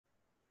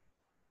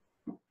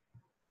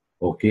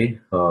Okay,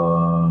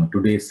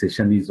 today's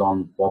session is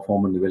on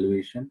performance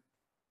evaluation.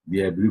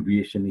 The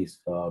abbreviation is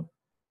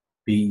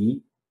PE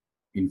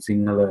in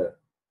Sinhala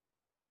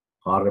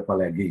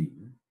Harapalagi.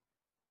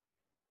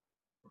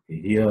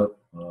 Okay, here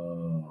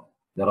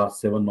there are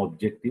 7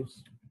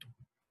 objectives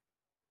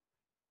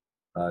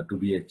to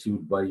be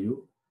achieved by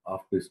you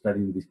after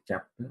studying this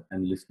chapter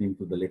and listening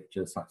to the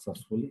lecture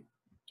successfully.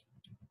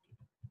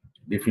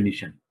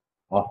 Definition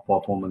of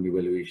performance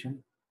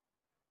evaluation.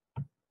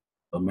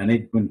 A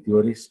management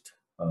theorist,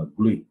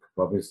 Gluick,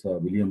 Professor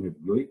William F.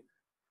 Gluick,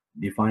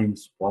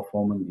 defines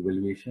performance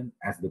evaluation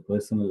as the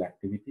personal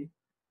activity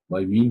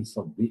by means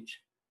of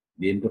which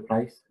the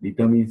enterprise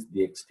determines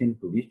the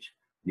extent to which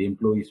the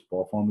employee is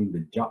performing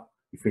the job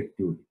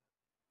effectively.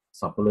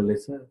 Sapala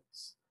lesa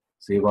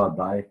seva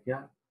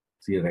dayakya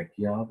සිය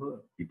රැකියාව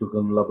ඉටු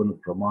කරනු ලබන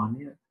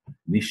ප්‍රමාණය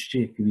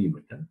නිශ්චය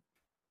කිරීමට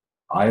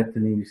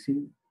ආයතනය විසින්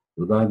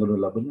යොදාගනු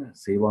ලබන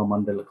සේවා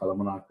මණ්ඩල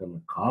කළමනාකරන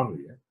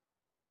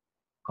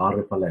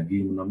කාර්යඵල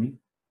ඇගීම නමින්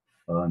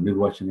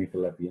නිර්වචනය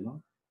කළා තියෙනවා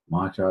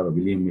මහාචාර්ය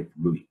William F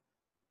ලුයි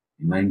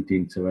in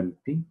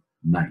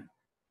 1979.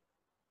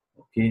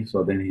 Okay,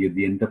 so then here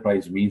the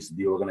enterprise means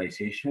the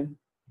organization,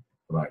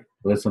 right?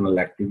 Personal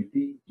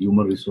activity,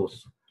 human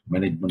resource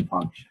management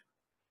function.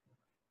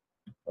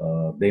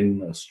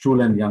 Then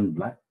Struhl and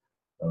Youngblood,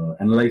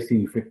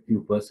 analyzing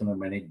effective personal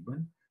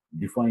management,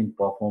 define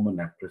performance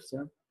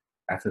appraisal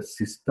as a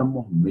system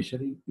of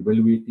measuring,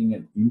 evaluating,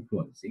 and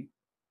influencing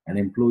an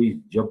employee's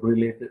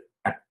job-related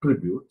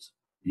attributes,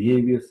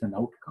 behaviors, and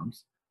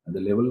outcomes, and the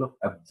level of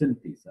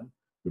absenteeism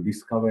to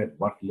discover at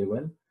what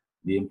level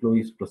the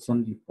employee is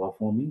presently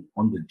performing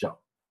on the job.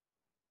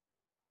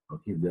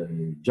 Okay,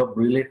 the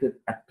job-related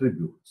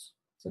attributes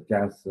such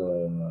as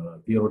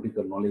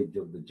theoretical knowledge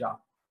of the job,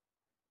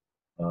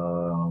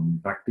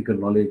 practical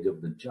knowledge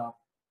of the job,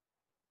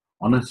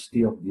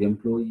 honesty of the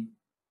employee.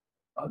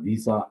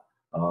 These are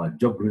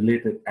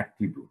job-related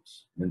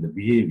attributes. Then the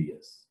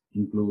behaviors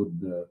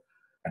include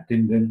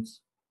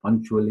attendance,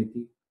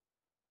 punctuality,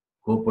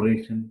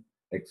 cooperation,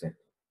 etc.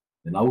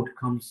 Then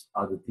outcomes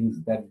are the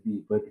things that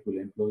the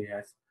particular employee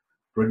has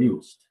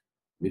produced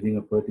within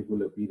a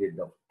particular period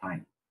of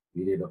time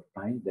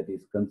that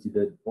is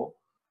considered for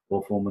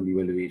performance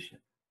evaluation.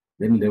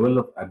 Then level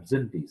of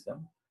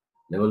absenteeism,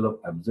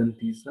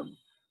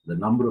 the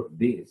number of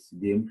days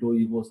the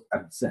employee was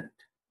absent,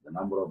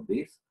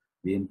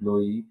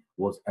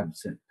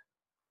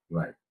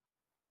 right?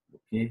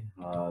 Okay,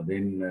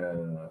 then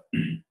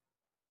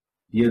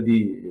here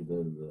the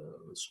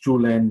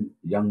Struhl and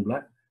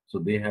Youngblood, so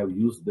they have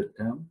used the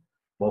term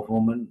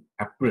performance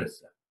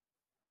appraisal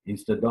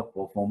instead of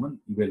performance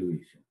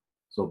evaluation.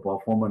 So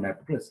performance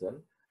appraisal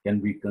can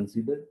be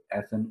considered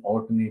as an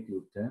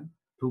alternative term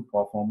to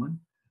performance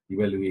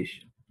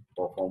evaluation.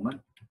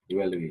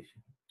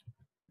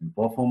 In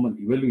performance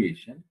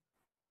evaluation,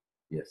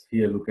 yes,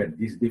 here look at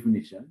this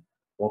definition.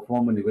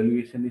 Performance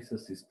evaluation is a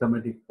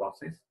systematic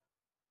process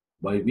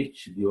by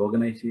which the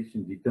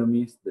organization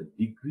determines the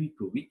degree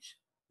to which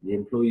the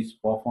employee is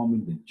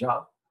performing the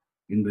job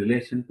in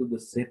relation to the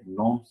set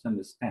norms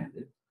and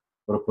standards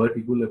for a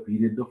particular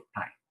period of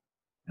time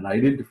and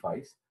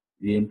identifies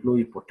the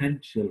employee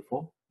potential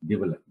for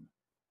development.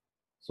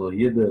 So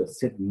here the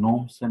set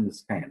norms and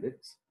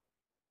standards,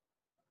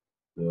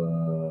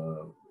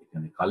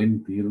 කලින්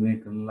තීරණය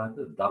කරන ලද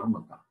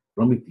ධර්මතා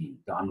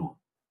ප්‍රමිතීන්ට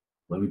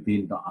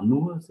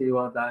අනුව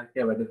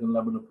සේවාදායකයා වැඩ කරන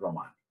ලබන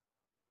ප්‍රමාණය.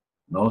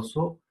 And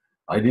also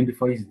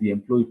identifies the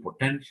employee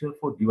potential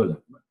for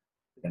development.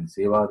 දැන්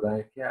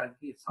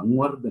සේවාදායකයාගේ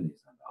සංවර්ධනය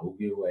සඳහා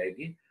ඔහුගේ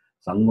අයගේ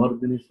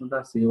සංවර්ධනය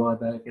සඳහා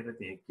සේවාදායකයට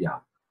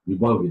හැකියාව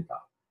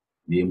විභව්‍යතාව.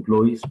 The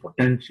employee's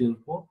potential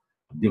for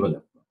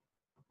development.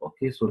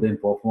 Okay, so then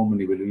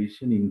performance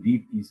evaluation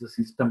indeed is a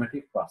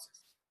systematic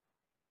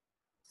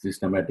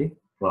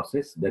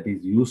process that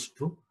is used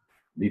to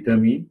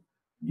determine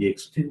the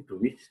extent to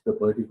which the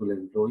particular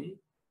employee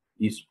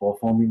is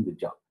performing the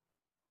job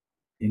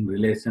in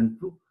relation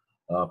to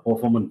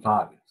performance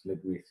targets,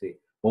 let me say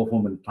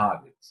performance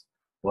targets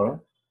for a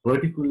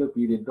particular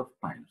period of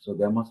time. So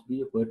there must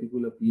be a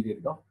particular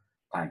period of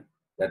time.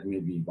 That may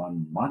be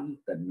 1 month,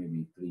 that may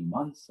be 3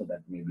 months,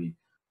 that may be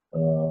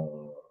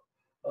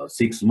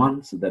 6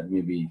 months, that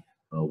may be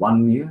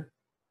 1 year.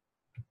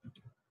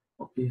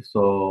 Okay,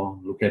 so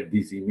look at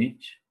this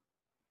image.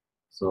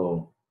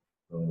 So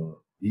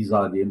these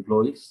are the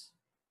employees.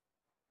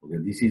 Okay,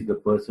 this is the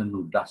person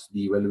who does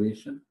the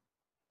evaluation.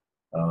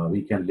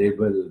 We can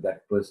label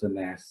that person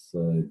as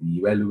the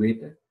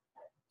evaluator.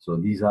 So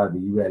these are the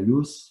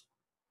evalues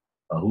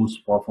whose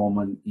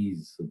performance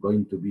is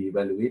going to be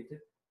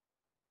evaluated.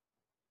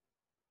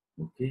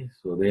 Okay,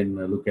 so then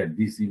look at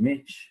this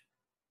image.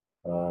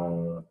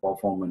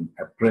 Performance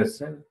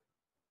appraisal.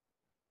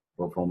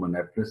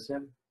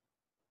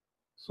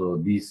 So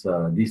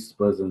this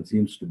person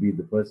seems to be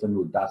the person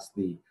who does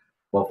the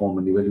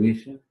performance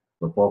evaluation,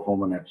 the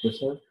performance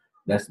appraisal.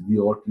 That's the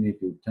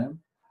alternative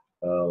term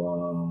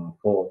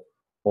for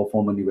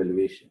performance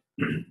evaluation.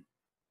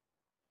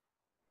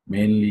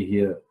 Mainly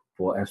here,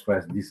 for as far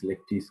as this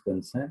lecture is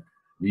concerned,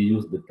 we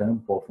use the term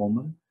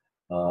performance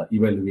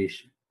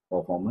evaluation,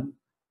 performance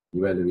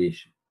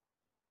evaluation.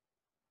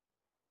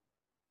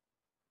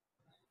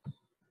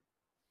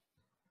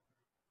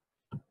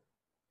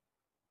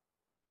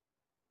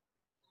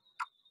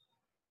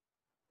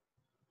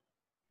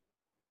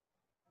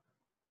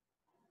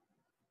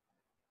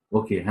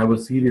 Okay, have a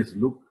serious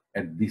look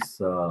at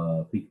this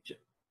picture.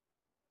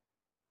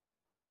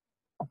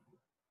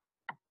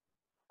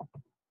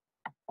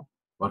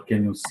 What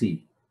can you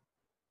see?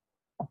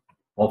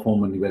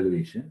 Performance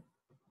evaluation.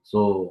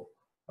 So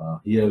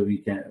here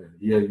you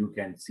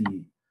can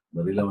see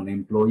the relevant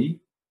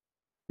employee.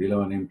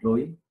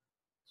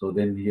 So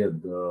then here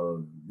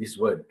this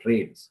word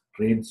trades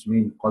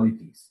mean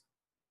qualities.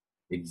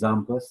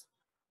 Examples: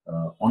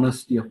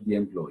 honesty of the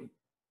employee,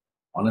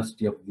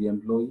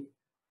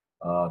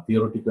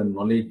 theoretical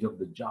knowledge of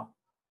the job,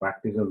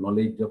 practical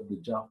knowledge of the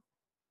job,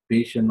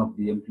 patience of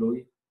the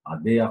employee.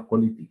 They are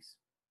qualities.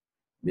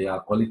 They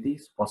are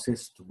qualities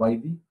possessed by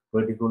the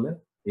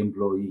particular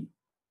employee.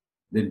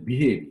 Then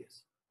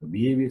behaviors. The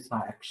behaviors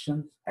are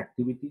actions,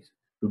 activities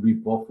to be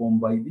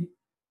performed by the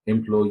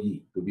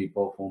employee.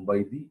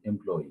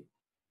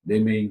 They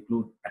may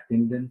include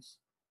attendance,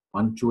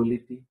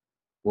 punctuality,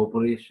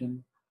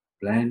 cooperation,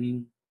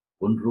 planning,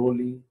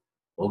 controlling,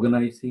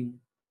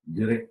 organizing,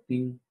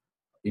 directing,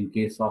 in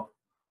case of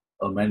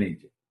a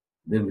manager.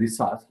 Then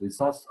results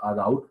are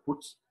the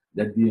outputs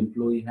that the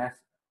employee has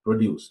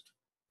produced,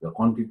 the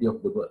quantity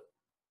of the work.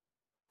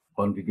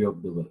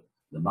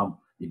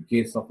 In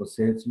case of a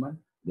salesman,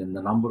 then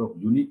the number of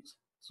units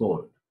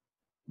sold,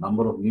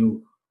 number of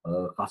new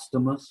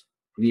customers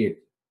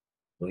created.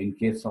 So in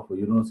case of a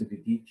university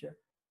teacher,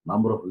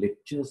 number of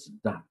lectures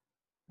done.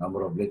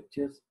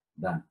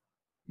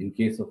 In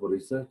case of a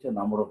researcher,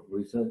 number of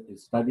research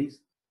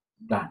studies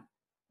done.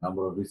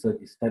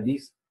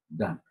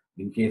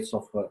 In case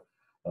of a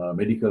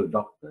medical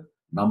doctor,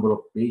 number of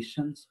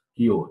patients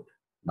cured,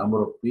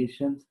 number of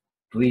patients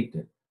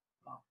treated.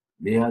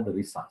 They are the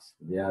results.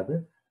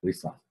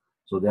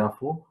 So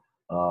therefore,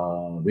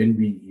 when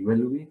we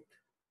evaluate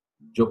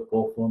job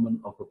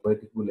performance of a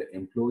particular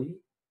employee,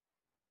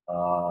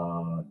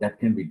 that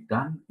can be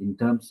done in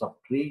terms of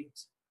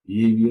traits,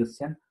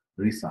 behaviors, and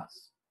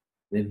results.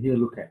 Then here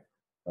look at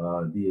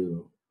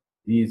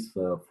these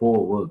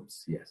four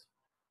verbs. Yes,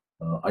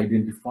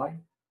 identify,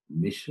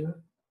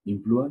 measure,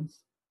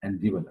 influence, and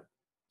develop.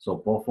 So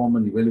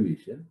performance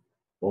evaluation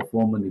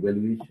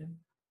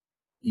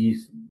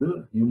is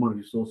the human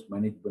resource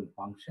management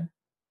function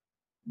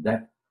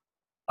that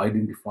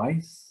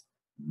identifies,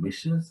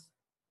 measures,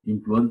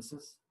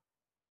 influences,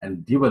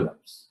 and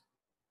develops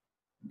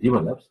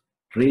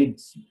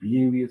traits,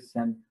 behaviors,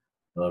 and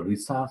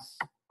results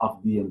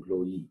of the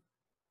employee.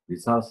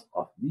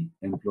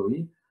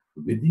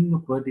 Within a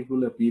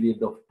particular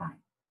period of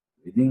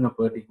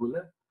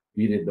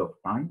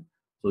time.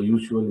 So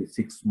usually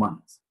 6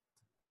 months.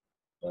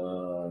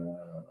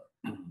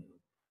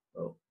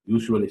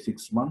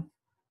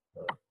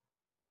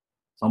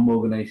 Some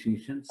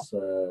organizations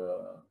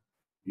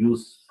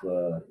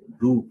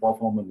do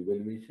performance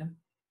evaluation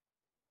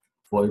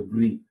for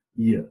every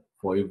year.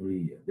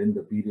 Then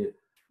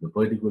the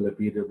particular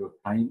period of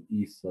time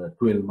is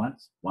 12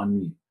 months,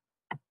 1 year,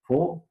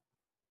 for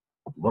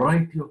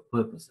variety of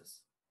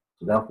purposes.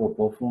 So therefore,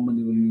 performance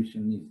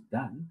evaluation is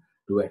done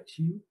to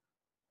achieve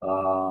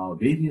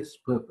various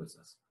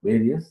purposes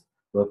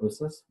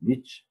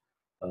which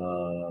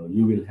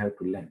you will have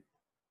to learn.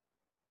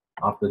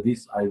 After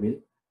this, I will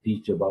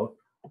teach about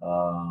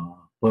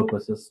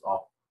purposes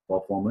of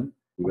performance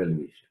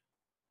evaluation.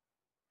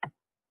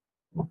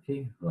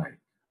 Okay, right.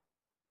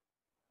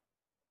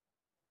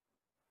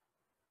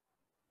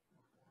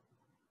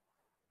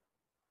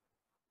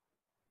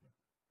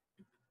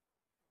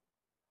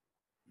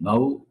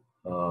 Now,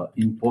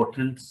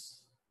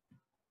 importance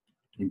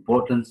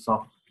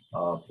of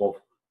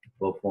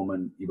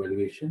performance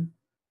evaluation.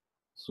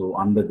 So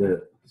under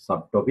the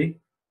subtopic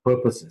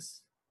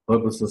purposes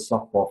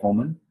of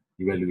performance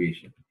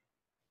evaluation.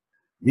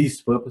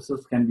 These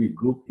purposes can be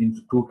grouped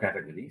into two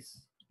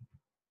categories.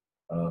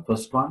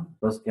 First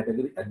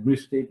category,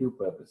 administrative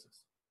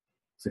purposes.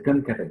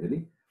 Second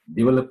category,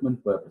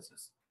 development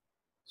purposes.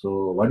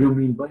 So what do you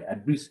mean by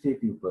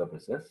administrative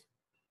purposes?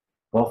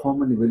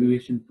 Performance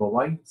evaluation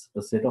provides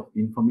a set of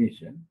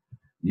information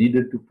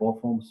needed to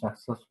perform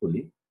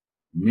successfully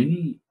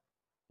many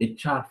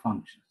HR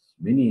functions,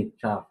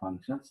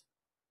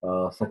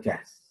 such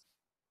as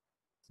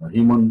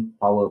human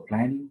power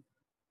planning,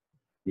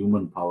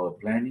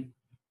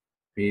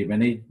 pay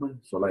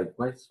management. So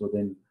likewise, so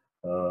then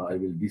I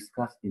will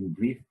discuss in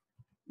brief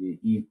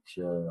each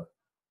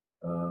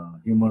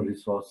human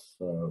resource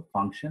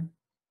function,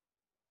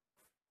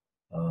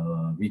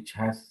 which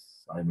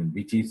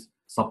is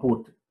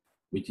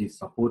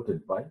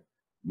supported by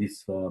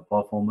this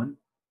performance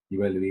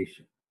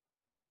evaluation.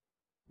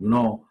 You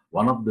know,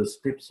 one of the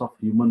steps of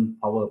human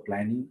power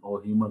planning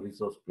or human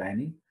resource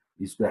planning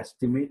is to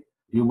estimate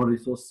human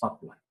resource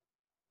supply.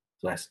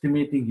 So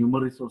estimating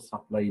human resource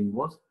supply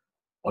involves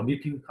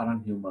auditing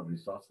current human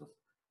resources,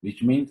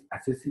 which means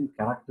assessing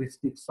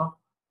characteristics of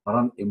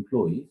current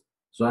employees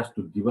so as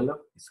to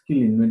develop skill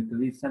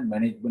inventories and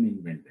management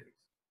inventories.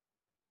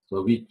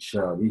 So which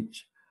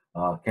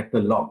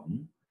catalog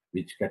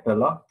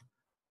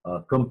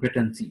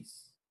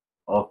competencies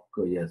of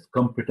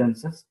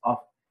competences of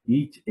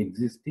each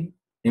existing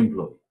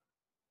employee.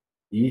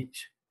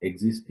 Each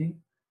existing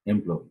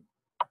employee.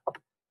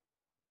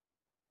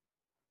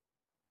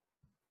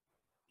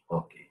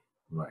 Okay,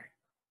 right.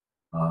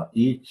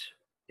 Each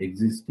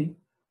existing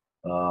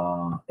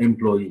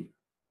employee.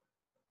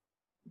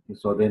 Okay,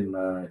 so then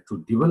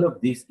to develop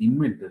these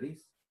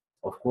inventories,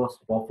 of course,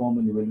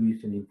 performance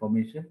evaluation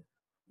information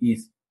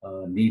is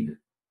needed.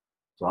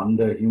 So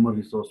under human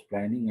resource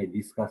planning, I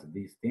discussed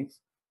these things.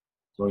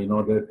 So in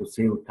order to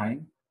save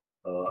time,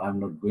 I'm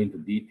not going to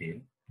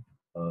detail.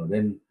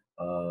 Then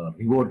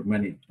reward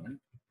management.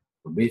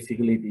 So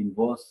basically, it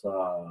involves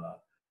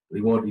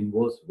reward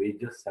involves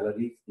wages,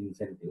 salaries,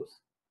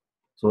 incentives.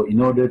 So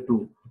in order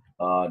to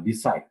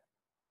decide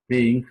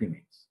pay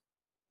increments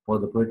for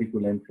the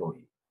particular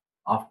employee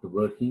after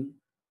working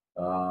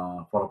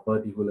for a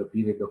particular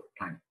period of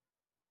time,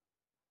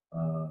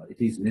 it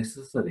is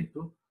necessary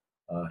to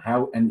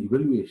have an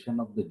evaluation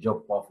of the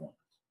job performance.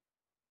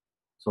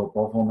 So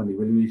performance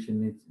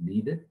evaluation is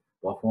needed.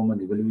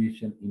 Performance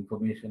evaluation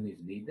information is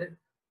needed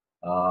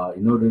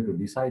in order to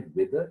decide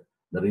whether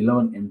the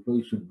relevant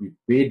employee should be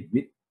paid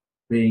with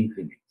pay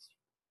increments.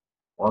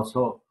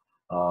 Also,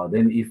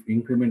 then if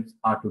increments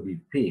are to be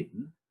paid,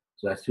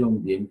 so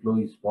assume the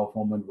employee's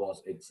performance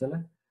was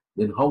excellent,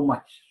 then how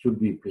much should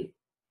be paid?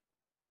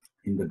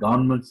 In the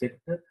government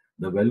sector,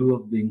 the value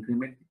of the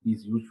increment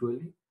is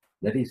usually,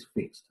 that is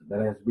fixed,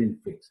 that has been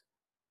fixed.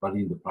 But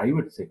in the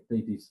private sector,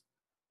 it is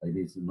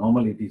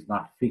normally it is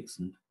not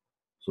fixed.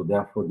 So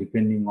therefore,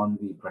 depending on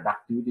the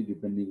productivity,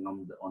 depending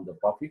on the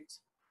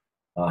profits,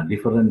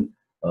 different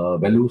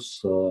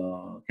values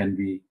can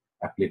be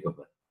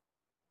applicable.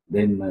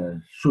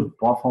 Then should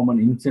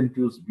performance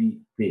incentives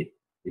be paid?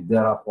 If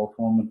there are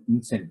performance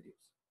incentives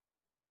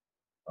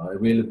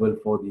available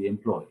for the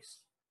employees,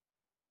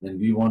 then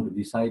we want to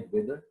decide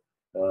whether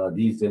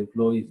these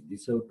employees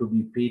deserve to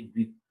be paid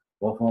with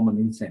performance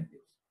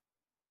incentives.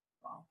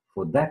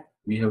 For that,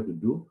 we have to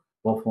do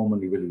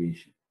performance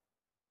evaluation.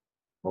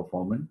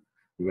 Performance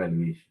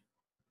evaluation.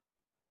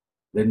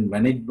 Then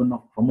management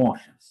of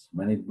promotions.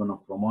 Management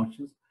of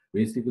promotions.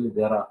 Basically,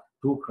 there are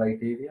two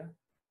criteria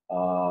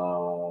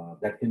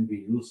that can be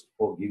used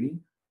for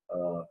giving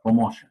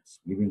promotions.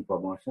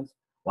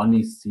 One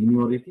is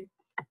seniority,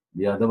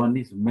 the other one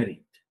is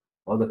merit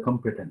or the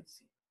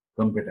competency.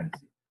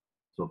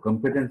 So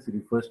competency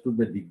refers to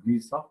the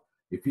degrees of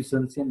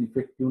efficiency and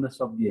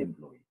effectiveness of the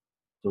employee.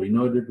 So in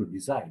order to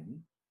decide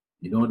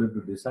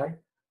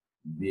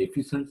the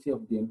efficiency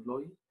of the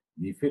employee,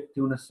 the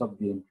effectiveness of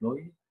the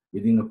employee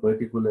within a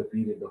particular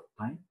period of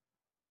time,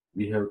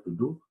 we have to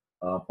do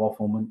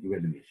performance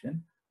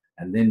evaluation,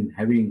 and then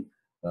having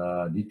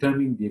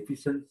determined the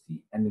efficiency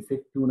and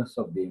effectiveness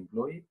of the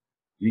employee,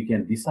 we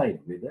can decide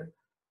whether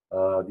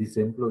this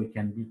employee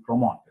can be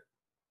promoted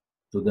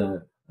to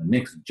the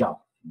next job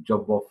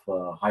of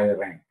higher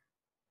rank.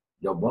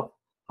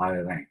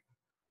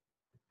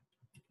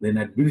 Then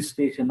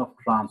administration of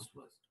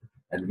transfers.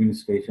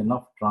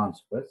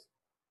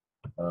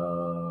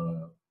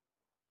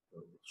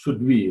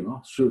 Should we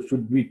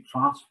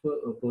transfer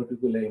a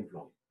particular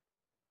employee?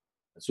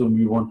 So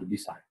we want to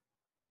decide.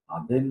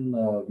 Then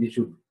we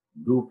should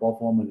do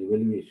performance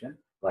evaluation,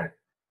 right?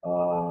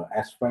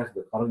 As far as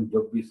the current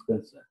job is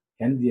concerned,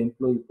 can the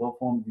employee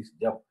perform this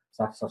job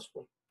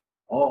successfully?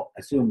 Or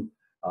assume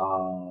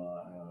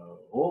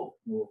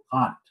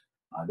can't.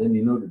 Then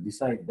in order to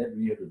decide that,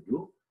 we have to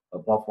do a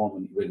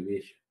performance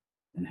evaluation.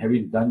 And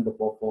having done the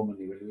performance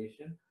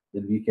evaluation,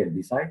 then we can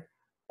decide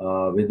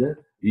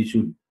whether we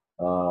should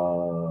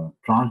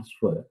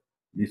transfer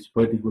this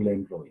particular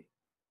employee.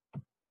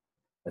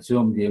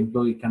 Assume the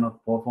employee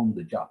cannot perform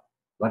the job,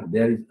 but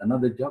there is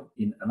another job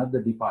in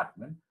another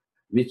department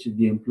which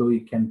the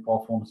employee can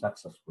perform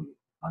successfully.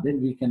 And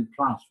then we can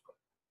transfer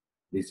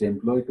this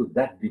employee to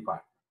that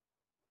department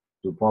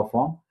to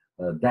perform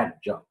that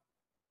job.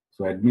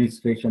 So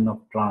administration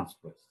of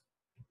transfers.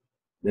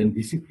 Then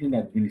discipline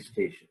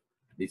administration.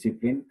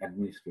 Discipline,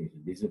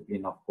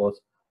 of course,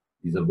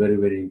 is a very,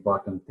 very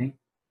important thing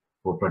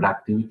for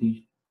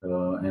productivity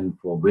and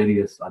for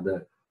various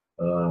other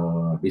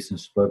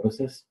business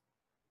purposes.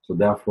 So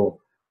therefore,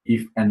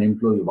 if an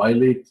employee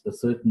violates a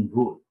certain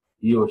rule,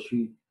 he or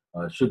she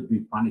should be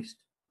punished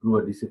through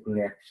a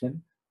disciplinary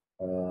action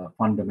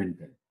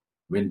fundamentally.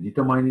 When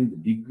determining the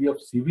degree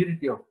of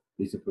severity of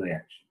disciplinary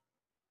action,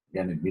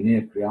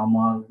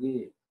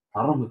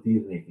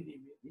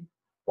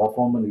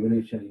 performance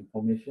evaluation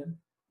information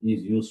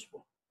is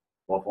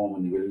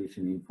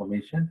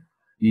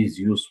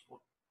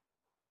useful.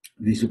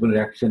 Disciplinary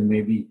action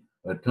may be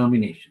a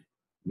termination,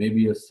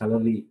 maybe a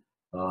salary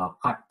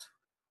cut,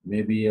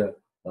 maybe a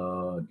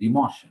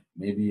demotion.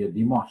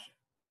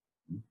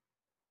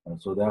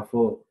 So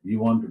therefore, we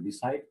want to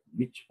decide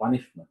which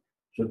punishment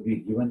should be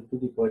given to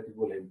the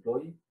particular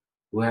employee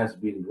who has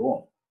been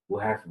wrong, who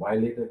has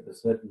violated a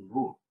certain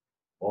rule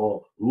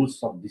or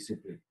rules of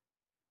discipline.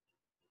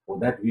 For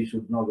that, we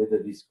should know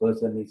whether this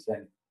person is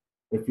an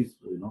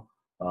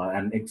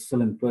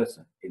excellent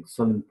person,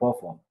 excellent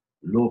performer,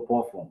 low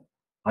performer,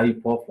 high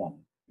performer.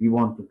 We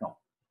want to know.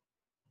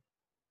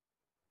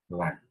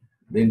 Right.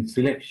 Then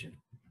selection.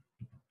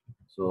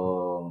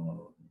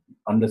 So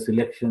under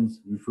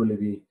selections,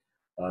 usually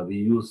we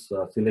use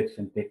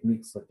selection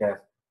techniques such as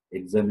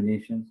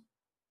examinations,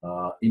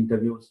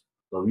 interviews.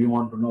 So we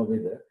want to know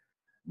whether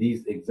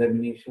these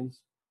examinations,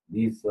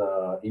 these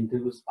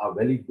interviews are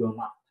valid or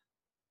not.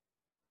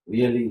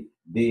 Really,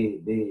 they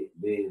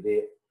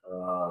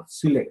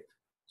select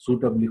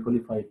suitably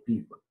qualified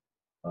people,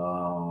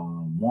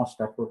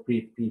 most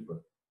appropriate people,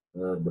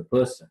 the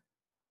person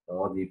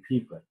or the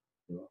people,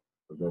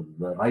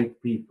 the right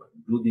people.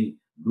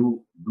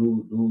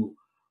 Do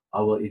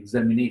our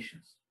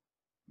examinations.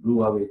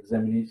 Do our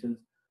examinations.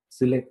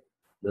 Select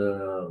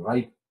the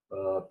right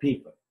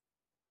people,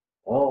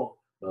 or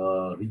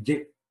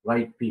reject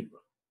right people.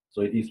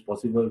 So it is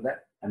possible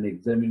that an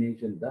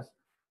examination does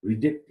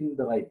rejecting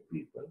the right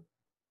people,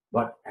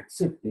 but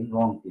accepting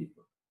wrong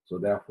people. So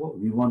therefore,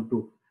 we want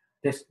to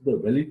test the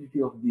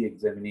validity of the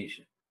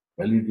examination.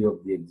 Validity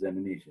of the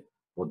examination.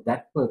 For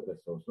that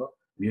purpose also,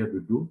 we have to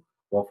do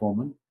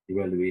performance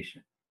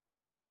evaluation.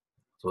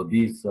 So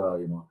these,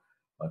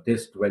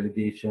 test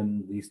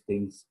validation, these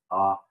things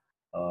are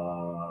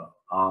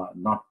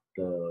not,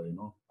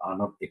 are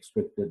not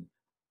expected.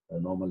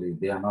 Normally,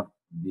 they are not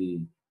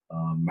the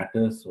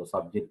matters or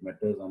subject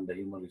matters under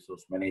human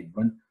resource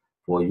management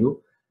for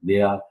you. They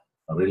are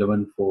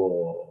relevant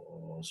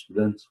for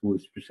students who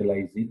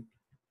specialize in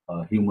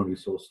human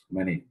resource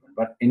management.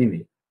 But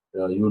anyway,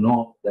 you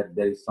know that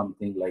there is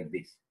something like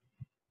this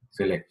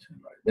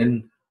selection, right?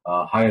 Then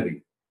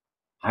hiring.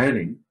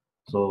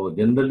 So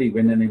generally,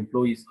 when an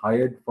employee is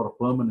hired for a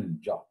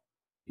permanent job,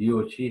 he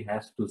or she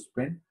has to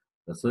spend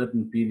a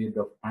certain period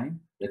of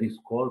time that is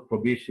called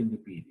probationary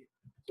period.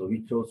 So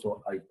which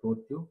also I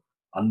taught you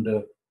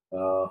under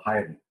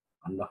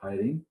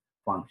hiring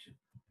function,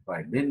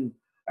 right? Then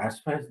as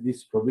far as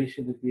this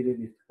probationary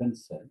period is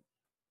concerned,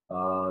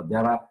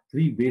 there are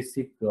three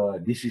basic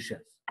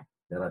decisions.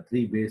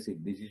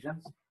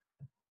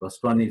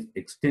 First one is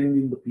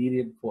extending the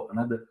period for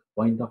another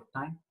point of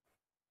time.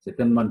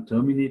 Second one,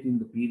 terminating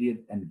the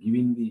period and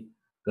giving the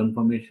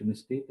confirmation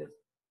status.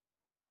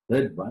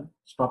 Third one,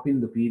 stopping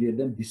the period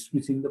and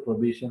dismissing the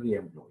probationary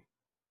employee.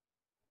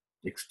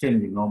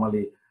 Extending,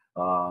 normally,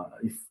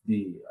 if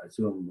the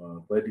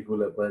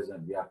particular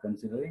person we are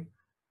considering,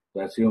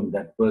 to assume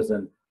that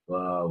person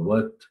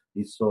worked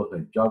his or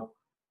her job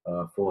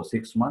for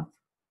 6 months,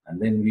 and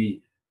then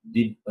we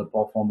did a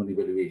performance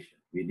evaluation.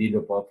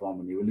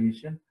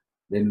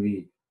 Then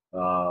we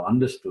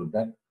understood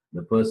that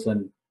the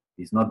person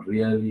is not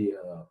really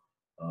a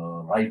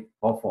right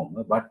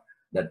performer, but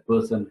that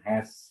person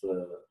has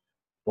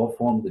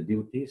performed the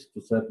duties to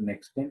a certain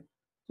extent.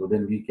 So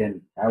then we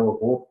can have a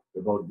hope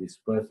about this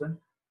person.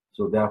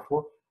 So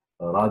therefore,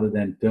 rather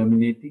than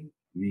terminating,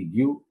 we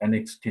give an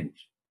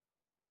extension.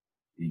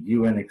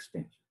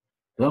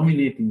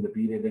 Terminating the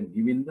period and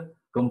giving the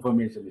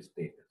confirmation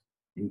status.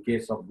 In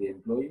case of the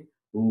employee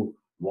who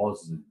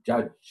was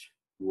judged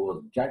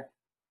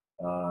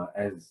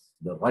as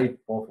the right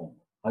performer,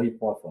 high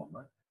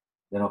performer,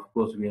 then of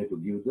course we have to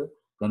give the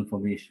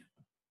confirmation.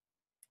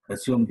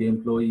 Assume the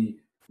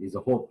employee is a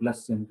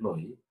hopeless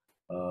employee,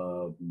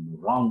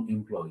 wrong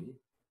employee,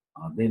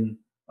 then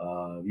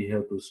we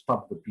have to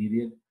stop the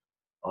period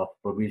of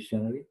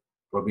probation,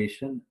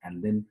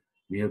 and then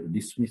we have to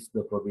dismiss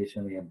the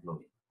probationary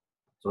employee.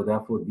 So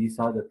therefore, these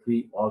are the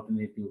three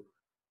alternative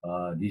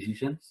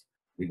decisions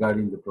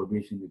regarding the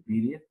probationary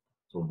period.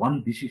 So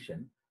one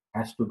decision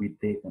has to be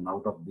taken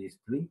out of these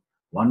three.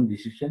 One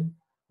decision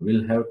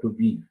will have to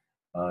be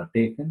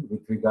taken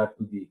with regard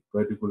to the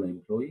particular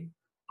employee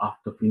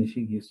after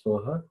finishing his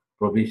or her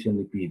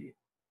probationary period.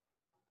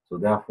 So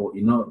therefore,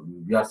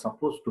 we are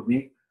supposed to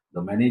make,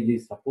 the manager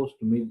is supposed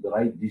to make the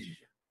right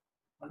decision.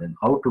 And then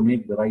how to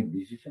make the right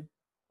decision?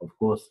 Of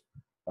course,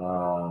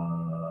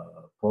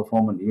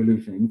 performance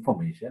evaluation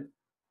information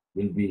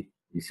will be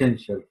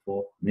essential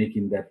for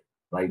making that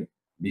right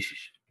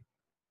decision.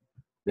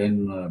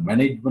 Then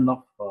management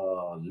of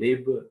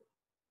labor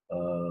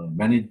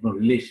management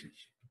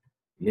relationship.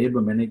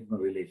 Labor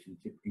management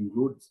relationship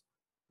includes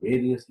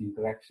various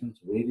interactions,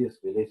 various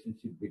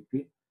relationships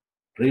between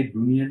trade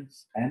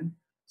unions and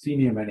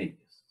senior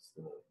managers.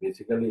 So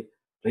basically,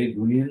 trade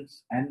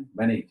unions and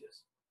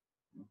managers.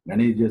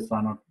 Managers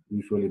are not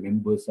usually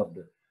members of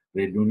the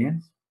trade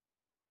unions.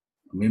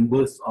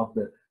 Members of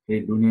the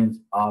trade unions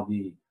are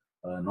the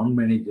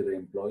non-managerial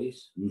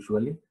employees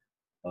usually.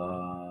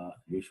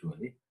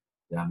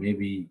 There may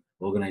be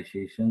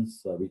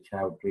organizations which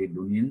have trade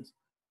unions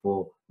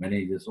for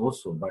managers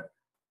also, but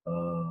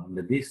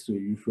under this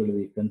usually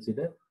we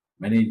consider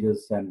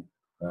managers and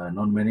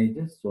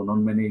non-managers. So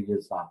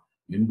non-managers are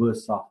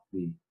members of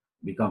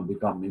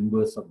become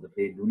members of the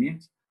trade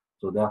unions.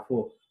 So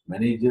therefore,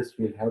 managers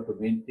will have to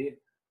maintain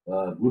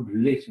a good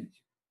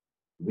relationship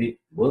with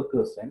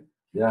workers and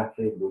their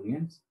trade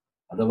unions.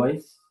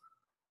 Otherwise,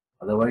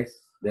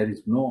 there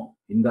is no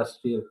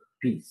industrial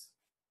peace.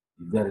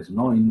 If there is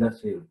no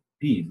industrial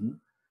peace,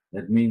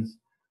 that means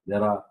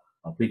there are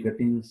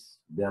picketings,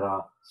 there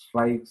are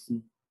strikes,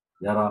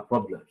 there are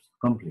problems,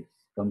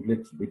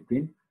 conflicts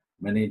between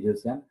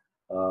managers and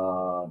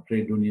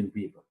trade union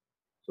people.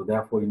 So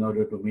therefore, in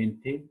order to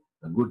maintain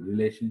a good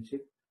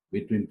relationship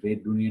between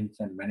trade unions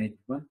and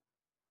management,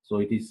 so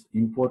it is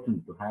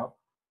important to have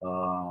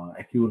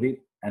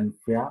accurate and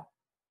fair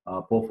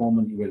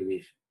performance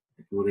evaluation.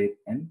 Accurate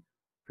and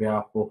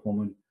fair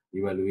performance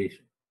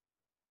evaluation.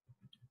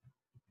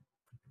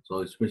 So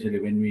especially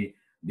when we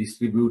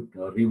distribute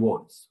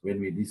rewards, when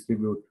we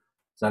distribute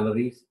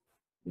salaries,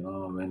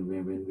 when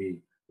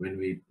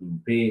we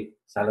pay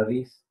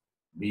salaries,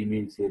 we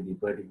means the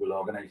particular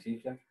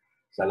organization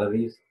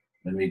salaries.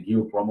 When we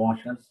give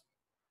promotions,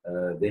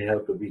 they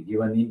have to be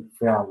given in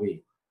fair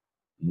way.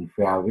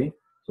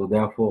 So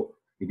therefore,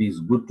 it is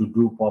good to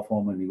do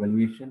performance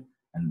evaluation,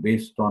 and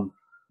based on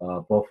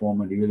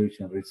performance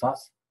evaluation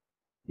results,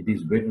 it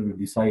is better to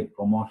decide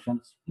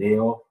promotions,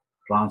 layoff,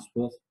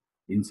 transfers,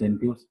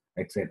 incentives,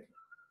 etc.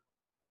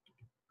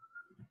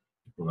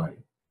 Right.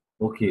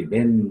 Okay,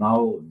 then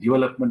now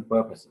development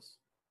purposes.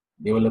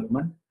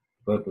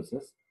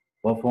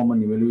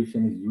 Performance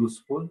evaluation is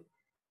useful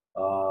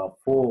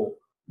for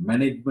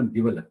management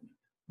development.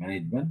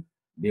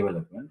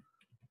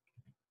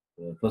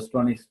 First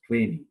one is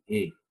training.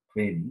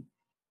 Training.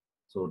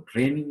 So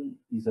training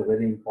is a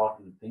very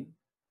important thing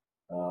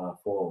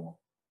for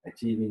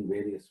achieving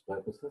various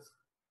purposes,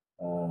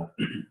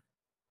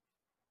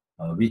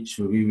 which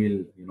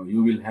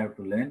you will have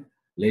to learn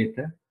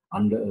later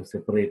under a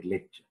separate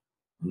lecture.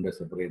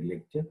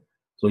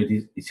 So it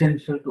is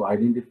essential to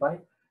identify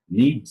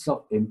needs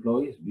of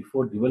employees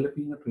before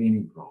developing a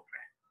training program.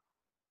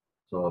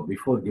 So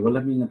before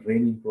developing a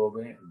training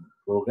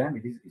program,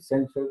 it is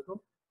essential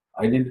to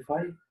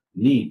identify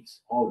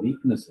needs or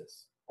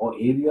weaknesses or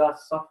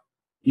areas of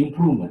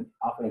improvement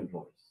of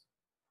employees.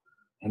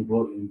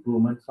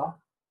 Improvements of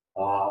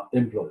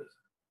employees.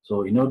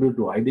 So in order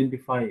to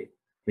identify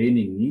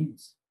training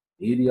needs,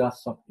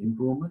 areas of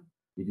improvement,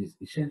 it is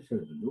essential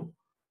to do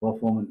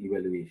performance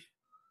evaluation.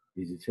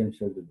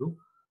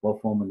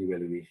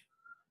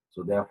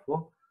 So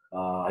therefore,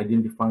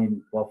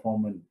 identifying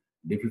performance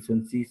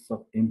deficiencies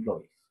of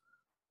employees.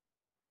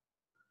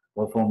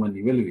 Performance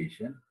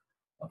evaluation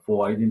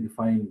for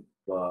identifying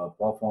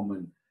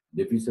performance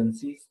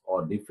deficiencies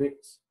or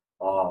defects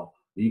or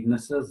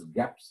weaknesses,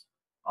 gaps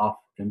of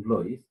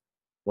employees.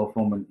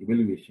 Performance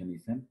evaluation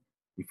is an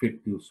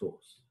effective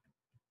source.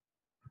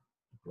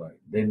 Right.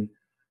 Then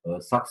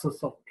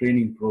success of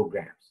training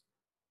programs.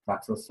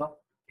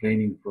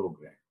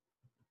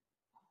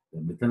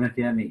 මෙතන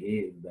කියන්නේ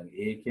ඒ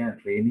කියන්නේ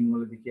training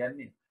වලදී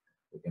කියන්නේ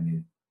ඒ කියන්නේ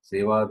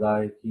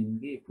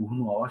සේවාදායකින්ගේ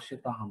පුහුණු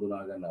අවශ්‍යතා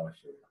හඳුනා ගන්න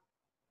අවශ්‍ය වෙනවා.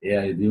 ඒ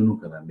අය දියුණු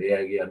කරන්න, ඒ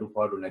අයගේ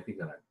අඩුපාඩු නැති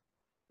කරන්න,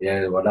 ඒ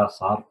අය වඩා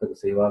සාර්ථක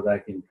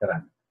සේවාදායකින්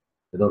කරන්න.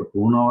 ඒතකොට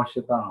පුහුණු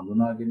අවශ්‍යතා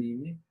හඳුනා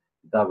ගැනීම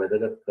ඉතා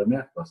වැදගත්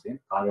ක්‍රමයක් වශයෙන්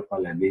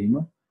කාර්යඵල ලැබීම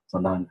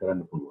සඳහන්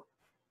කරන්න පුළුවන්.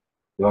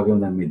 ඒ වගේම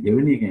දැන් මේ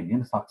දෙවෙනි එක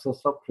කියන්නේ success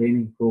of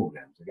training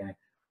programs. ඒ කියන්නේ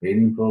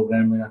training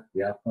program එකක්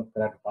ක්‍රියාත්මක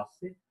කරාට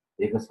පස්සේ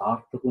ඒක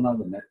සාර්ථක වුණාද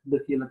නැත්ද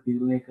කියලා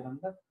තීරණය කරන්න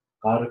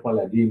කාර්යඵල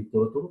ලැබීම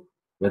තොරතුරු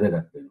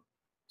වැදගත් වෙනවා.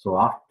 So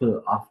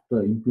after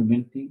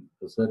implementing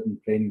a certain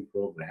training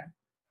program,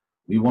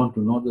 we want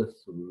to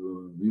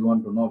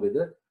know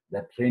whether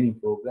that training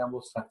program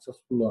was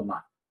successful or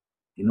not.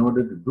 In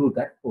order to do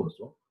that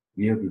also,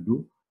 we have to do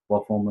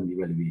performance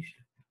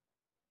evaluation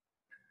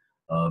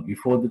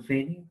before the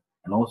training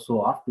and also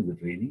after the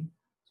training.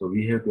 So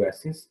we have to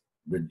assess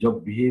the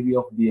job behavior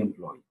of the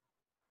employee,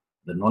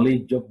 the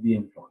knowledge of the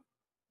employee,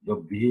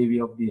 job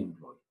behavior of the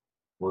employee.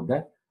 For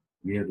that,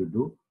 we have to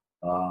do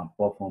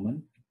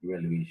performance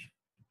evaluation.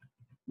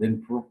 Then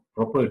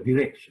proper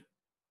direction.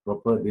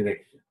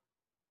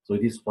 So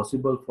it is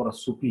possible for a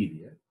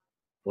superior,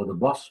 for the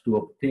boss to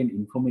obtain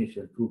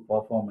information through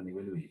performance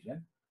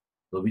evaluation,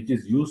 so which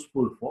is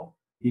useful for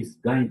his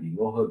guiding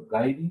or her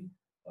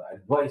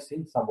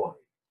advising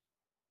subordinates.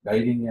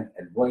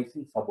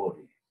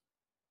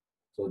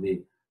 So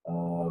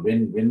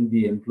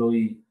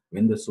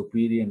when the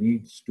superior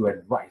needs to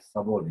advise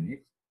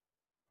subordinates,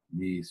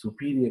 the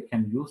superior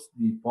can use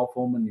the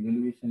performance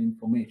evaluation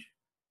information.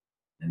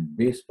 And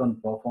based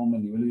on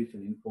performance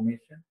evaluation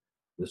information,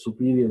 the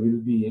superior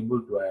will be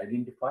able to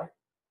identify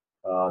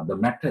the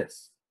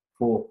matters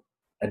for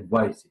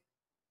advising,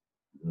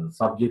 the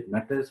subject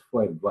matters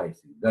for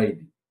advising,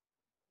 guiding.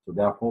 So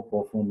therefore,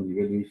 performance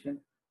evaluation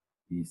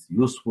is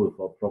useful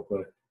for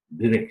proper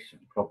direction,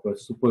 proper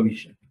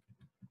supervision.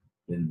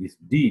 Then this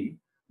D,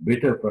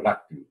 better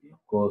productivity.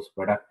 Of course,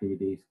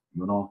 productivity is,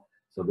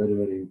 it's a very,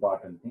 very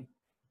important thing.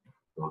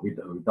 So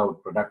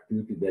without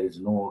productivity, there is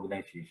no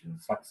organizational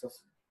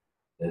success.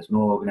 There's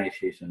no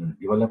organizational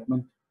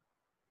development.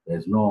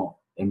 There's no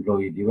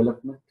employee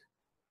development.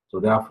 So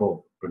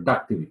therefore,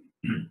 productivity.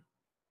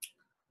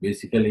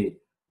 Basically,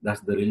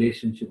 that's the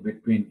relationship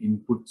between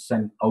inputs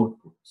and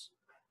outputs.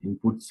 In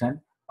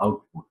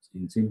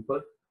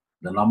simple,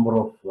 the number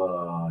of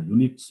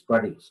units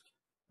produced.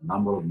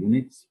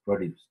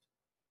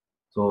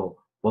 So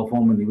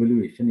performance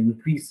evaluation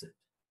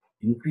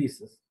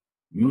increases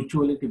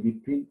mutuality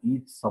between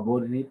each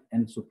subordinate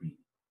and superior.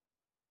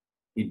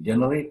 It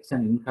generates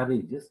and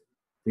encourages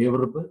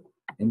favorable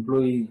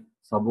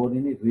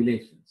employee-subordinate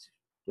relations.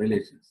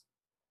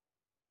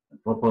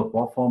 Proper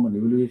performance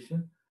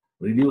evaluation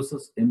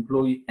reduces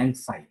employee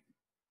anxiety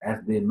as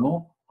they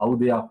know how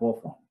they are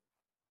performing.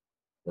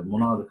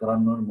 මොනවද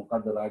කරන්න ඕනේ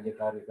මොකද්ද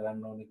රාජකාරී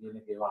කරන්න ඕනේ කියන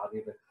එක ඒවා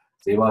හරියට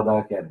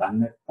සේවාදායකයා දන්නේ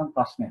නැත්නම්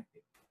ප්‍රශ්නයක්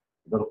තියෙනවා.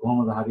 ඒක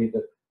කොහොමද හරියට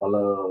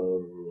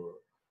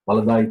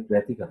ඵලදායීත්වය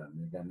ඇති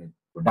කරන්නේ? කියන්නේ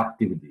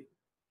productivity.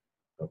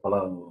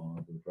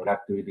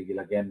 productivity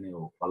කියලා කියන්නේ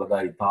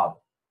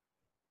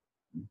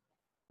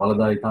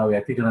ඵලදායීතාවය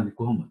ඇති කරන්නේ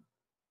කොහොමද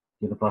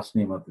කියන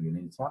ප්‍රශ්නේ මතුවෙන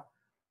නිසා.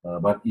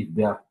 But if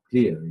they are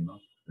clear,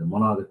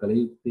 මොනවද කළ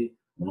යුත්තේ,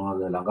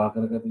 මොනවද ළඟා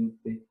කරගත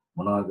යුත්තේ,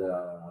 මොනවද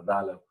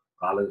අදාළ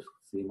කාල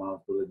සීමාව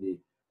තුළදී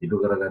ඉටු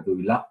කරගතු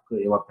ඉලක්ක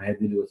ඒවා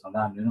පැහැදිලිව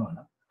සඳහන්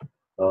වෙනවා.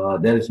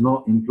 There is no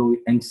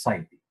employee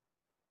anxiety.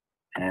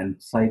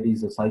 Anxiety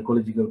is a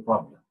psychological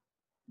problem.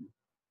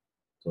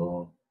 So,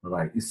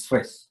 right,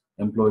 stress,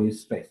 employee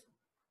stress.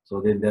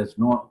 So then there's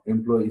no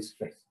employee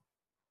stress.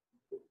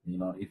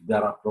 If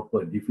there are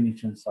proper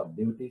definitions of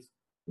duties,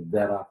 if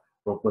there are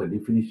proper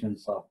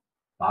definitions of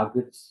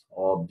targets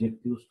or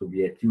objectives to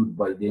be achieved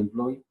by the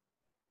employee,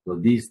 so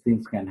these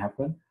things can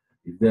happen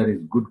if there is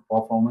good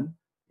performance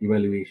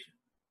evaluation.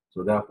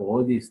 So therefore,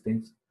 all these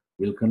things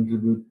will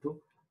contribute to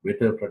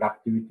better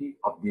productivity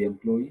of the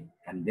employee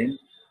and then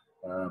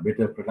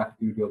better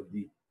productivity of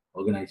the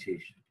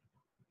organization.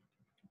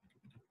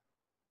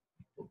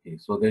 Okay,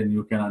 so then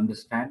you can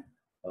understand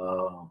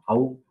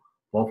how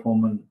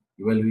performance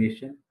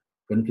evaluation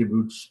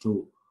contributes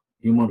to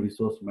human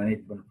resource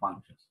management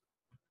functions.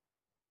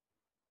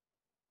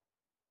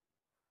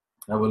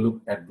 Have a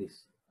look at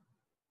this.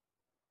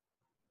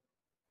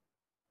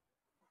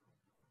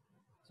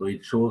 So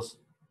it shows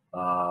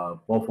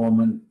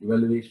performance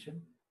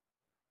evaluation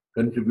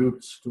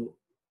contributes to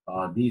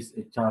these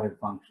HRM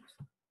functions.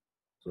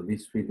 So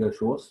this figure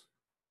shows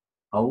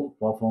how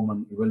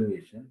performance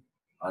evaluation,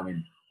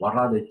 what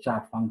are the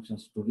HR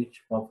functions to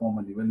which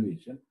performance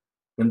evaluation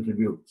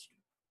contributes.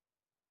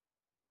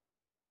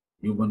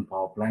 Human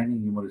power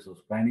planning, human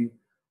resource planning,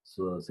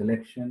 so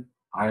selection,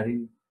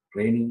 hiring,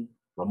 training,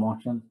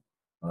 promotion,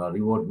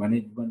 reward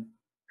management,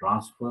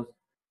 transfers,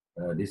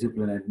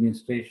 discipline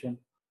administration.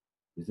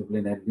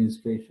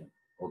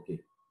 Okay.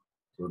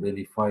 So then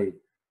if I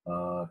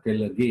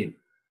tell again,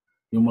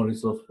 human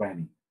resource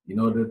planning, in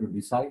order to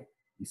decide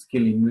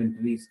skill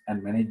inventories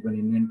and management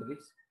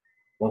inventories,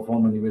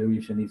 performance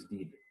evaluation is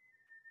needed.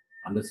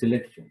 Under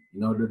selection,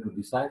 in order to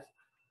decide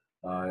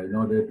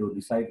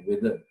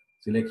whether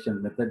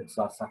selection methods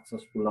are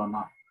successful or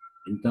not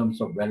in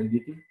terms of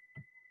validity,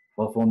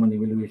 performance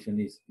evaluation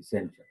is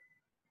essential.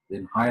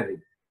 Then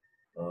hiring,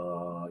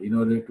 in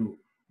order to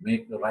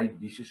make the right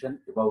decision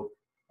about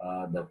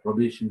the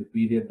probation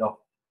period of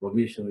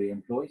probationary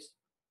employees,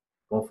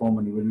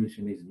 performance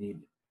evaluation is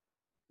needed.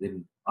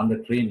 Then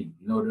under training,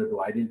 in order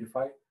to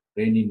identify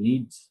training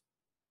needs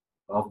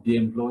of the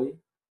employee,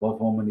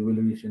 performance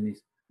evaluation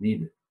is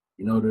needed.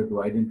 In order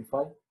to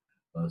identify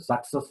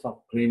success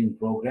of training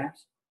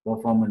programs,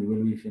 performance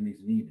evaluation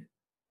is needed.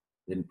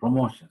 Then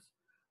promotions.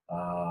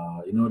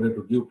 In order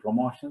to give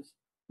promotions,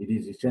 it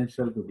is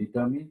essential to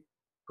determine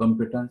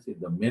competency,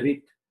 the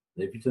merit,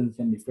 the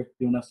efficiency and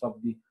effectiveness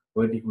of the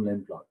particular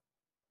employee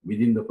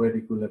within the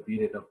particular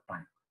period of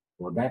time.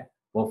 For that,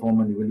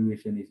 performance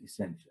evaluation is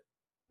essential.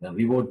 The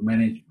reward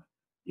management,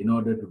 in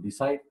order to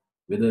decide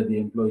whether the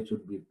employee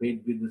should be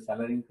paid with the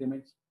salary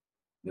increments,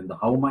 then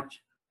how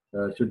much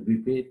should be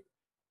paid,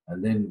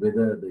 and then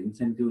whether the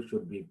incentive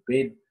should be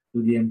paid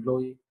to the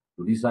employee.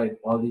 To decide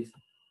all this,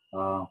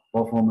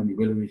 performance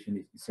evaluation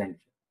is essential.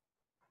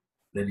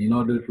 Then in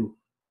order to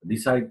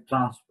decide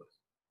transfers,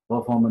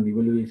 performance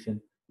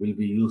evaluation will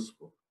be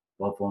useful.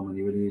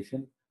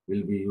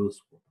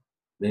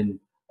 Then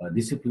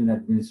discipline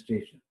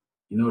administration,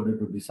 in order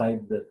to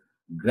decide the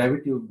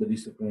gravity of the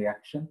disciplinary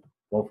action,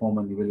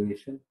 performance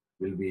evaluation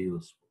will be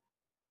useful.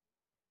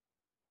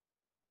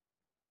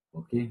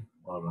 Okay,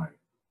 all right.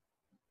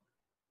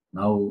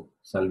 Now,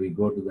 shall we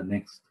go to the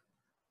next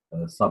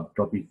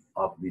subtopic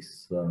of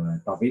this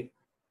topic,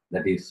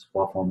 that is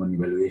performance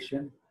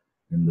evaluation.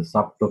 And the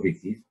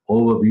subtopic is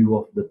overview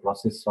of the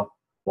process of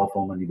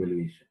performance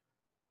evaluation.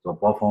 So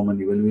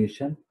performance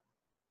evaluation,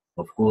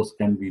 of course,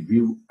 can be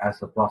viewed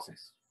as a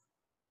process.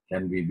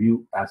 So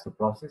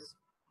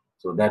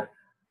that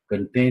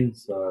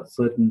contains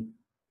certain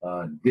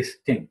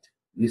distinct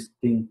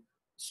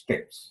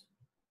steps.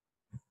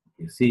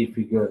 You see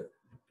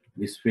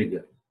this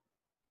figure,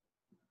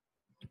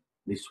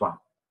 this one,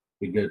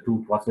 figure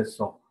 2, process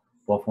of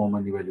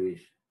performance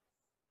evaluation.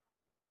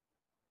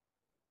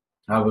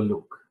 Have a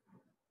look.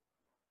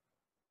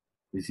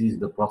 This is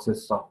the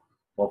process of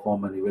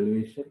performance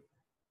evaluation.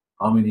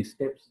 How many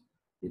steps?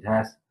 It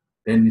has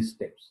 10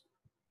 steps.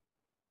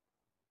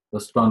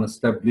 First one,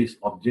 establish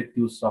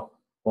objectives of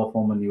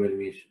performance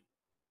evaluation.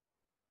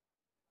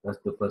 That's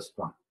the first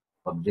one.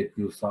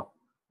 Objectives of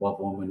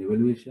performance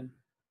evaluation.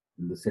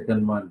 And the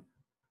second one,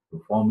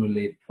 to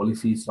formulate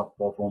policies of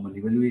performance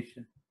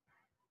evaluation.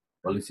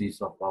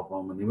 Policies of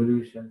performance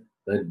evaluation.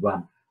 Third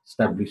one,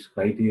 establish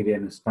criteria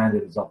and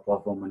standards of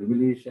performance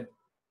evaluation.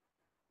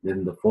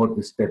 Then the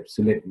fourth step,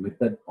 select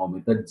method or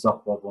methods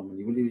of performance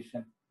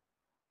evaluation.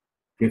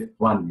 Fifth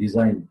one,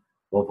 design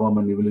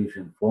performance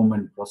evaluation form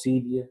and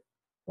procedure.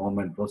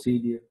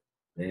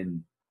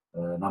 Then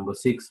number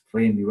 6,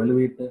 train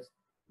evaluators.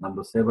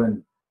 Number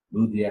 7,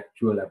 do the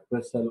actual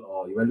appraisal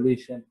or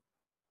evaluation.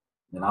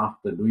 Then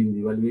after doing the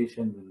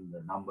evaluation, then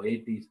the number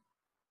 8 is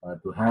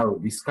to have a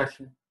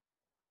discussion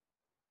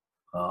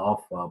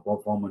of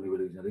performance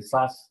evaluation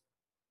results.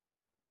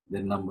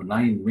 Then number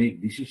 9,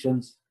 make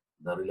decisions,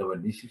 the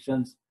relevant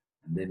decisions,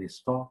 and then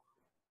stop.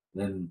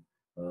 Then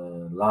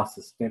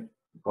last step,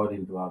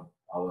 according to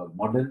our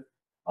model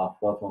of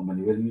performance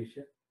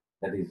evaluation,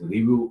 that is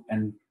review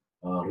and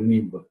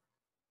renewal.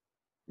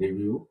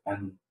 Review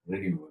and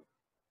renewal.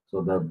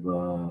 So the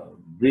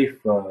brief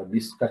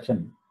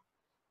discussion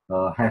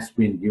has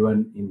been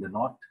given in the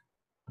note.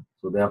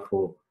 So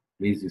therefore,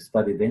 please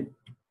study them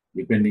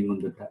depending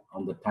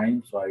on the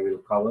time. So I will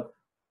cover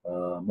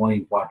more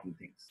important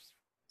things.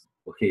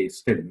 Okay,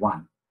 step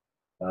 1,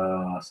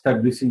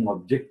 establishing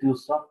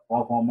objectives of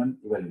performance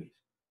evaluation.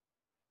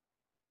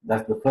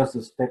 That's the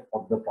first step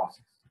of the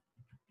process.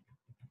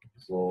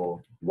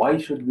 So why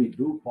should we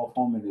do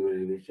performance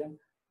evaluation?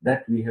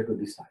 That we have to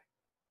decide.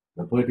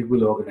 The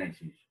particular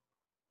organization.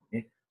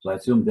 Okay, so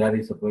assume there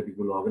is a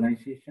particular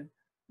organization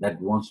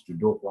that wants to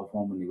do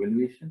performance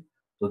evaluation.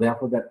 So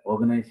therefore, that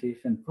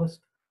organization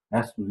first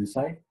has to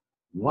decide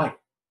why.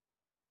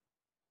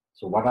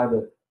 So what are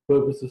the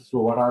purposes? So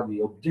what are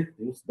the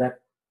objectives that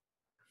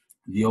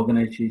the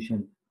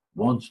organization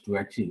wants to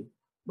achieve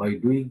by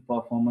doing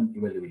performance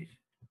evaluation?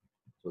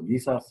 So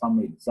these are some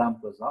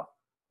examples of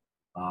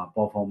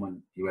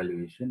performance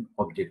evaluation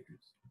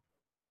objectives.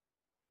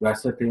 To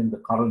ascertain the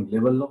current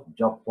level of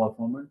job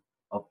performance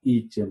of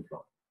each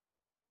employee.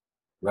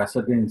 To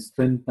ascertain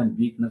strengths and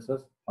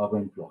weaknesses of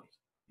employees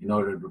in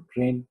order to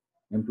train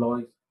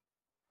employees.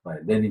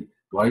 Right. Then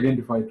to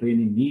identify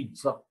training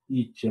needs of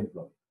each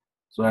employee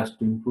so as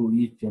to improve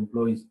each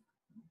employee's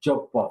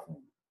job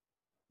performance.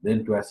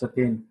 Then to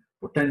ascertain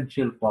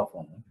potential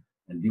performance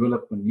and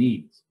development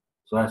needs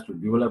so as to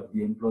develop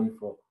the employee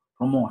for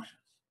promotions.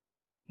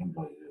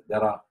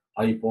 There are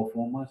high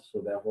performers, so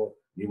therefore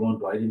we want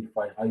to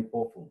identify high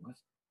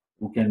performers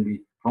who can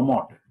be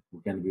promoted,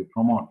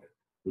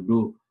 to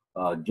do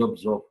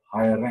jobs of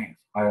higher ranks,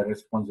 higher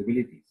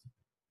responsibilities.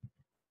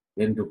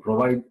 Then to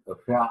provide a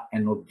fair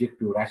and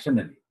objective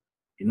rationale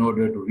in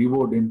order to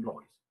reward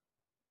employees,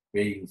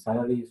 paying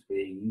salaries,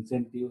 paying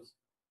incentives,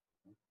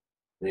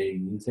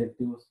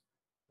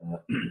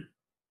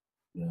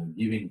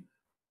 giving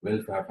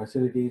welfare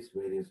facilities,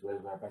 various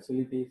welfare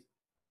facilities.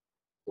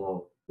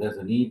 So there's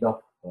a need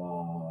of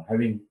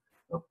having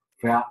a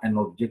fair and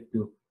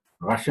objective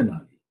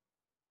rationale.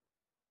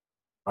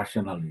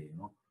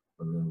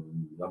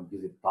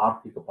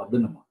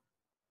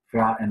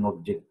 Fair and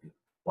objective.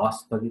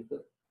 Vastavika,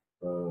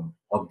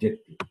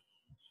 objective.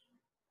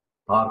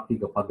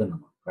 Tartika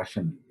Padanama,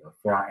 rationally,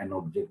 fair and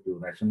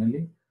objective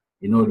rationally,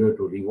 in order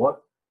to reward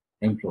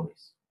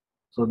employees.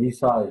 So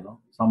these are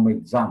some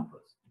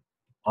examples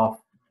of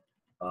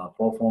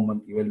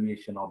performance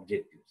evaluation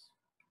objectives.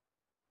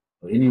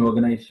 So any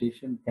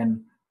organization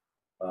can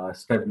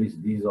establish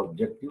these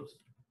objectives.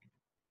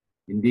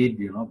 Indeed,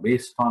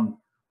 based on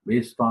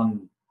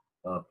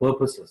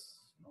purposes.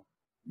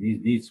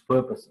 These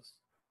purposes.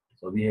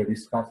 So we have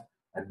discussed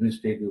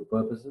administrative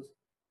purposes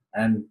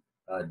and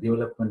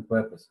development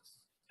purposes.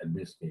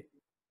 Administrative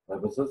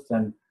purposes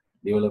and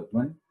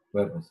development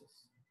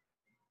purposes.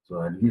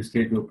 So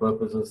administrative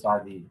purposes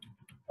are the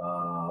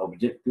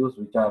objectives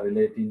which are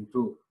relating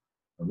to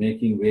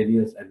making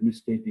various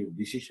administrative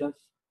decisions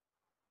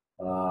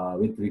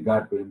with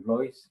regard to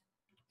employees,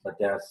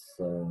 such as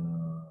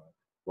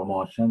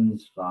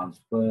promotions,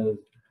 transfers,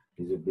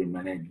 discipline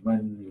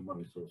management, human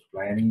resource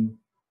planning,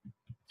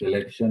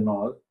 selection,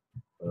 or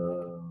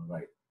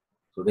right.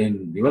 So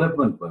then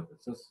development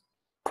purposes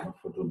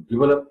to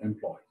develop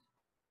employees,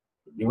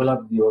 to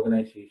develop the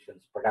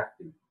organization's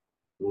productivity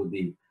through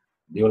the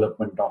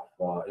development of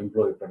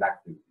employee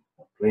productivity,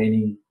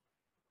 training,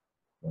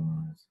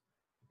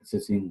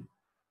 assessing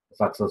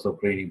success of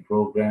training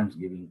programs,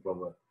 giving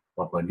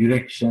proper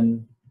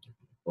direction.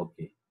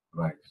 Okay,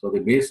 right. So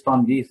based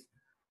on these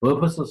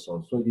purposes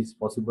also, it is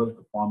possible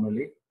to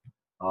formulate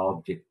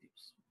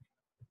objectives.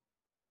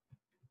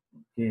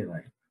 Okay,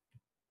 right.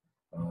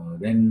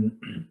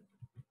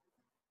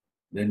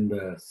 Then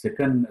the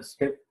second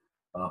step,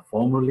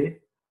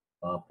 formulate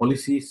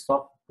policies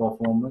of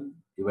performance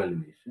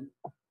evaluation.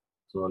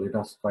 So let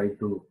us try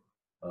to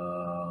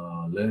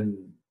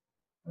learn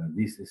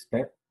this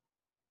step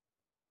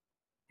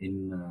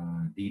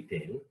in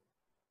detail.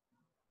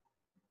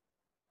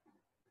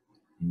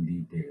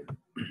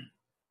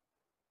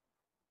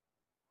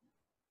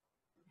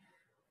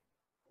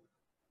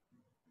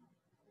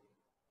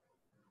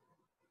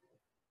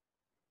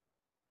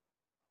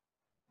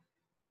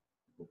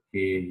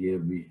 Okay, here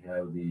we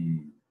have the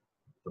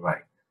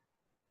right.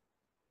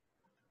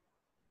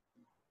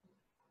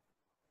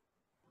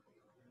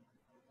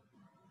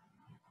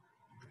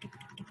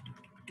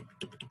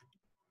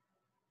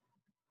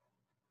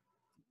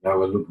 Have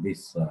a look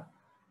this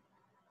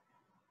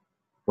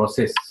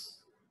process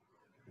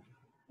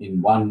in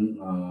one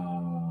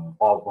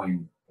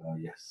PowerPoint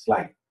yes,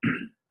 slide.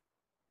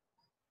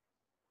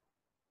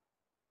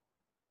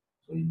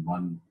 So in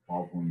one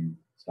PowerPoint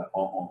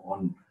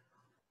on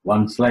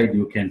one slide,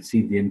 you can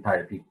see the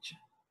entire picture,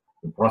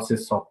 the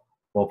process of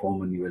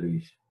performance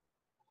evaluation.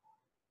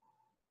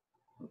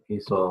 Okay,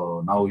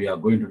 so now we are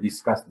going to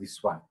discuss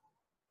this one.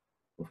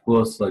 Of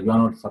course, you are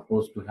not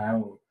supposed to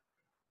have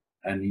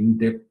an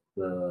in-depth,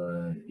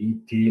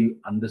 detailed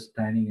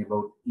understanding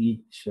about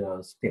each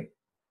step.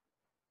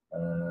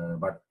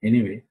 But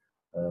anyway,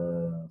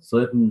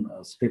 certain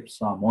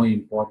steps are more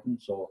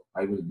important, so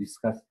I will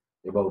discuss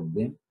about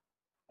them.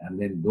 And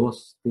then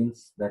those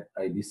things that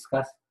I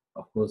discuss,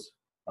 of course,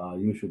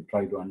 you should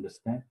try to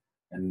understand.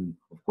 And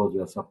of course,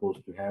 you are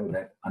supposed to have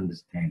that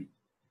understanding.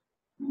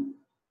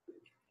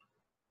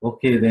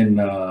 Okay, then,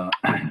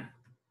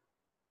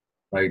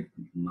 right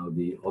now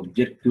the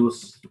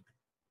objectives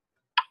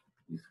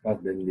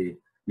discussed, then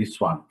this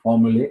one,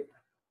 formulate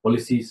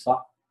policies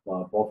of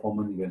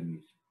performance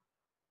evaluation.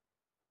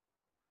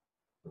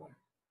 Right.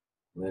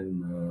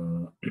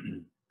 Then,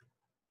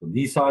 so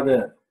these are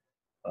the,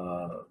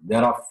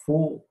 there are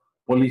 4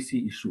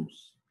 policy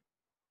issues.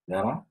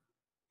 There are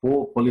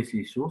 4 policy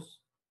issues.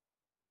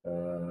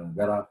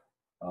 There are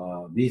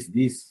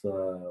these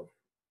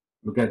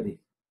look at this.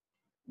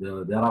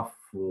 There are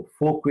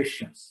 4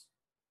 questions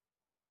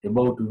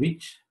about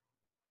which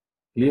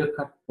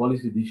clear-cut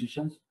policy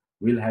decisions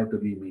will have to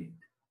be made.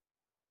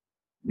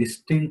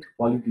 Distinct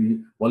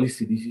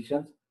policy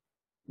decisions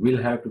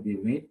will have to be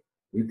made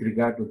with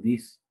regard to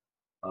these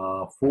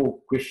 4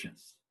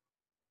 questions,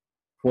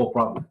 4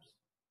 problems.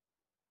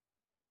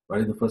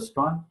 What is the first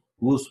one?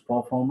 Whose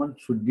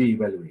performance should be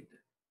evaluated?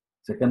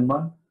 Second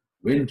one,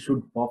 when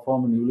should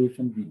performance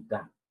evaluation be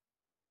done?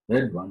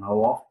 Third one, how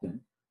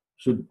often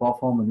should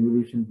performance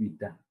evaluation be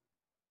done?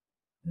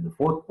 And the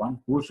fourth one,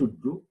 who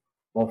should do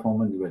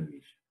performance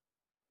evaluation?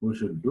 Who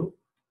should do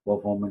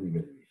performance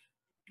evaluation?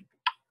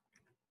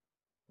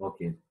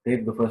 Okay,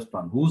 take the first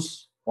one.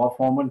 Whose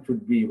performance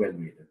should be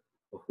evaluated?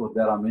 Of course,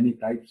 there are many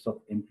types of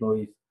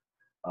employees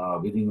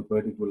within a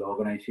particular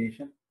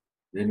organization.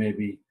 They may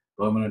be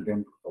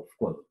permanent, of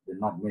course, they're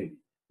not maybe.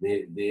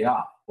 They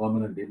are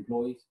permanent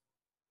employees,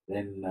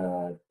 then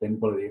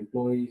temporary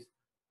employees,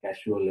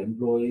 casual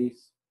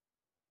employees,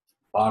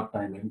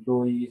 part-time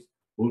employees,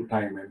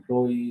 full-time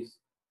employees,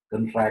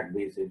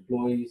 contract-based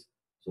employees.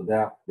 So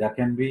there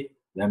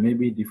may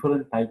be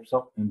different types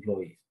of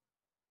employees.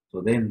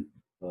 So then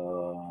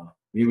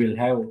we will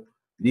have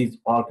these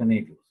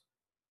alternatives.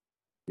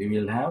 We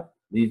will have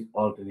these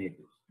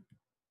alternatives.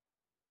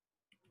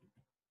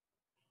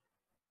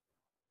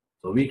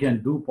 So we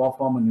can do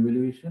performance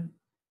evaluation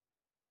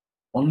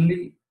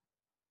only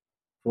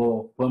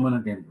for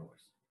permanent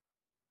employees,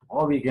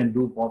 or we can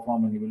do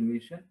performance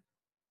evaluation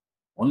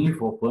only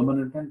for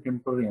permanent and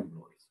temporary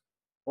employees,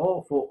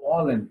 or for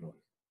all employees,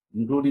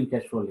 including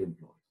casual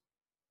employees.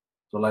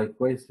 So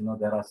likewise,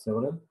 there are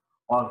several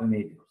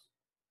alternatives.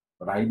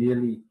 But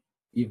ideally,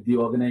 if the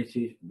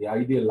organization, the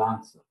ideal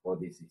answer for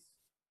this is,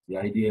 the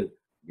ideal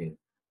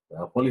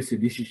policy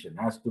decision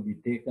has to be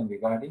taken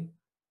regarding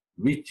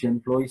which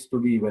employees to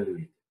be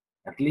evaluated.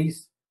 At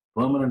least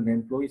permanent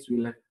employees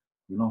will have,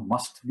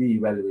 must be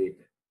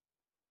evaluated.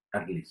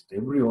 At least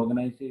every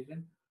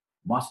organization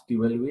must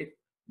evaluate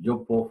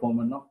job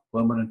performance of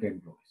permanent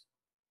employees.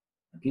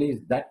 At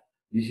least that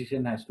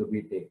decision has to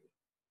be taken.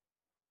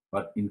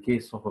 But in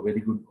case of a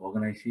very good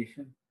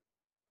organization,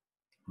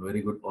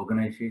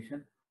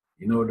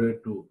 in order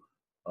to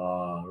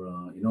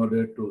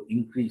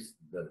increase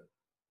the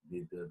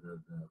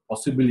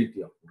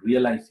possibility of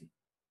realizing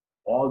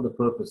all the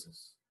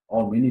purposes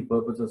or many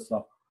purposes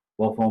of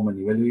performance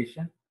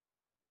evaluation,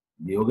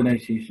 the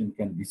organization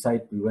can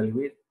decide to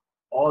evaluate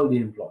all the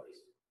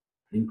employees,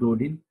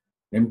 including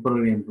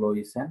temporary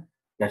employees and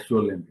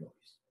casual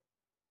employees.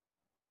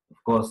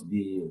 Of course,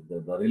 the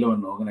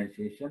relevant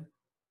organization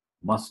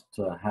must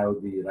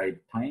have the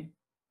right time,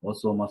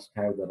 also must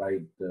have the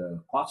right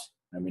cost,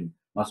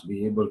 must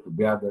be able to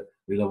bear the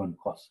relevant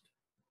cost.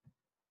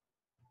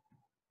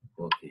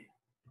 Okay,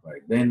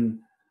 right.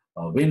 Then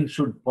when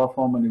should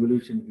performance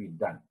evaluation be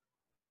done?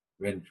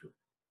 When should?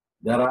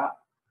 There are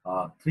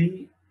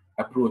 3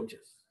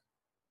 approaches.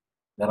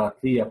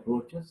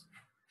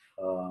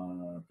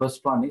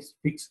 First one is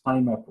fixed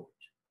time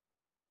approach.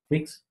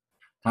 Fixed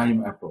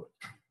time approach.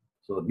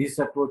 So this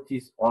approach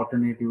is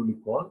alternatively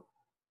called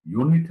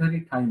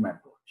unitary time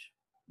approach.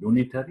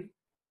 Unitary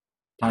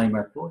time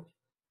approach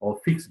or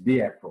fixed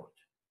day approach.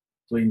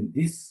 So in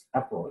this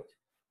approach,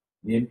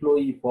 the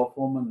employee's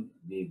performance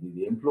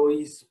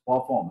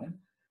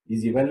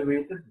is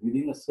evaluated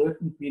within a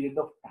certain period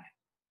of time.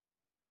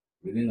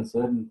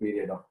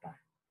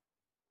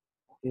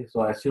 Okay,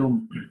 so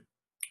assume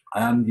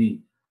I am the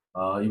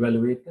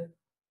evaluator.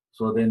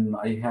 So then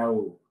I have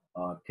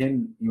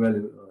 10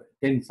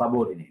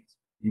 subordinates,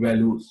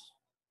 evalus,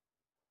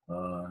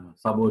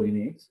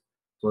 subordinates.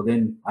 So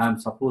then I am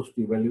supposed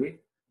to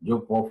evaluate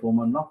job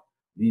performance of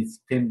these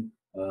 10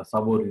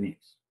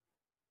 subordinates.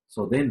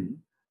 So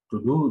then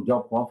to do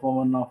job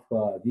performance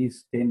of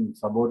these 10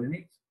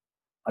 subordinates,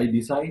 I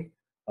decide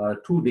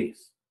 2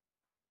 days.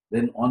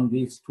 Then on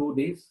these 2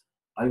 days,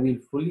 I will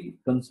fully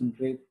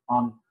concentrate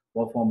on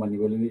performance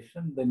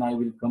evaluation. Then I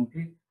will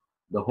complete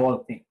the whole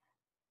thing.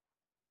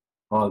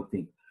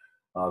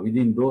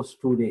 Within those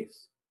 2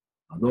 days.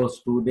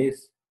 Those 2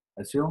 days,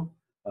 assume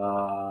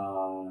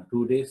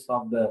 2 days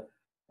of the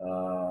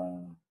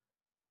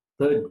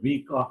third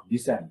week of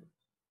December.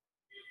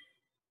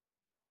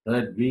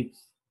 Third week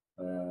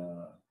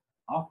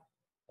of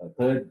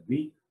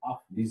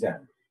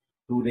December.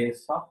 2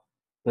 days of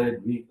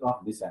third week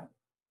of December.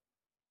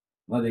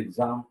 Another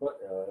example,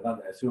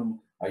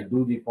 assume I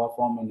do the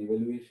performance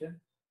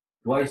evaluation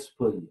twice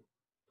per year,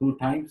 2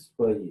 times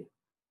per year.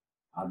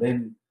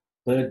 Then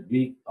third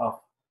week of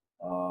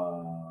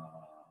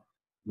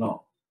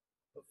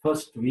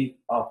first week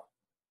of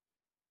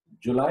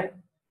July,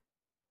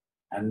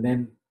 and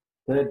then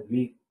third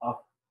week of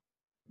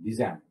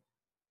December.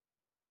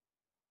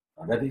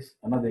 That is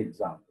another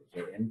example.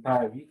 So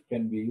entire week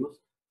can be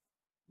used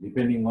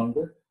depending on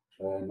the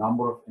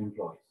number of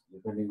employees.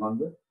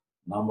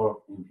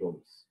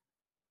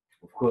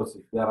 Of course,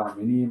 if there are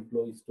many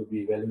employees to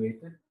be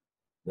evaluated,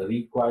 the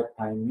required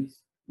time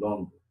is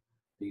longer.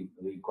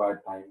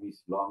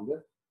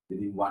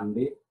 Within 1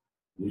 day.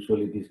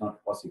 Usually it is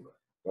not possible.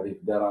 But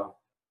if there are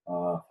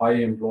 5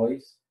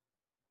 employees,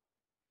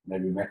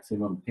 maybe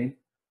maximum 10,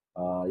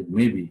 it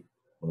may be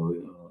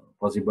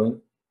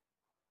possible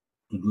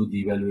to do the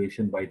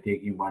evaluation by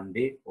taking 1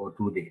 day or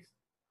 2 days.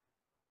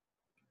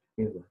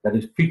 Okay, that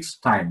is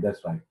fixed time.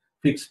 That's right,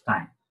 fixed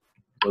time.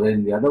 So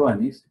then the other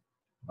one is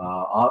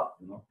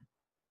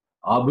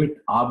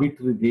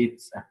arbitrary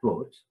dates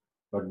approach.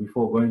 But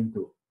before going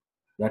to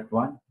that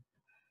one,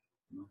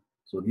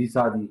 so these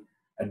are the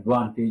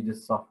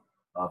advantages of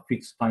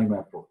fixed time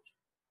approach.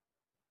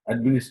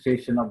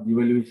 Administration of the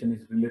evaluation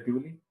is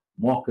relatively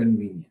more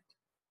convenient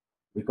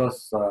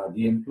because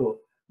the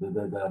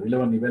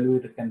relevant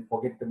evaluator can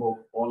forget about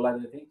all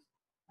other things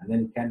and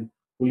then can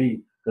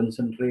fully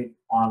concentrate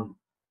on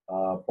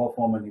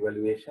performance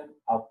evaluation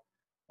of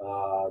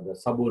the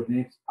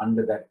subordinates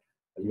under that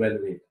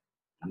evaluator.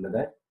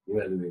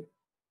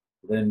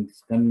 Then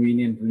it's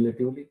convenient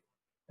relatively,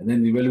 and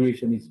then the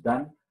evaluation is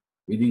done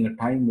within a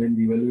time when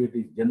the evaluator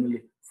is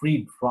generally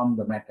freed from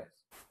the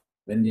matters.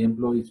 When the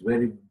employee is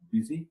very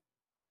busy,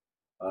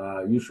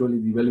 usually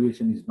the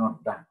evaluation is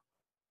not done.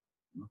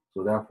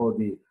 So therefore,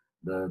 the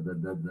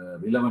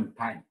relevant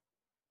time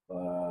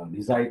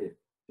decided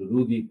to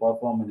do the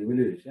performance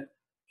evaluation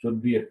should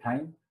be a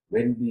time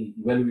when the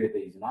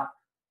evaluator is not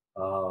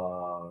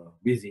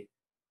busy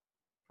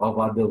of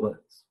other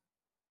works.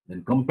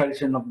 Then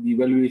comparison of the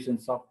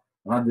evaluations of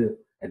another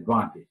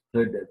advantage.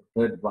 Third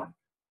one,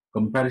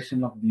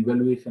 comparison of the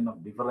evaluation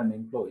of different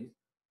employees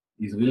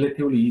is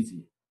relatively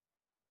easy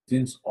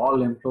since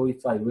all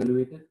employees are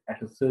evaluated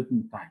at a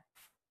certain time.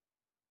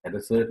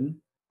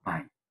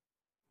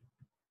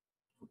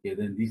 Okay,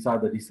 then these are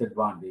the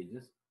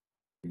disadvantages.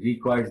 It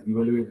requires the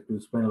evaluator to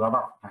spend a lot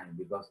of time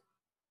because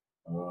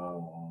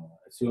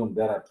assume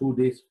there are 2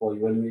 days for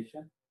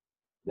evaluation.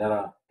 There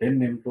are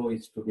 10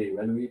 employees to be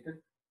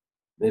evaluated.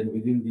 Then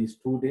within these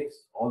 2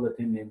 days, all the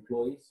 10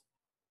 employees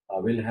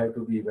will have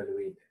to be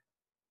evaluated.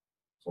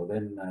 So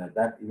then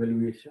that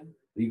evaluation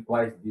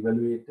requires the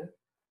evaluator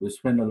to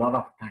spend a lot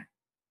of time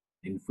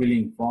in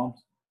filling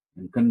forms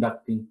and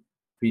conducting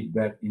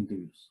feedback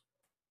interviews.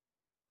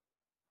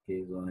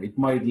 Okay, so it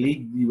might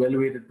lead the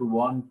evaluator to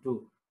want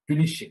to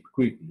finish it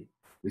quickly,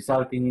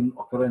 resulting in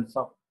occurrence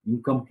of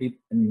incomplete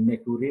and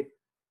inaccurate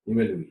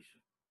evaluation.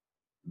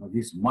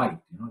 This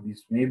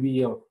may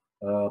be a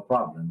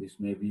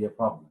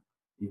problem.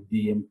 If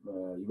the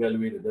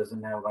evaluator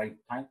doesn't have right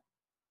time,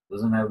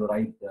 doesn't have the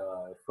right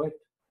effort,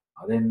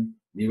 then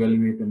the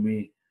evaluator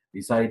might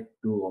decide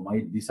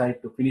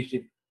to finish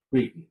it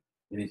quickly.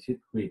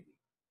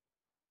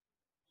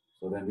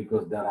 So then,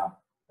 because there are,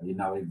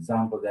 in our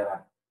example, there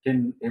are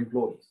 10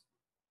 employees.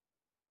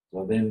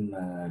 So then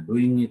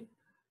doing it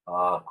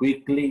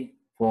quickly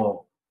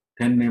for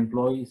 10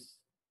 employees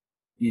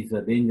is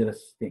a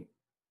dangerous thing.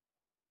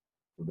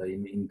 So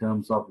in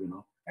terms of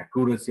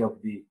accuracy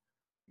of the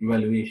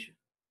evaluation,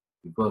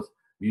 because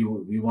we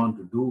want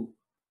to do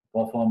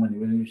performance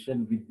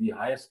evaluation with the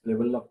highest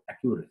level of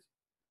accuracy,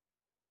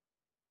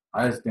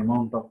 highest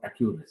amount of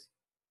accuracy,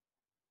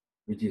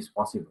 which is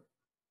possible.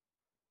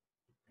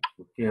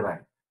 Okay,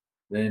 right.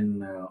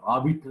 Then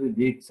arbitrary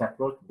dates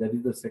approach, that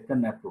is the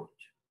second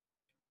approach.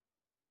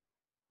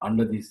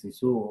 Under this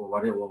issue,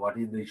 what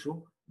is the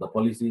issue? The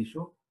policy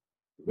issue.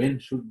 When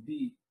should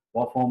the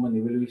performance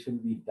evaluation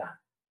be done?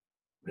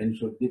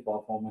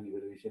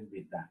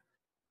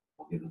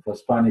 Okay, the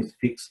first one is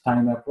fixed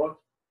time approach.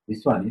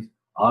 This one is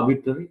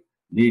arbitrary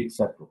dates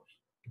approach.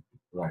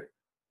 Right.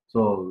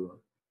 So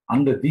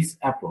under this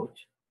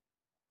approach,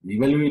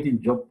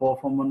 evaluating job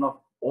performance of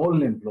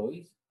all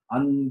employees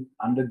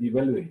under the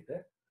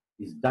evaluator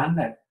is done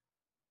at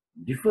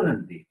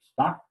different dates,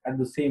 not at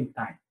the same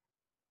time.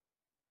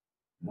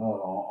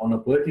 No, on a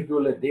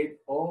particular date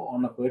or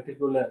on a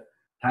particular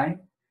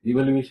time, the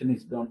evaluation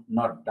is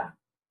not done.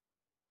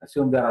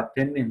 Assume there are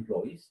 10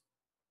 employees,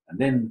 and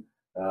then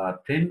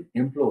 10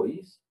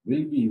 employees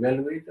will be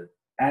evaluated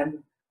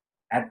and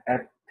at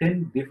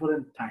 10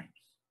 different times.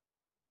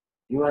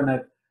 Even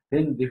at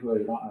 10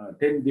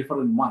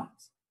 different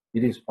months,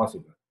 it is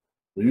possible.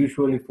 So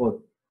usually for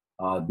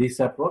this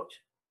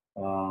approach,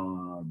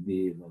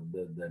 the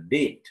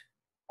date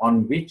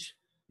on which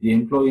the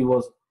employee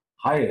was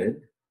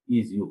hired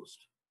is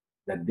used.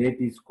 That date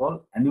is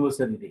called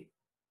anniversary date.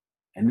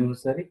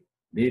 Anniversary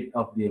date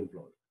of the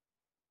employee.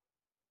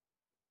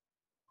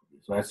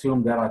 So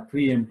assume there are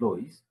 3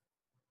 employees,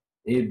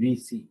 A, B,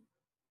 C.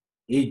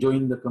 A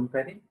joined the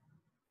company.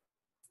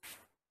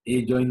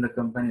 A joined the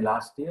company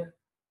last year,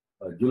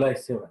 July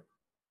 7.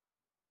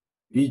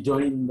 B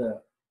joined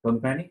the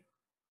company,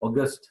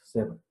 August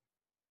 7.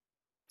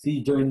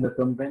 C joined the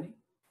company,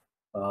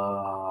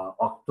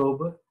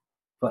 October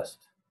 1st.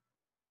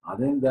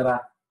 Then there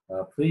are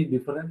 3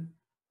 different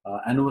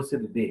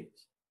anniversary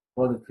dates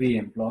for the 3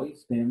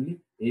 employees,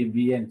 namely A,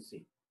 B, and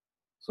C.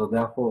 So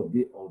therefore,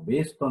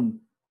 based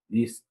on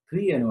these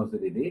 3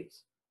 anniversary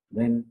dates,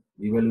 then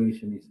the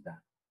evaluation is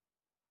done.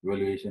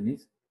 Evaluation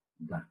is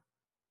done.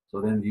 So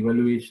then the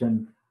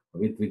evaluation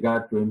with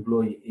regard to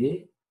employee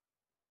A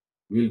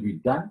will be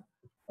done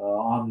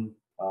on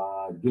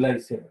July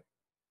 7.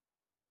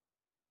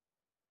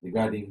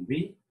 Regarding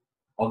B,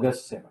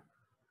 August 7.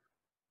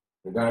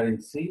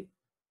 Regarding C,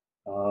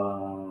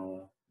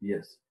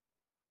 yes,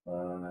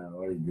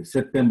 what is this?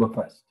 September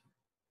 1st.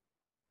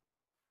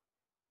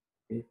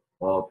 Okay,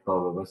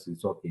 October 1st,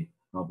 it's okay.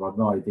 No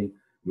problem. I think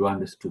you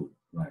understood,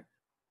 right?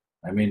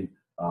 I mean,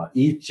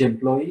 each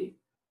employee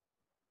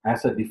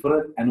has a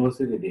different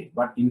anniversary date,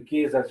 but in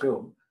case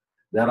assume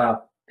there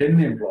are 10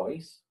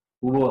 employees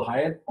who were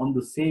hired on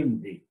the same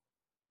day,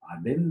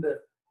 then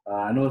the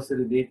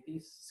anniversary date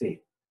is same.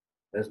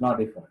 There's no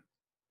difference.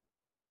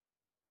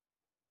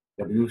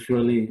 But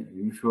usually,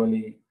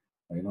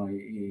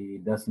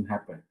 it doesn't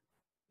happen.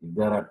 If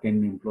there are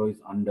 10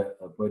 employees under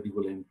a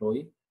particular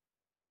employee,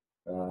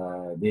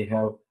 they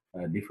have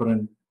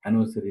different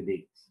anniversary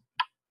dates,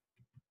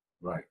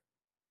 right?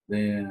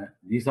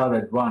 These are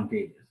the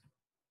advantages.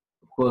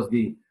 Of course,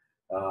 the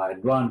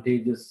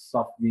advantages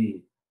of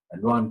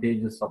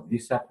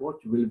this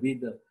approach will be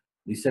the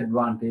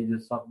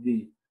disadvantages of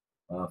the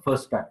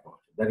first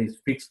approach, that is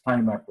fixed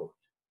time approach.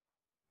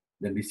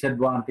 The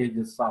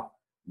disadvantages of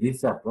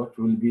this approach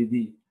will be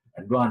the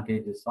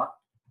advantages of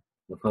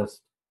the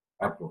first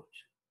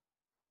approach.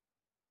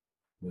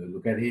 We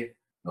look at here,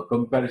 the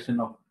comparison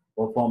of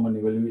performance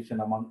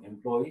evaluation among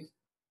employees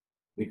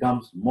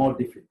becomes more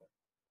difficult,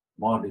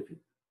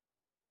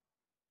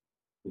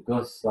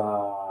 because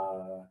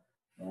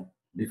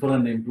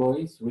different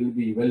employees will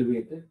be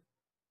evaluated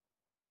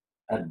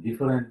at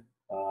different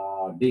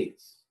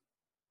dates,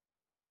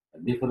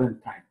 at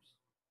different times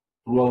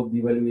throughout the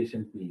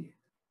evaluation period.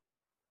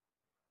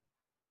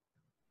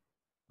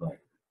 Right.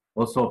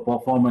 Also,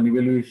 performance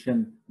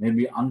evaluation may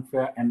be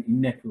unfair and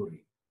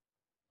inaccurate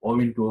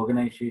owing to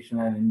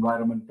organizational and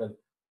environmental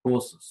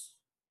causes.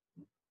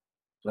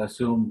 So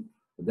assume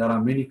there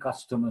are many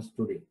customers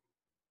today,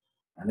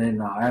 and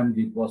then I am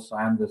the boss,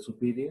 I am the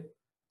superior.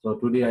 So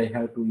today I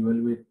have to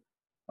evaluate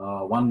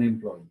one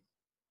employee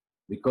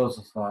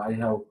because I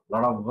have a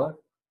lot of work.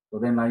 So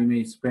then I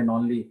may spend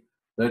only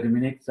 30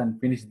 minutes and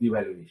finish the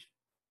evaluation.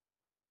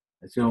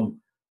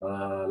 Assume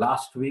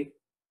last week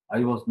I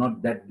was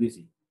not that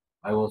busy.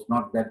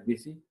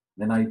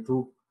 Then I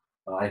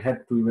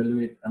had to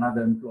evaluate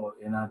another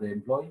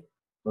employee.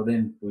 So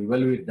then to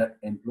evaluate that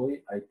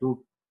employee, I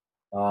took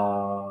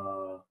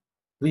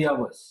 3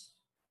 hours.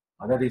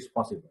 That is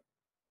possible.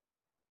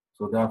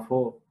 So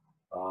therefore,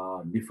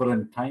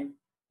 different time,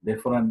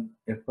 different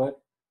effort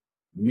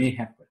may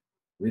happen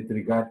with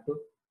regard to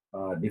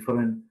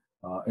different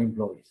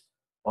employees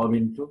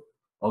owing to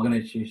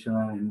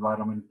organizational and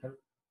environmental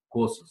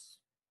causes.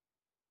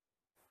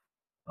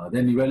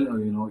 Then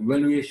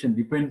evaluation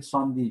depends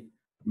on the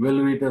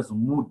evaluator's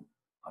mood.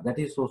 That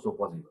is also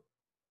possible.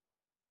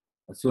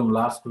 Assume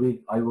last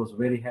week I was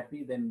very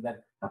happy, then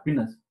that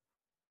happiness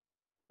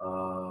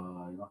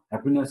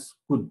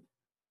could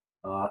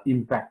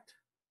impact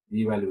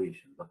the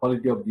evaluation, the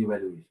quality of the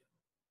evaluation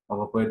of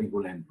a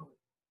particular employee.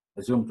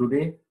 Assume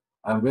today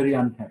I am very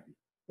unhappy.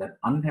 That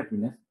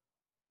unhappiness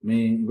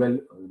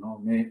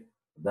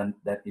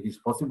that it is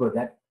possible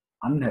that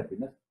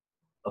unhappiness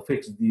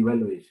affects the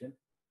evaluation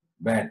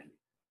badly.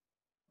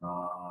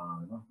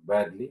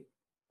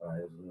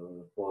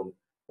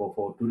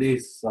 For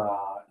today's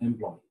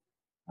employee.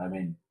 I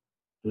mean,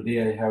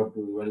 today I have to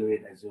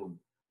evaluate as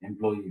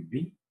employee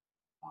B.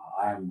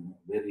 I am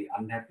very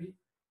unhappy.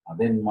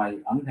 Then my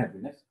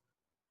unhappiness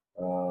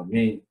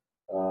may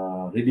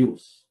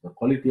reduce the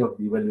quality of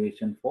the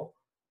evaluation for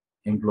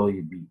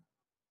employee B.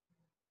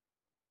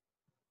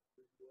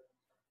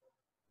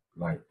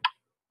 Right.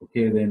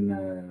 Okay,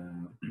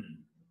 then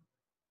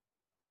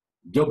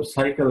job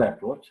cycle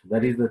approach,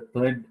 that is the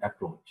third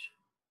approach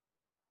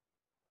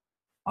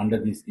under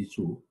this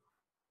issue.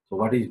 So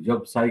what is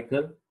job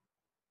cycle?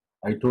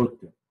 I told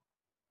you,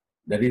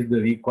 that is the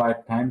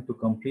required time to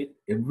complete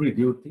every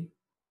duty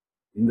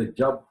in the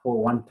job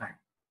for one time,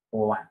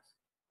 for once.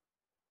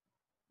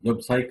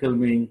 Job cycle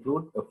may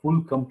include a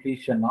full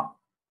completion of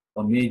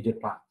a major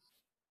task.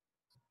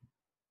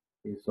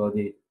 Okay, so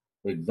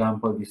for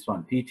example, this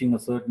one, teaching a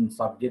certain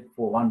subject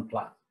for one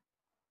class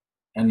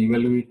and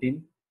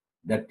evaluating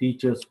that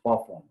teacher's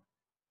performance.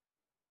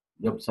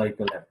 Job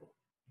cycle approach.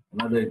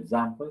 Another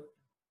example,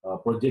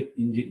 project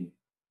engineer.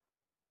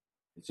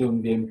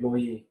 Assume the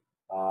employee,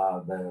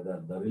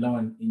 the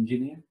relevant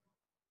engineer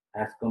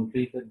has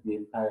completed the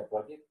entire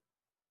project,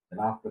 and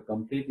after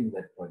completing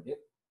that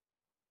project,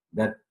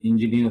 that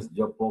engineer's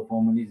job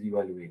performance is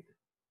evaluated.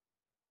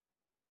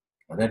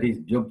 That is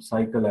job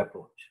cycle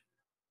approach.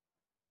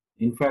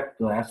 In fact,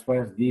 as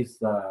far as these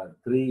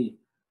three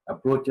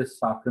approaches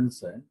are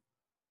concerned,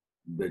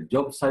 the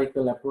job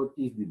cycle approach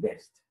is the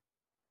best,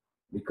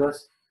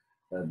 because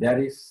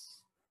there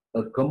is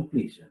a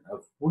completion, a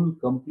full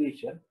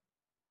completion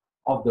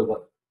of the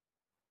work,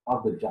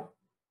 of the job,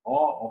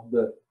 or of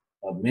the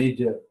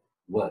major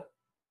work.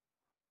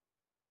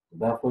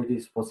 Therefore, it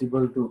is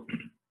possible to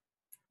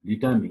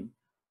determine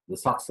the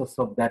success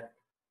of that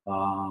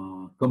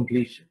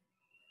completion.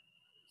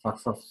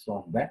 Success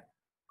of that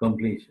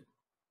completion.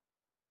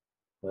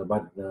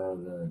 But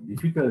the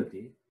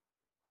difficulty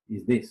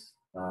is this.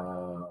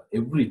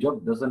 Every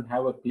job doesn't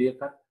have a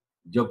clear-cut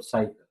job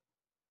cycle.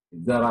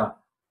 If there are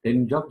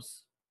 10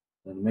 jobs,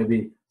 then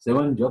maybe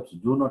 7 jobs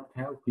do not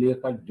have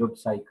clear-cut job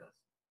cycles.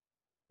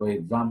 For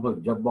example,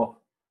 job of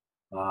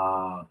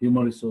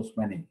human resource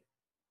manager,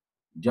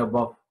 job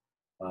of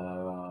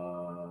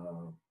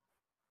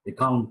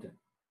accountant.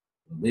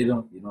 They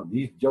don't,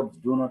 these jobs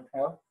do not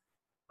have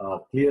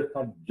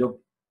clear-cut job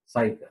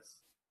cycles.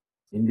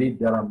 Indeed,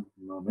 there are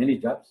many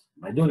jobs,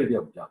 majority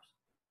of jobs.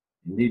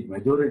 Indeed,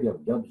 majority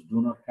of jobs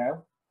do not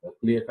have a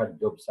clear-cut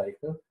job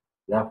cycle.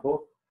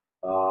 Therefore,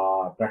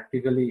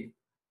 practically,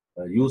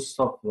 use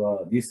of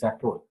this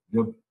approach,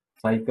 job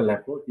cycle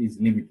approach, is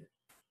limited.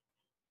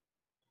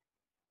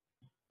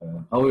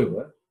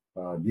 However,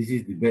 this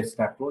is the best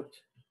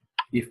approach,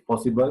 if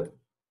possible,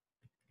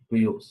 to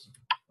use.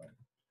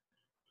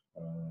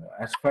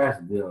 As far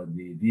as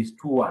these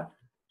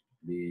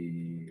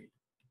the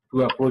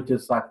two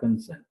approaches are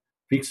concerned,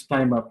 fixed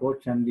time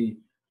approach and the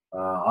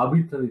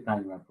arbitrary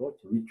time approach,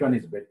 which one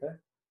is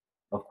better?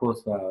 Of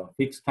course,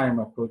 fixed time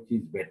approach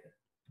is better,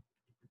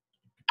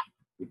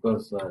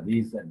 because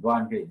these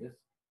advantages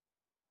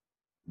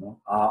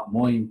are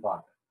more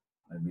important.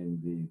 I mean,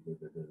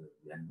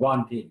 the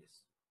advantages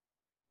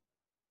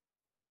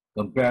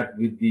compared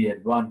with the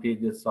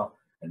advantages of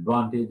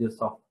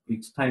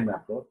fixed time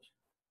approach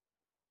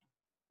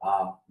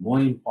are more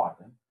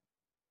important.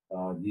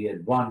 The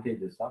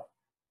advantages of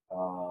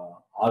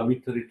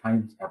arbitrary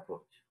times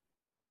approach.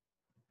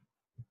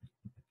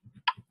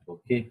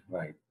 Okay,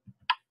 right.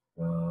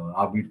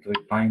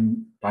 Arbitrary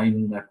time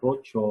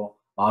approach or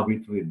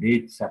arbitrary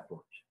dates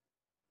approach.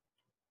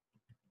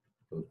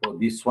 So for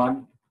this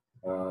one,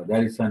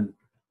 there is an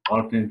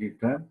alternative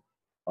term,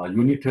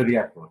 unitary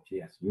approach.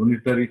 Yes,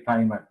 unitary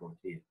time approach.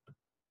 Yes,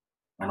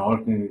 an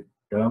alternative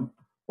term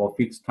for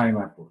fixed time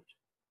approach.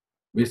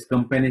 Best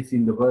companies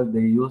in the world,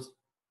 they use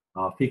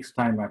fixed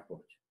time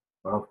approach.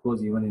 But of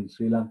course, even in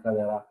Sri Lanka,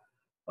 there are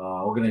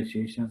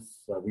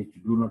organizations which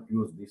do not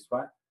use this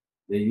one.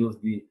 They use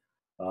the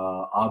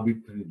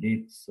arbitrary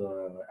dates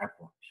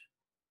approach.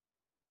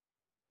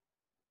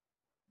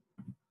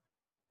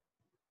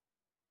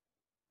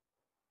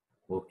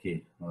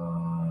 Okay.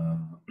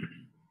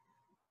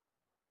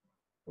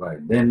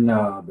 Right. Then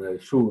the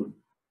issue,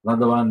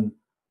 another one,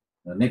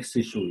 the next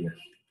issue here.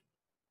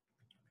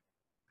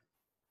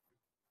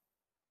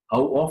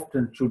 How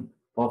often should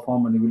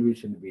performance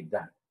evaluation be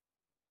done?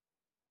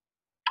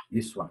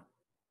 This one.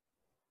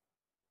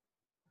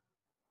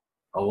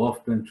 How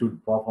often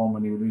should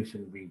performance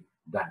evaluation be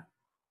done?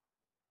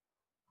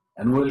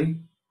 Annually,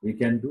 we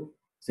can do.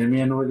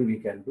 Semi-annually, we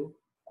can do.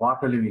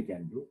 Quarterly, we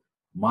can do.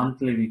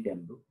 Monthly, we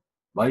can do.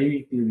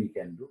 Bi-weekly, we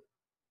can do.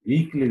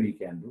 Weekly, we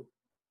can do.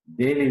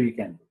 Daily, we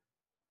can do.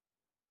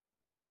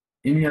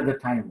 Any other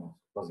time also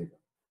possible.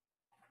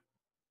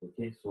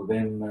 Okay, so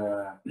then,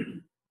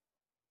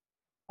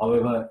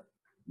 however,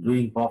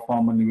 doing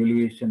performance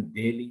evaluation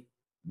daily,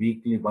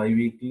 weekly,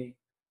 bi-weekly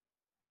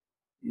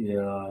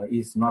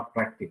is not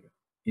practical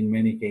in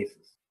many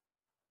cases.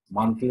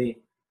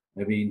 Monthly,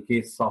 maybe in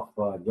case of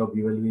job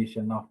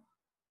evaluation of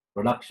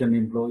production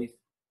employees,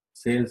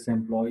 sales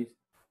employees,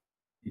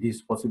 it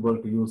is possible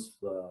to use,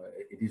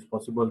 it is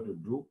possible to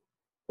do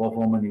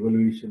performance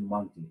evaluation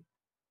monthly,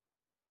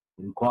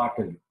 in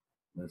quarterly,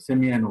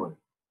 semi-annually,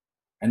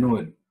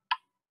 annually,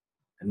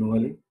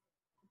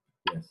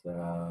 yes.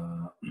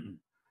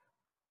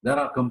 There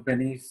are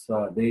companies,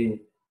 they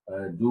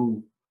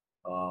do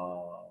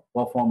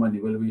performance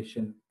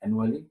evaluation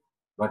annually,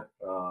 but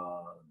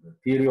the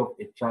theory of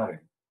HRM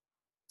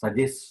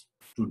suggests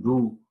to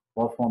do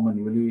performance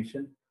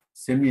evaluation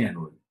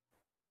semi-annually.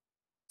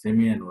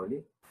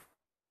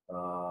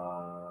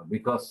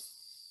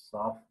 Because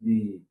of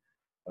the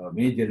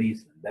major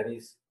reason, that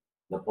is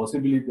the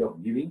possibility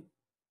of giving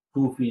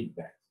two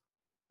feedbacks,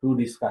 two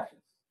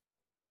discussions.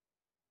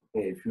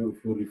 Okay, if you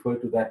refer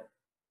to that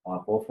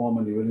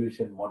performance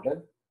evaluation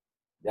model,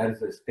 there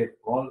is a step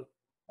called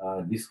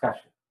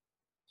discussion.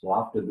 So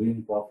after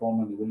doing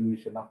performance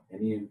evaluation of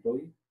any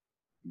employee,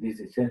 it is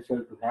essential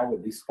to have a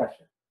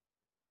discussion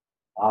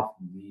of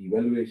the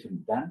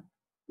evaluation done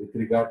with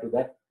regard to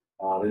that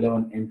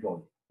relevant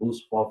employee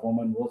whose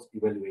performance was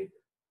evaluated.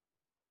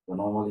 So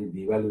normally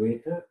the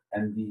evaluator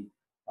and the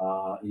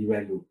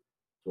evaluator.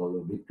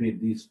 So between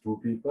these two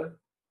people,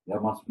 there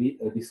must be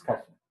a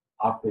discussion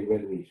after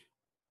evaluation.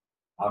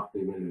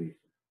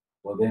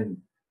 So then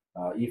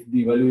if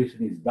the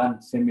evaluation is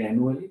done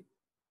semi-annually,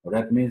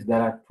 that means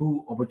there are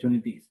two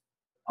opportunities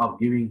of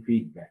giving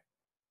feedback,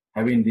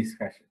 having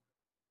discussion.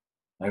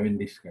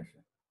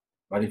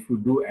 But if you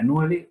do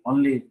annually,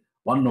 only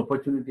one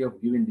opportunity of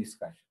giving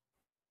discussion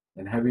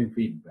and having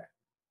feedback.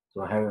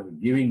 So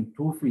giving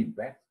two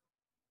feedbacks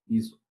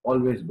is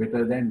always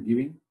better than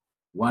giving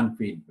one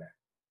feedback.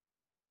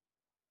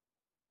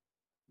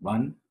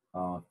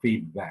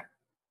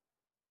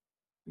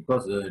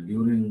 Because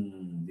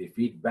during the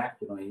feedback,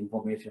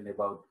 information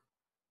about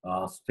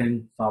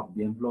strengths of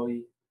the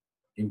employee,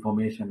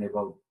 information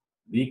about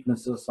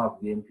weaknesses of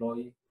the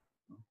employee,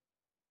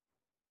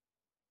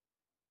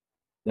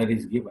 that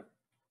is given.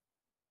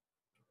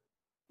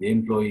 The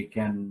employee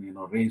can,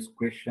 raise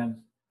questions,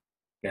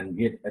 can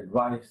get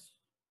advice.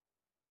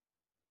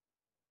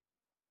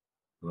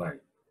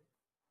 Right.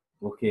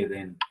 Okay,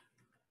 then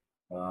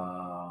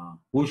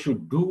who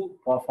should do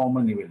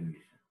performance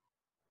evaluation?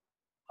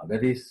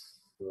 That is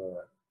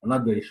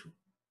another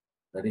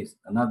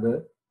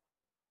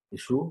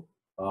issue.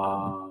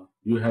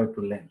 You have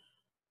to learn.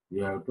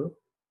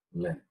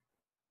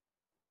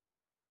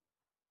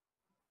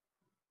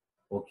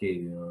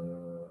 Okay,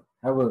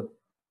 have a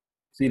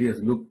serious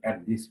look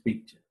at this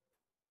picture.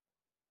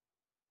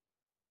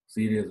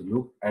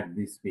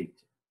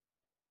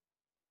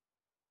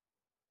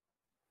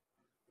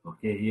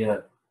 Okay,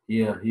 here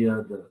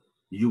the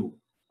you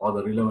or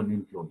the relevant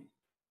employee.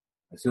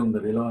 Assume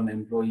the relevant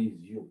employee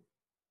is you.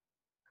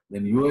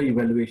 Then your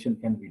evaluation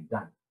can be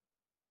done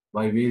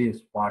by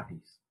various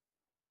parties.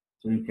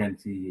 So you can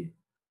see here.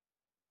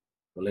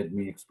 So let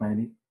me explain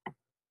it.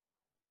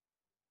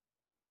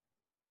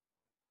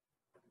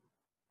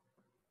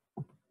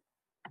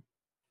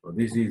 So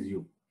this is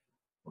you.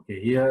 Okay,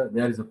 here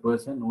there is a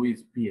person who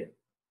is peer.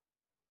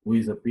 Who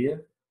is a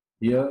peer?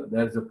 Here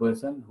there is a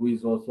person who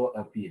is also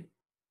a peer.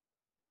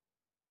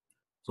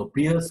 So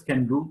peers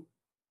can do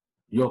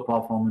your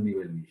performance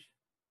evaluation.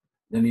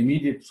 Then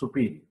immediate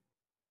superior,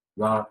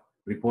 you are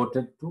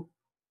reported to,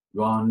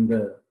 you are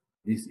under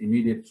this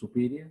immediate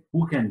superior.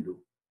 Who can do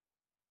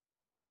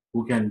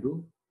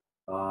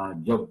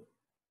job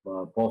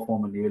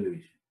performance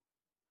evaluation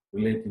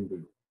relating to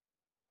you.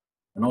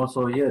 And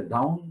also here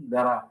down,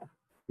 there are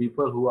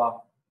people who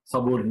are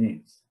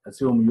subordinates.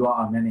 Assume you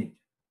are a manager.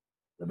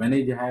 The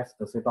manager has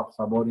a set of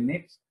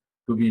subordinates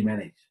to be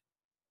managed.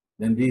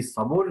 Then these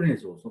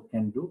subordinates also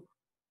can do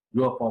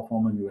your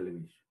performance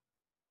evaluation.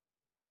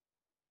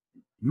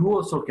 You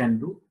also can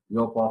do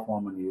your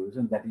performance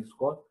evaluation, that is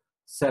called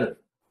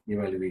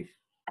self-evaluation.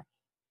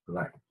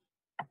 Right.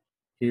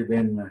 Okay,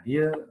 then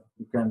here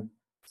you can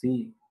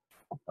see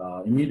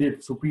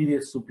immediate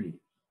superior.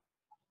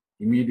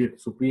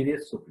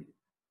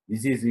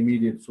 This is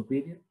immediate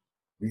superior.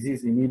 This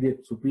is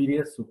immediate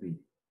superior.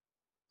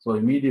 So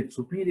immediate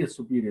superior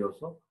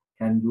also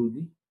can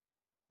do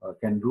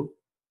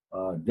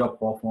the job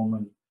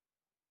performance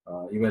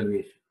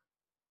evaluation.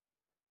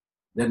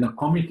 Then a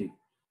committee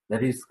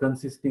that is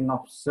consisting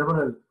of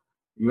several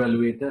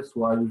evaluators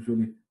who are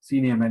usually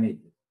senior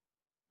managers.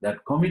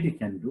 That committee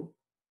can do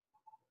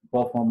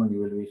performance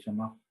evaluation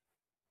of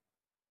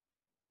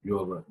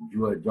your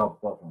job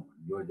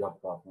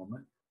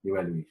performance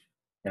evaluation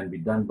can be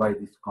done by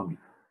this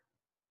committee.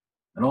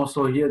 And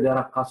also here there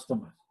are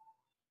customers.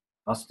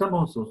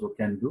 Customers also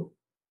can do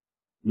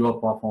your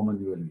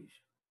performance evaluation.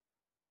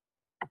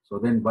 So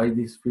then by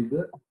this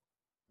figure,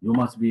 you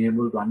must be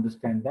able to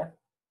understand that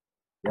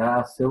there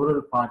are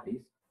several parties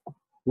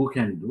who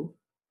can do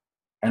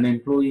an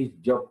employee's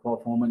job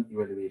performance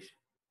evaluation.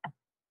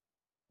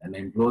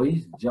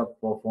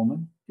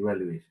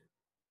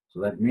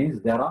 So that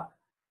means there are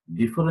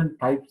different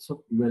types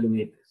of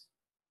evaluators.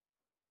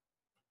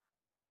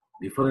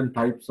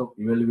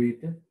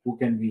 Who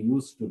can be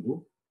used to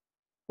do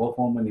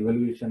performance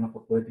evaluation of a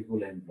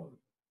particular employee.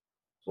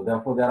 So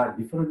therefore, there are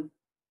different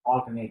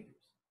alternatives.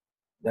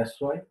 That's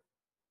why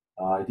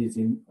it is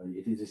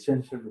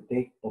essential to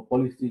take a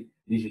policy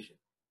decision.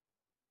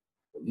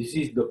 This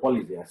is the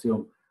policy.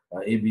 Assume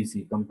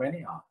ABC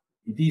company.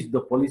 It is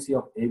the policy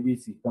of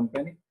ABC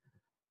company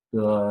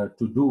to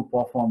do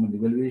performance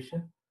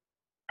evaluation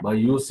by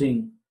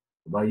using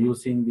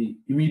the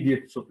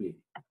immediate superior.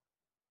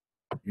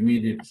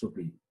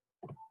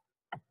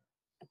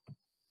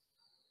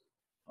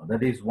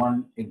 That is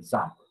one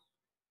example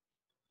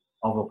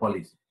of a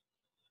policy.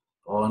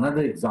 Or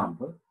another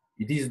example,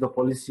 it is the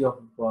policy of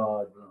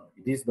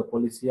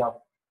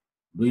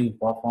doing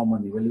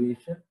performance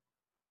evaluation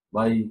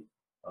by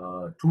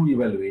two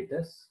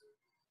evaluators,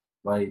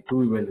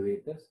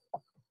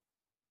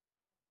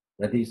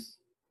 that is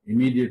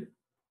immediate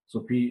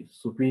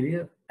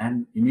superior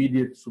and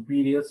immediate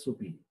superiors.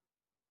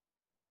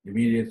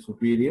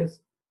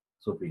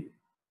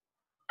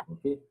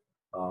 Okay,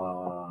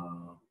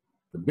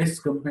 the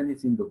best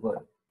companies in the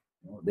world,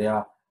 they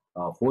are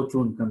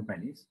fortune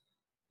companies.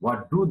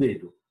 What do they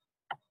do?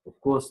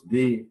 Of course,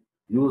 they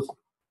use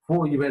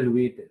four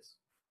evaluators.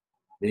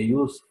 They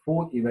use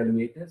four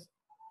evaluators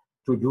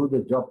to do the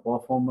job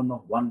performance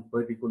of one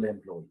particular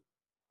employee.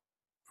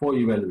 Four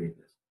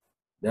evaluators.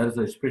 There is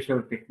a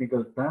special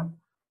technical term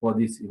for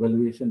this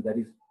evaluation that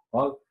is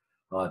called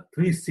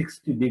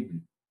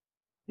 360-degree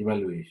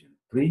evaluation.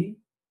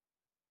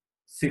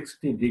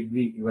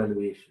 360-degree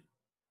evaluation.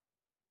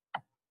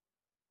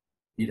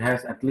 It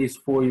has at least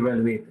four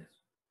evaluators.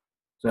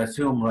 So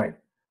assume, right,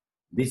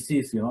 this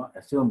is,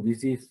 assume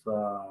this is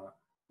the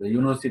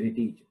university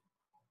teacher.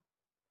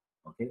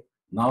 Okay.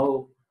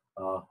 Now,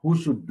 who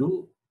should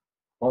do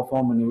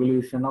perform an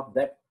evaluation of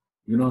that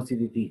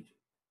university teacher?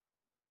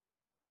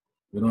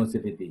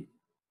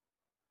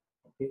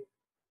 Okay.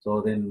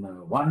 So then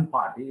one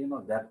party,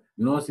 that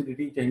university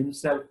teacher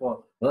himself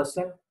or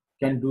herself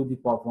can do the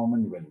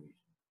performance evaluation.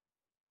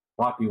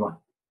 Party one.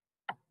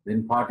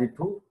 Then party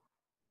two,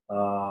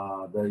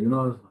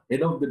 the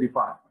head of the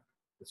department.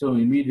 So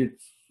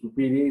immediate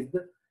superior is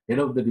the head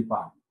of the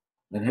department.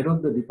 Then head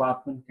of the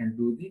department can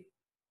do the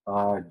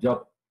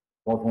job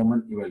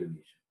performance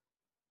evaluation.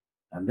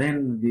 And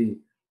then the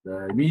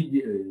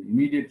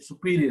immediate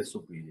superior,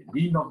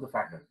 dean of the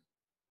faculty.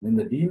 Then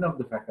the dean of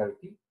the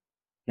faculty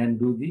can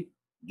do the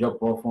job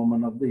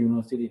performance of the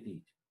university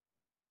teacher.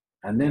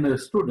 And then the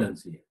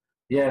students here.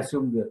 Here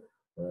assume the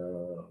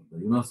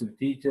university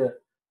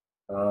teacher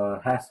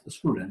has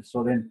students.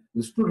 So then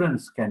the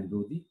students can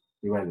do the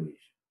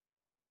evaluation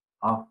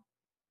of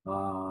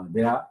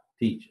their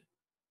teacher.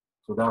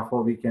 So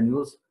therefore we can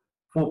use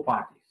four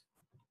parties.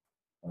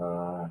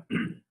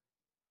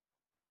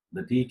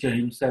 The teacher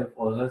himself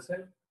or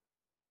herself,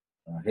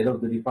 head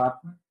of the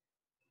department,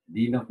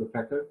 dean of the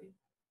faculty,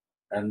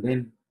 and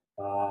then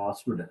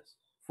students.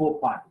 Four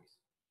parties.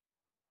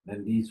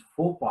 Then these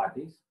four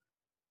parties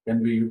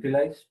can be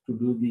utilized to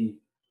do the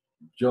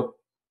job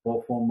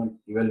performance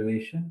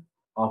evaluation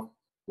of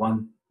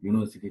one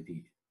university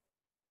teacher.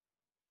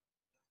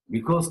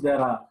 Because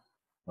there are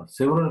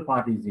several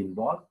parties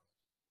involved,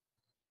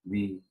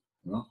 the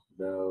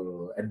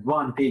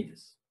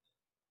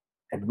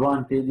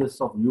advantages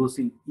of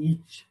using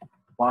each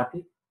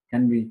party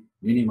can be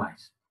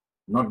minimized,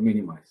 not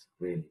minimized,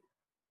 really,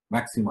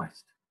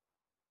 maximized.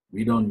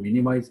 We don't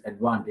minimize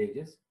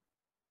advantages.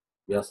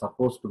 We are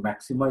supposed to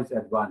maximize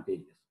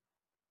advantages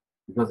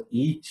because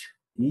each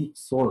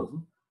source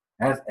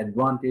has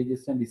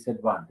advantages and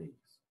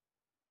disadvantages.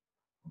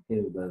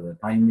 Okay, the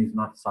time is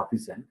not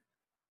sufficient,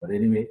 but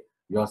anyway,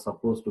 you are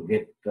supposed to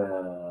get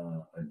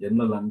a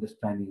general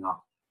understanding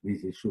of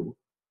this issue,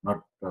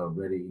 not a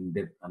very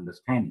in-depth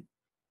understanding.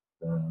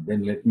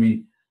 Then let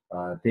me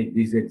take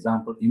this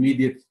example,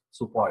 immediate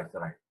supervisor,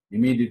 right?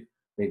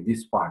 Take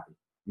this party,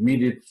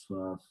 immediate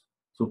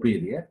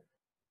superior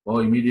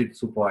or immediate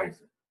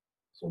supervisor.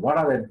 So what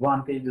are the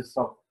advantages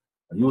of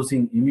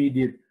using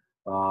immediate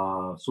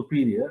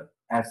superior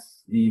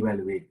as the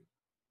evaluator?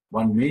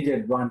 One major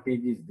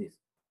advantage is this.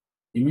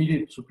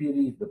 Immediate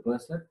superior is the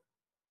person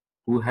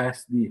who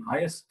has the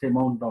highest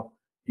amount of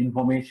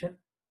information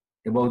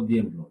about the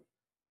employee,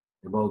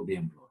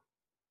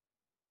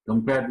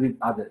 compared with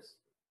others.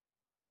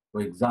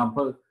 For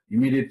example,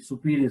 immediate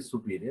superior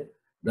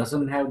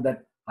doesn't have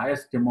that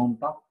highest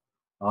amount of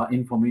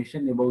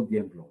information about the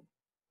employee,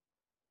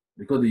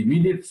 because the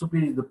immediate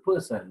superior is the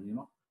person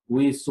who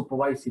is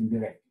supervising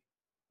directly.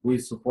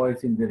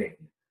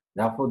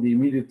 Therefore, the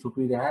immediate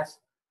superior has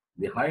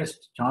the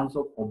highest chance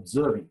of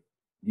observing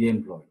the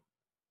employee.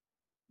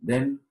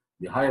 Then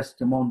the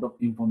highest amount of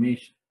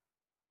information.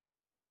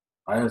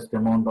 The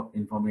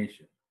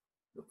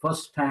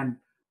first-hand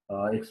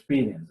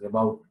experience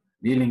about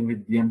dealing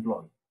with the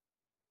employee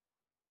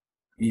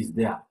is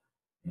there,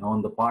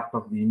 on the part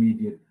of the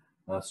immediate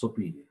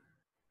superior.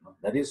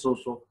 That is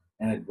also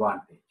an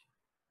advantage.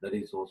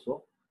 Then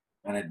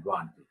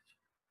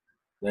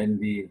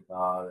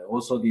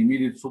also the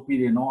immediate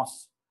superior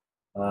knows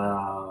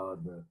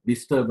the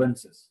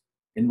disturbances,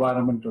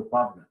 environmental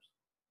problems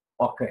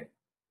occur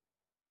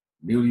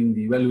during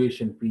the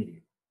evaluation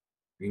period.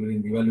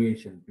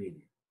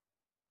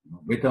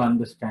 Better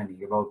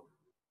understanding about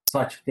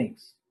such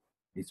things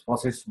is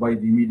possessed by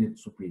the immediate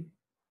superior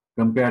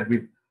compared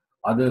with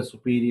other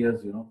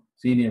superiors,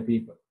 senior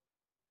people.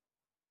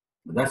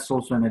 That's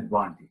also an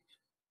advantage.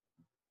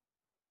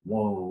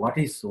 Well, what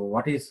is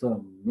a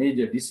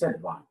major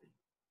disadvantage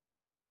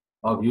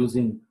of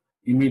using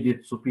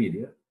immediate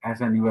superior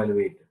as an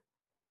evaluator?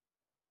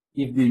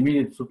 If the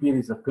immediate superior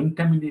is a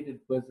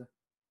contaminated person,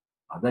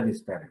 that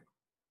is terrible.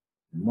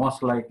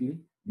 Most likely,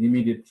 the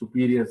immediate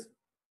superior's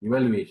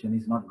evaluation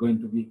is not going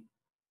to be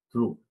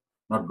true,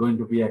 not going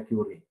to be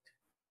accurate.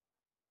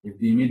 If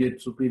the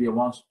immediate superior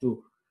wants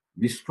to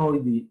destroy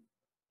the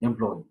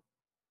employee,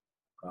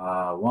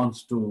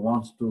 wants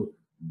to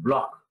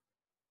block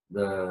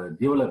the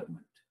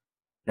development,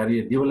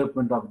 career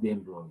development of the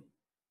employee,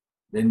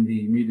 then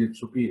the immediate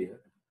superior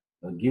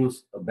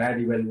gives a bad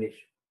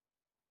evaluation.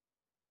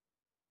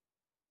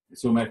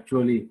 So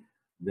actually,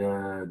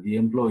 the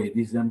employee,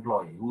 this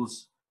employee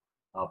whose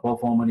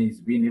performance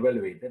is being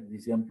evaluated,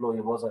 this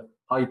employee was a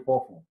high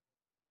performer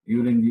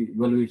during the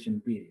evaluation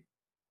period.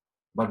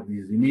 But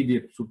this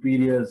immediate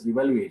superior's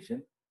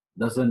evaluation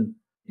doesn't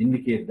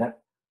indicate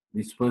that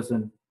this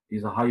person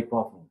is a high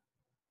performer.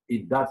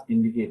 It does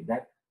indicate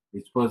that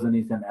this person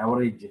is an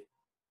average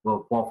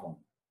performer.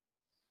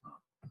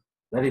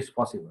 That is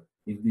possible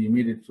if the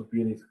immediate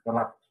superior is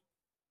corrupt,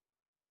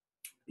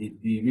 if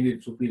the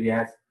immediate superior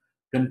has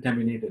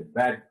contaminated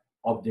bad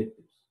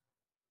objectives.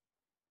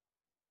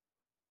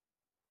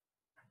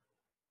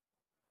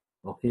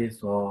 Okay,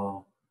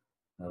 so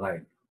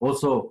right.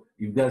 Also,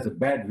 if there's a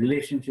bad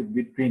relationship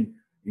between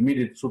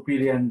immediate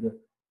superior and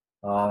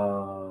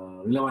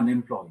relevant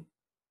employee,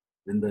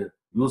 then the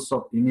use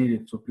of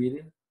immediate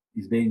superior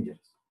is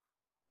dangerous.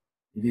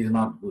 It is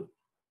not good.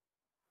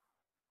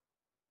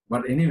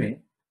 But anyway,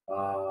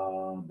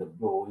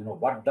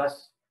 what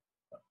does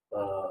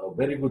a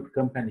very good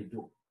company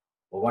do?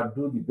 Or what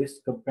do the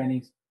best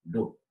companies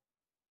do?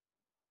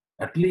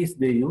 At least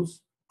they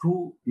use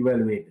two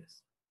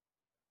evaluators.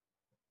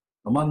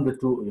 Among the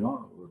two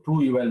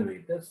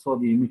evaluators, so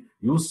the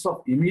use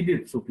of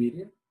immediate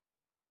superior,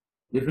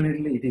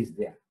 definitely it is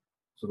there.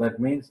 So that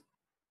means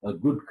a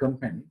good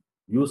company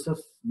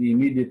uses the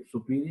immediate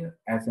superior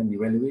as an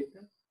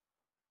evaluator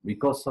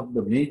because of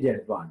the major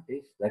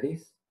advantage, that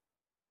is,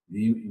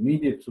 the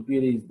immediate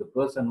superior is the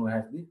person who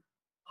has the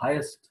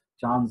highest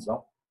chance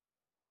of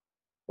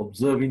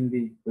observing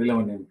the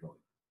relevant employee,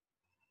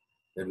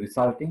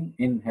 resulting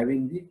in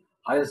having the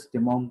highest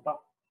amount of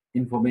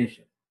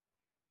information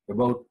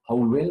about how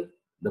well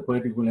the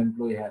particular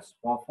employee has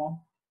performed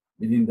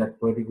within that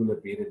particular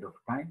period of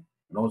time,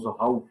 and also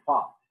how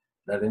far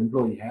that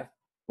employee has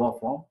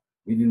performed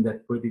within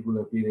that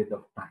particular period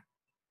of time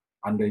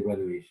under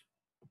evaluation.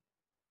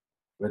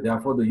 But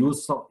therefore, the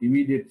use of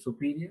immediate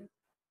superior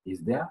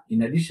is there.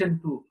 In addition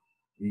to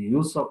the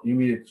use of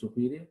immediate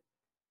superior,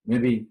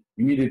 maybe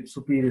immediate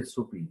superior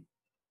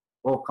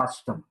or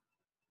customer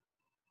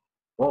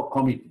or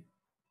committee.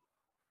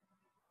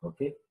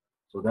 Okay,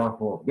 so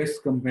therefore,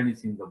 best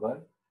companies in the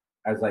world,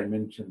 as I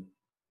mentioned,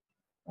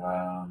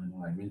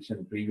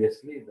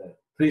 previously, the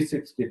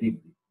 360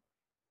 degree.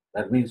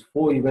 That means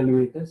 4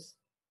 evaluators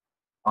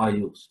are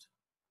used.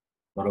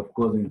 But of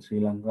course, in Sri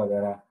Lanka,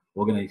 there are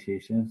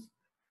organizations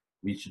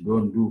which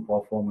don't do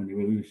performance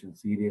evaluation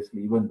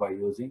seriously, even by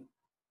using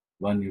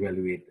 1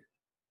 evaluator.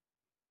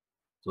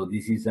 So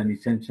this is an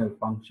essential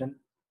function,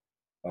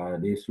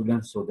 dear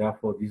students. So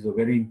therefore, this is a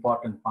very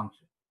important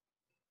function.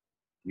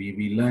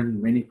 We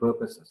learn many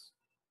purposes,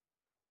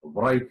 a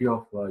variety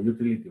of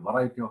utility,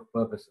 variety of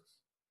purposes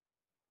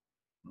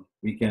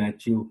we can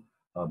achieve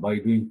by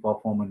doing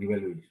performance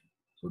evaluation.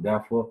 So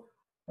therefore,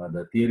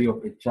 the theory of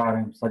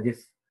HRM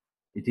suggests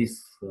it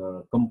is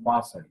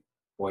compulsory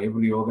for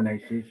every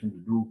organization to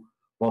do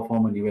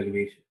performance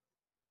evaluation,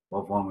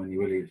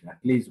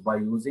 at least by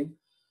using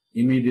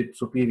immediate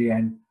superior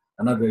and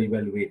another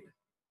evaluator.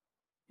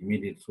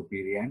 Immediate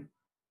superior and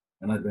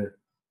another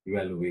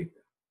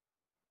evaluator.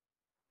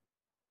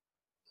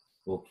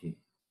 Okay.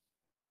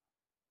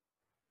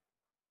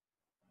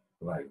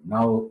 Right.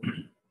 Now,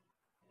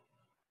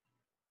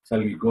 shall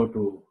we go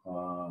to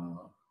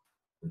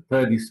the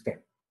third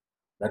step?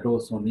 That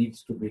also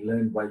needs to be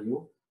learned by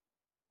you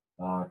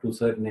to a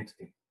certain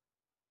extent.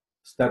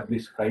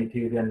 Establish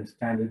criteria and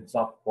standards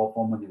of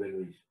performance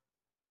evaluation.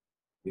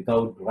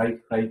 Without right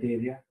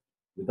criteria,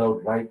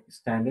 without right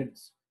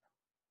standards,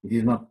 it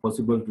is not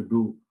possible to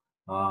do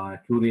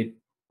accurate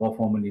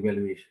performance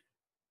evaluation.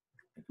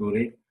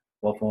 Accurate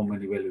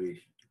performance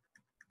evaluation.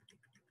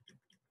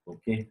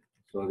 Okay,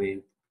 so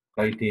the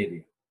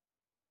criteria.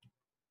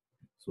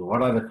 So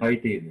what are the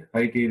criteria?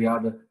 Criteria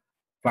are the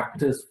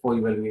factors for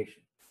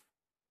evaluation.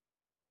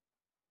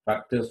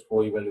 Factors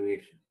for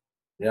evaluation.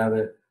 They are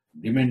the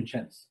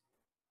dimensions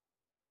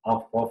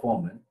of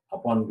performance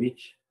upon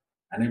which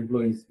an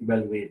employee is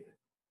evaluated.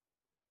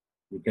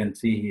 You can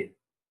see here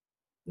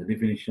the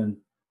definition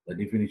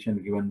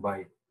given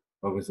by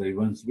Professor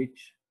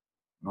Evanswich,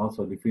 and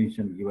also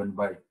definition given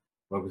by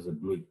Professor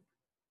Bluey.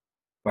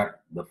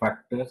 The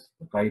factors,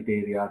 the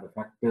criteria are the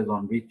factors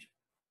on which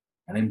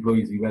an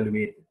employee is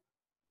evaluated.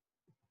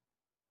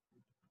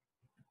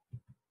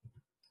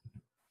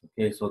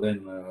 Okay, so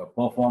then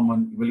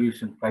performance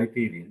evaluation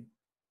criterion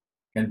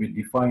can be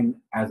defined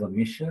as a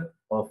measure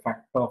or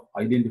factor of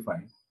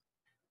identifying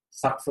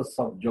success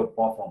of job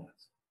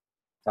performance.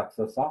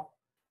 Success of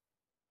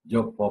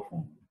job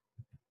performance.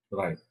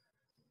 Right.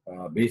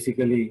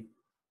 Basically,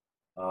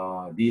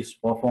 these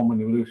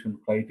performance evaluation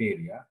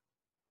criteria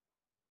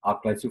are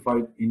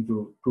classified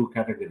into two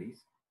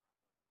categories: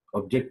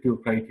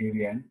 objective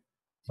criteria and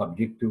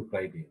subjective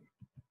criteria.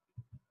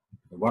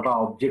 What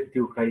are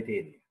objective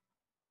criteria?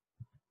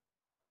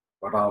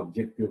 What are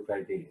objective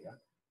criteria?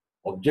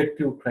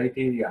 Objective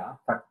criteria are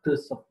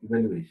factors of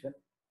evaluation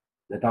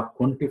that are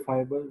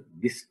quantifiable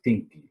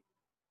distinctly.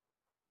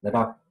 That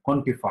are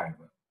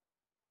quantifiable.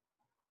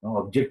 Now,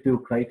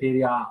 objective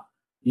criteria are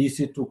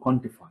easy to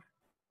quantify,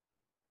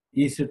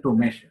 easy to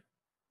measure.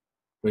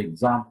 For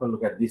example,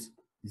 look at this.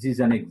 This is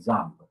an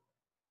example.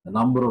 The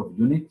number of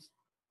units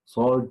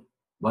sold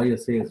by a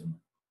salesman.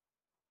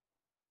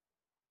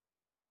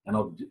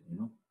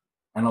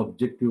 An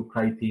objective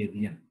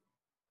criterion.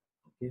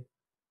 Okay.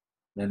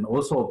 Then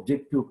also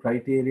objective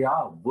criteria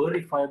are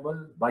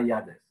verifiable by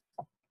others.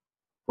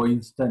 For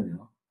instance,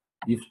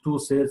 if two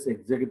sales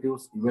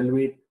executives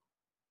evaluate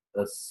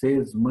a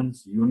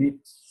salesman's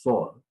units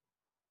sold,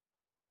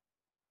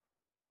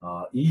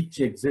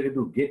 each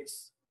executive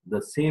gets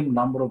the same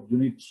number of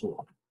units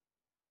sold.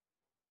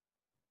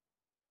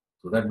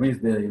 So that means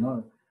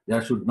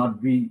there should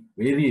not be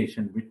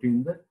variation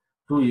between the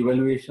two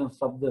evaluations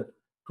of the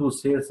two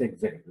sales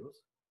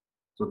executives.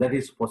 So that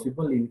is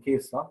possible in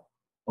case of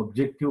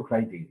objective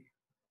criteria.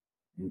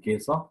 In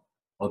case of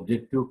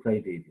objective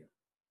criteria,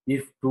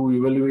 if two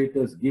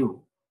evaluators give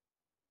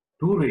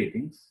two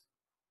ratings,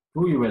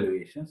 two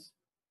evaluations,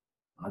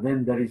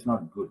 then that is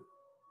not good.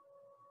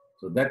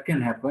 So that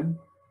can happen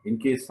in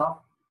case of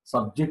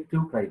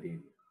subjective criteria.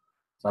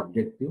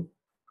 Subjective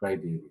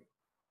criteria.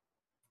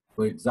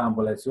 For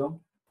example,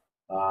 assume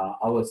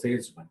our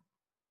salesman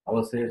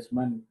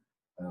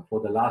for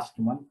the last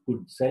month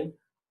could sell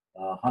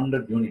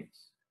 100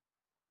 units.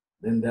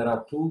 Then there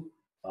are two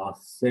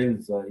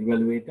sales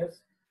evaluators,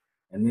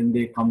 and then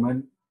they come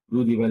and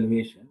do the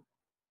evaluation.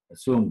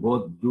 Assume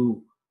both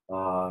do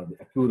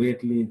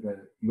accurately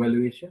the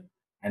evaluation,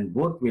 and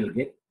both will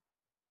get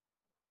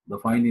the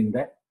finding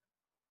that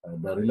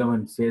the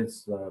relevant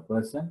sales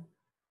person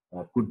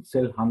could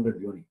sell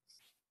 100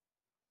 units.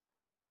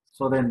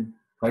 So then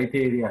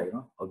criteria,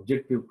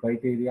 objective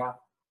criteria,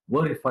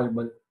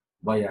 verifiable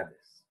by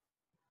others.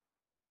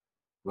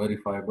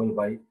 Verifiable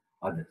by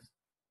others.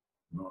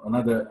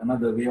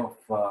 Another way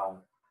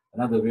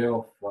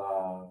of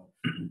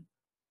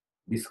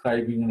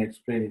describing and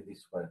explaining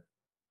this way.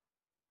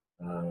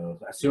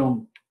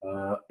 Assume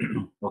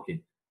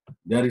okay,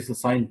 there is a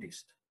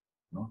scientist.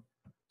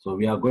 So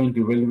we are going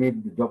to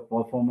evaluate the job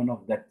performance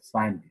of that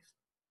scientist.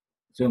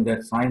 Assume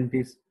that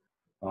scientist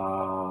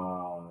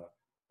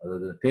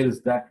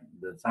tells that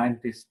the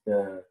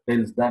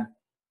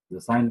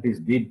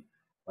scientist did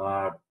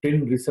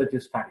 10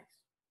 research studies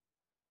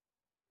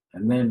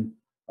and then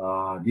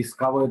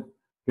discovered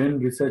 10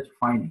 research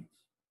findings.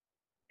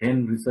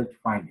 10 research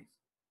findings.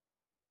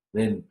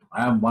 Then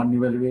I am one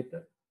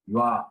evaluator, you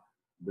are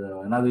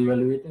another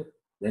evaluator.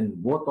 Then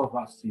both of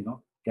us,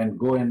 can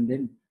go and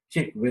then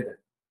check whether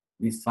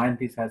this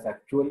scientist has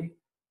actually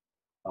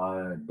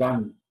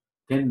done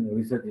 10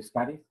 research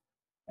studies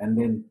and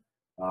then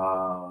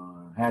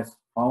has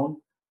found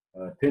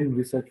 10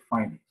 research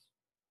findings.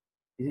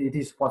 It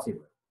is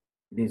possible.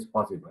 It is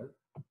possible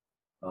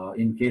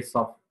in case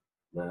of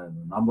the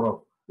number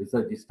of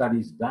research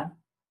studies done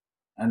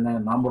and the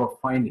number of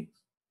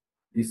findings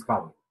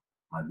discovered.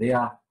 They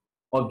are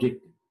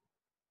objective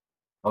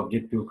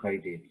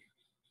criteria.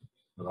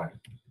 Right.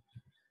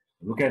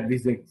 Look at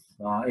this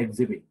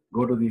exhibit.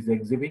 Go to this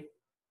exhibit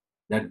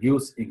that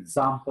gives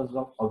examples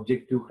of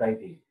objective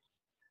criteria.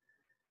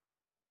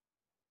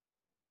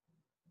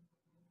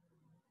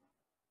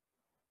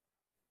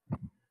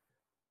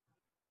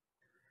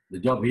 The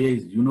job here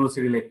is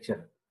university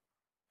lecturer.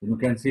 You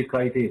can see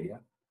criteria,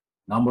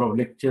 number of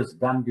lectures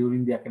done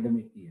during the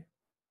academic year,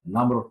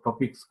 number of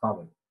topics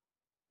covered.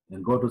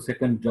 Then go to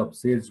second job,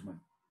 salesman.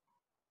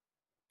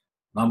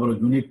 Number of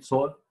units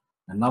sold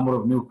and number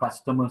of new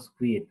customers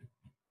created.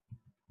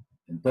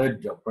 And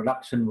third job,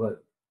 production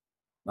work.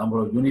 Number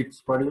of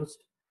units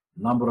produced,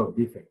 number of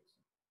defects.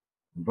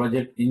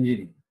 Project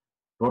engineering,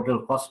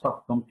 total cost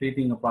of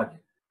completing a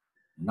project.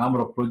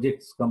 Number of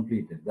projects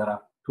completed. There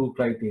are two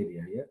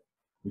criteria here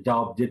which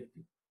are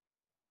objective.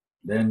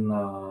 Then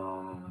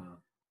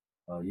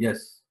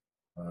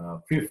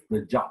fifth,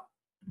 the job.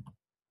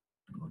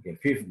 Okay,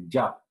 fifth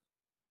job.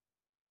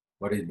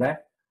 What is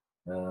that?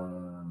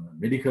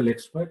 Medical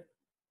expert.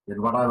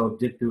 Then what are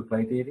objective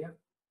criteria?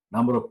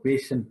 Number of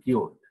patients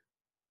cured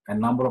and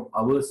number of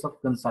hours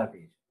of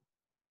consultation.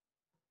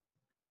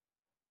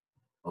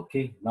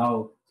 Okay,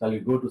 now shall we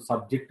go to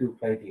subjective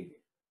criteria?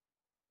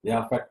 They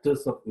are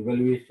factors of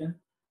evaluation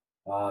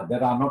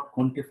that are not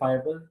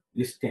quantifiable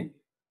distinctly.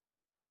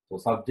 So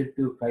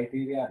subjective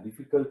criteria are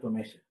difficult to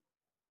measure,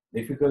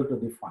 difficult to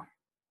define,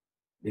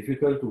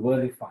 difficult to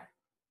verify.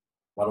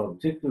 But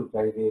objective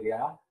criteria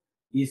are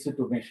easy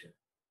to measure,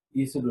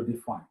 easy to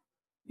define,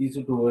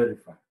 easy to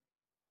verify.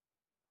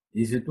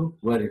 Easy to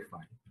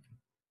verify.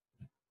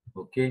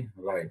 Okay,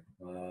 right.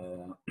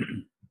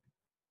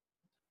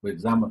 For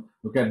example,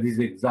 look at this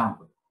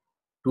example.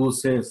 Two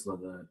sales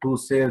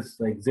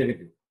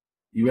executives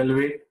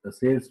evaluate the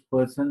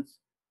salesperson's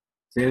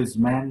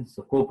salesman's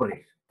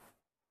cooperation.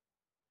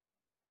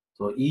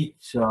 So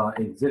each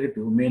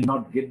executive may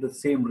not get the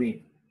same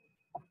rate.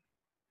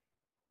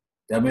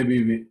 There may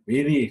be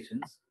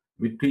variations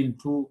between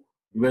two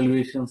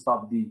evaluations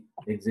of the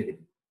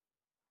executive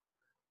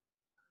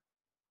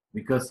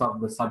because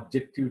of the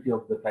subjectivity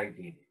of the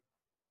criteria.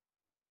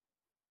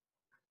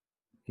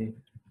 Okay,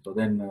 so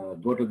then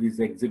go to this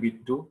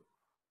exhibit 2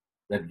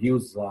 that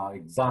gives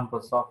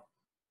examples of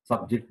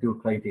subjective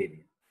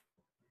criteria.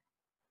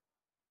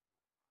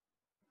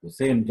 The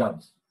same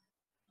jobs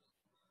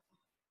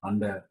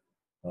under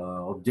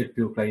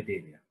objective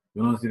criteria.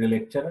 University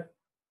lecturer.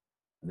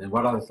 And then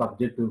what are the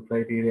subjective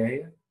criteria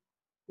here?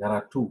 There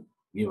are two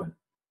given.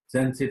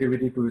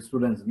 Sensitivity to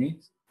students'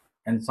 needs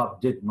and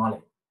subject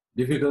knowledge.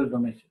 Difficult to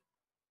measure,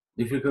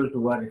 difficult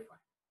to verify,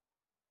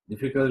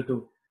 difficult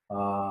to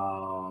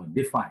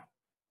define.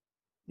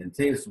 Then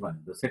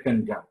salesman, the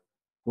second job.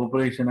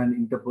 Cooperation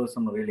and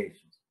interpersonal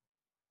relations.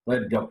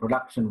 Third job,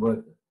 production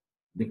worker.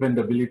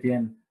 Dependability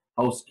and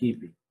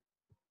housekeeping.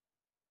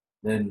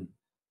 Then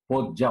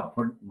fourth job,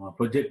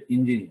 project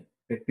engineer.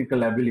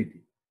 Technical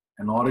ability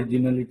and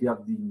originality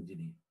of the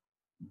engineer.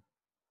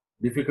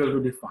 Difficult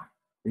to define,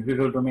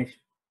 difficult to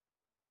measure,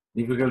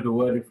 difficult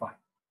to verify.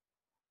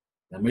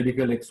 The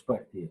medical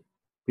expert here.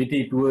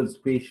 Pity towards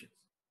patients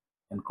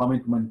and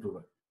commitment to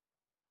work.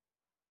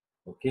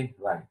 Okay,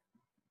 right.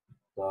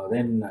 So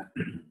then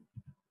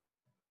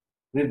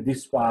read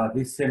this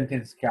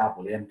sentence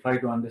carefully and try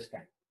to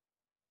understand.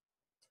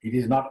 It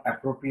is not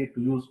appropriate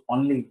to use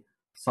only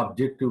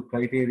subjective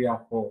criteria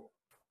for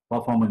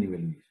performance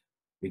evaluation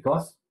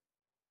because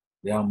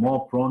they are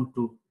more prone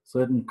to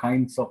certain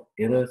kinds of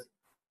errors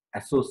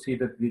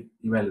associated with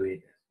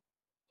evaluators.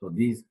 So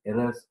these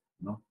errors,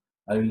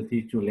 I will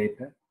teach you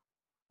later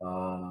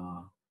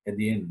at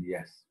the end,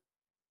 yes.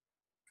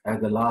 As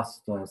the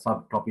last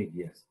subtopic,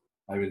 yes,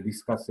 I will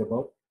discuss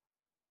about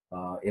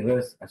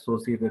errors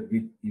associated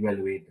with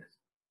evaluators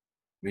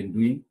when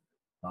doing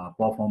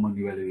performance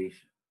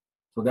evaluation.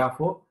 So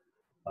therefore,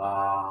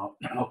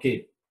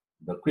 okay,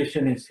 the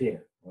question is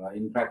here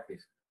in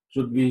practice.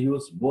 Should we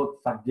use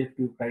both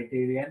subjective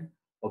criteria and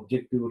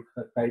objective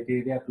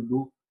criteria to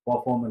do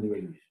performance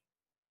evaluation?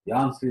 The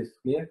answer is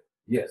clear,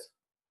 yes.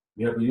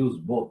 We have to use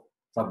both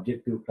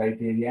subjective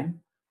criteria and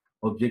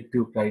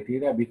objective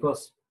criteria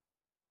because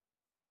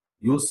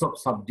use of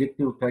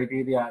subjective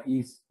criteria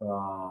is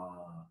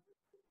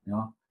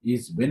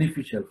is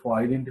beneficial for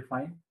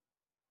identifying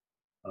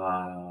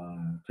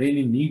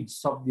training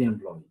needs of the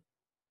employee,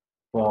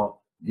 for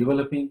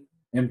developing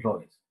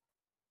employees.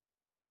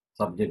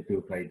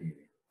 Subjective criteria.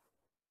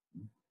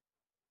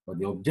 But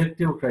the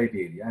objective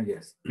criteria,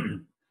 yes,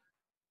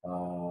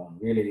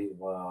 really,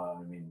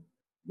 I mean,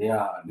 they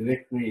are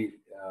directly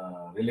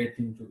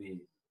relating to the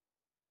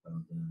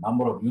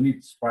number of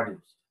units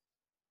produced.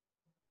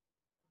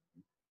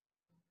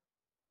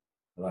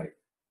 Right.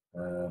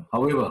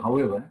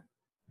 However,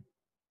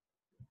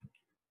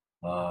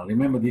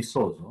 remember this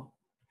also.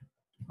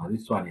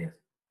 This one, yes.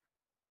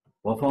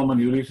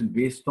 Performance evaluation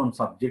based on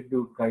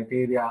subjective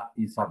criteria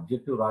is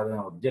subjective rather than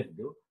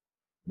objective.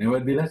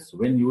 Nevertheless,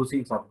 when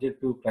using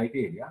subjective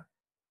criteria,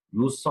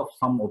 use of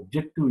some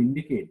objective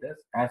indicators,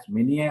 as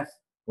many as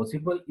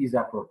possible, is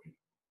appropriate.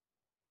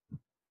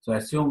 So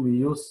assume we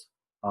use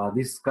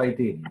this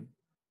criteria,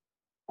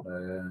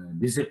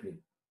 discipline,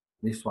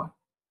 this one,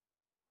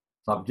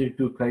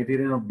 subjective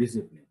criterion of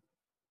discipline.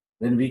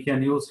 Then we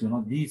can use,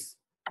 these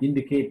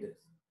indicators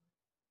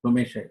to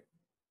measure.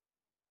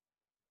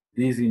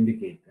 These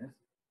indicators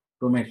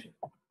to measure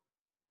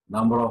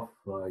number of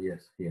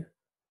yes, here,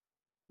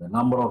 the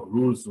number of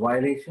rules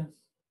violations,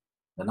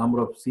 the number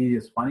of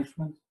serious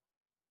punishments,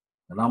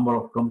 the number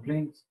of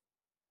complaints.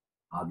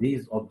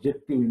 These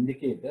objective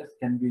indicators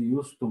can be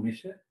used to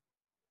measure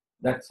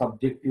that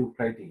subjective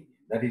criteria,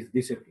 that is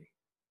discipline.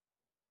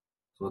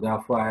 So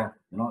therefore,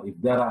 if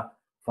there are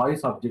 5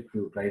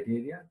 subjective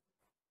criteria,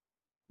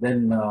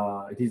 then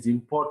it is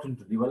important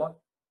to develop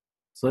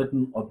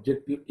certain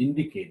objective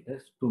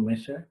indicators to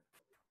measure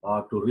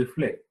or to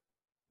reflect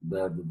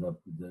the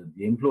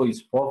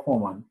employee's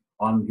performance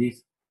on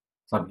these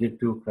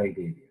subjective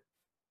criteria.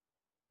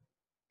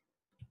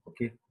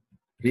 Okay,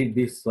 read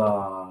this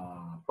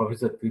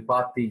Professor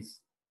Tripathi's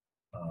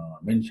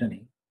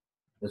mentioning.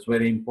 It's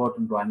very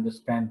important to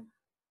understand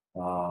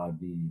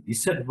the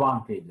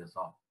disadvantages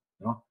of,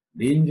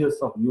 dangers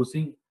of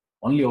using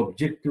only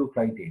objective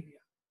criteria.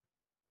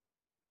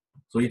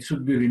 So it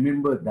should be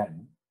remembered that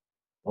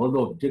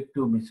although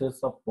objective measures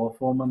of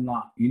performance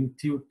are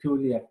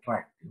intuitively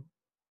attractive,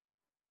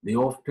 they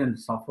often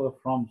suffer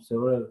from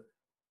several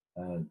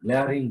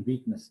glaring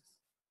weaknesses,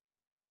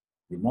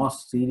 the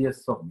most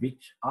serious of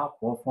which are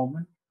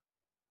performance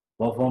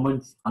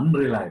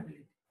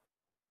unreliability,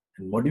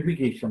 and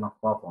modification of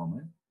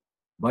performance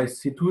by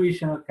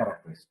situational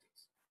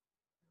characteristics.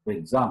 For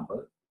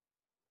example,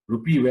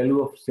 rupee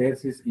value of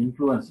shares is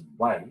influenced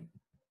by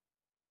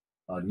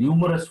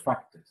numerous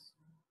factors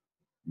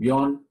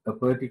beyond a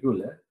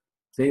particular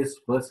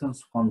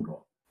salesperson's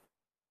control.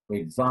 For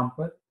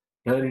example,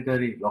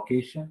 territory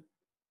location,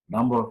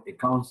 number of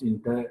accounts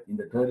in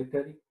the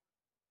territory,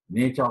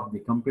 nature of the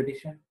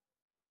competition,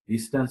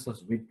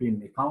 distances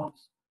between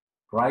accounts,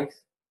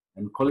 price,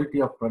 and quality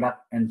of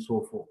product, and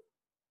so forth.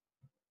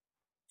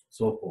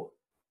 So forth.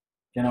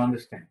 Can you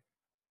understand?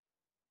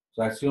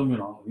 So assume,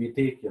 we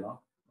take,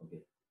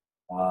 okay,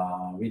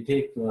 we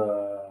take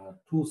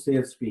two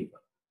salespeople.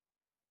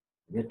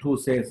 Okay, two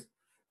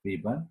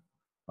salespeople,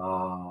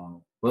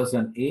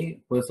 person A,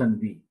 person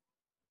B.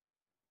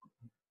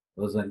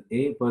 Person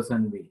A,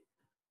 person B.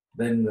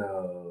 Then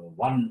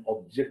one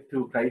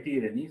objective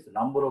criterion is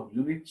number of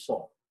units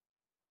sold.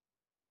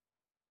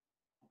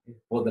 Okay.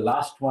 For the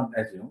last one,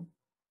 assume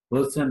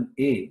person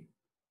A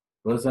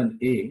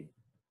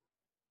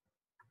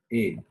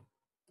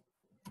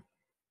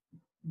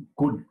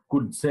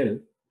could sell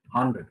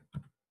 100.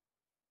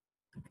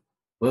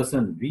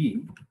 Person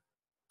B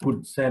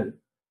could sell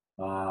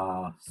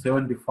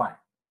 75.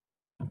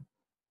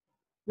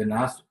 Then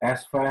as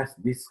far as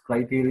this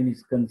criterion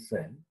is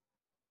concerned,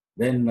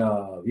 then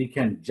we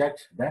can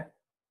judge that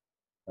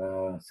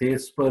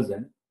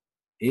salesperson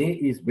A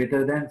is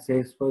better than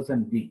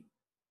salesperson B.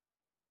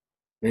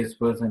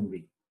 Salesperson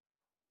B.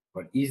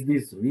 But is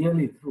this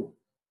really true?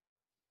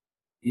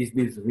 Is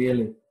this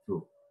really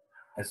true?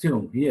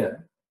 Assume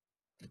here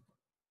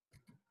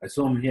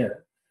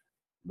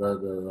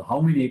the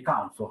how many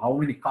accounts, so how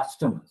many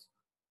customers?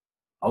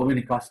 How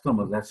many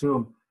customers?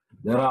 Assume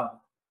there are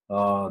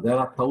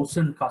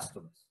 1,000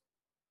 customers.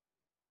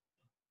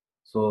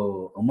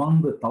 So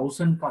among the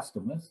 1,000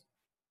 customers,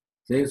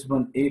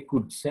 salesman A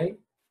could sell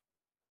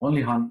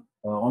only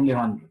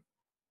 100.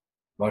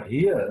 But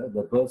here,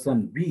 the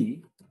person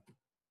B,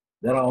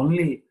 there are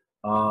only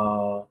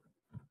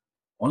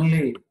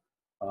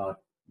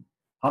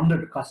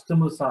 100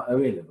 customers are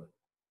available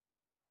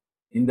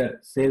in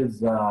that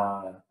sales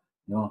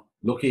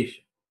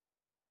location.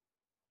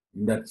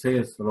 In that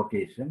sales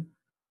location,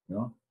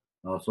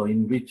 so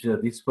in which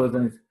this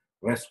person is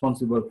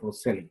responsible for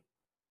selling.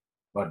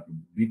 But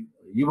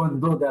even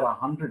though there are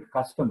 100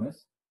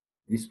 customers,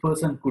 this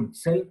person could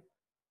sell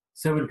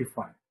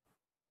 75.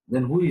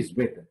 Then who is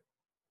better?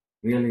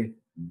 Really,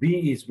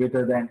 B is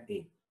better than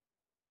A.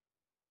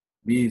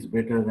 B is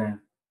better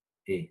than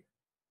A.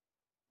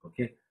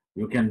 Okay,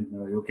 you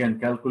can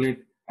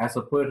calculate as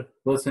a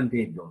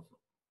percentage also.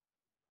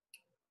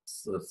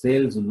 So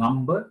sales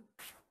number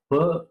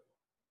per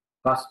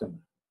customer.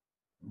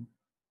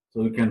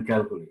 So you can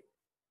calculate.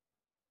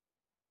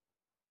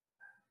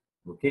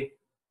 Okay,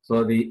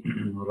 so the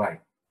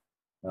right.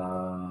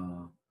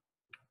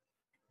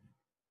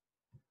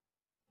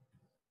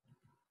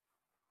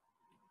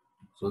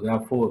 So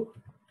therefore,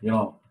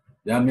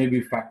 there may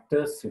be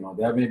factors,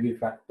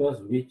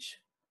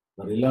 which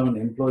the relevant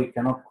employee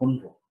cannot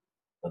control.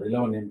 The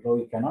relevant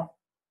employee cannot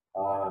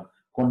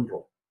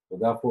control. So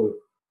therefore,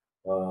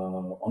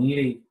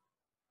 only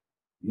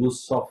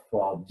use of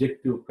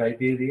objective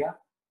criteria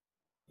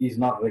is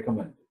not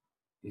recommended.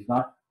 Is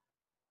not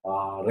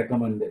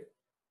recommended.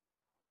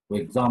 For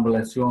example,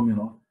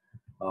 assume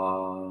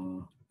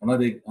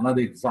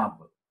another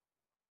example.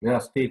 Let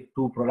us take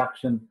two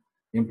production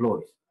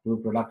employees.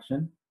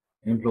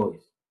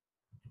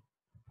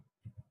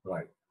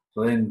 Right.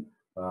 So then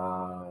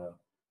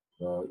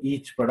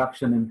each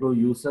production employee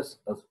uses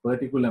a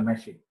particular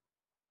machine.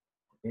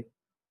 Okay.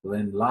 So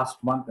then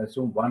last month,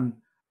 assume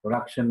one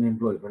production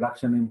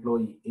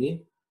employee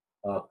A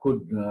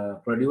could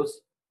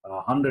produce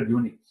 100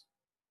 units.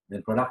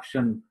 Then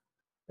production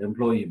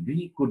employee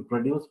B could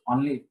produce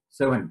only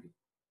 70.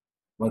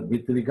 But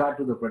with regard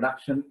to the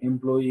production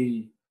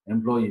employee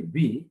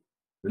B,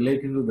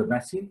 relating to the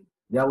machine,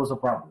 there was a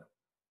problem.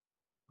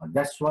 And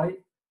that's why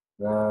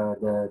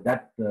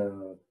that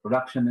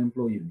production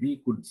employee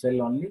B could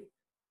sell only,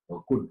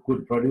 or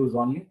could produce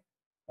only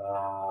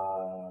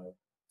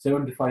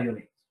 75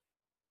 units.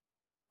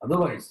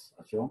 Otherwise,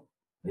 assume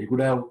he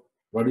could have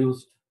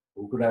produced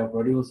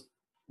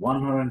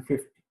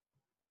 150.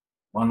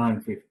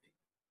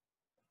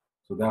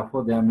 So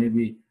therefore, there may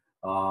be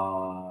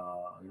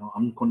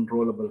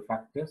uncontrollable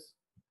factors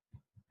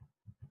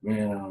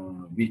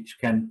which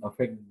can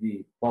affect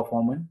the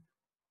performance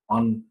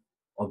on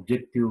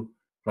objective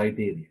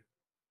criteria.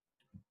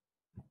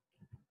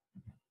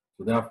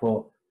 So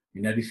therefore,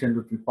 in addition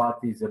to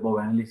Triparthi's above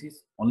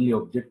analysis, only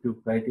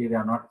objective criteria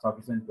are not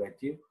sufficient to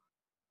achieve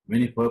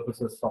many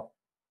purposes of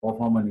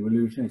performance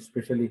evaluation,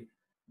 especially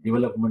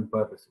development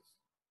purposes.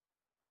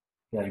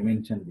 Okay, I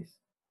mentioned this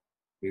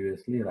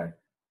previously, right?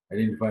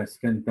 Identify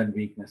strengths and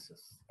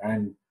weaknesses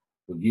and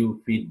to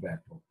give feedback.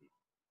 Okay.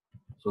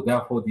 So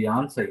therefore, the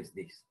answer is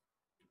this.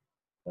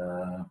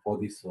 For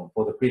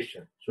the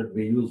question, should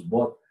we use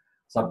both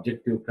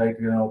subjective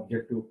criteria and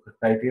objective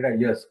criteria?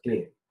 Yes,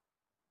 clear.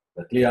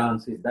 The clear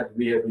answer is that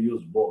we have to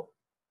use both.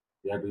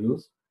 We have to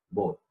use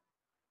both.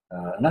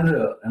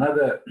 Another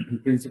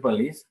principle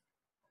is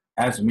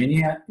as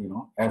many as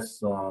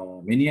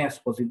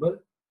possible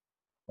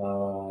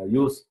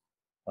use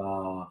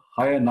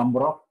higher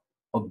number of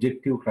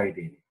objective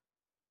criteria.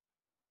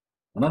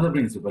 Another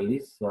principle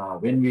is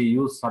when we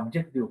use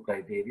subjective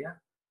criteria,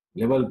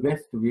 level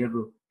best we have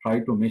to try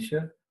to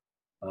measure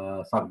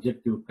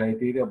subjective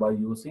criteria by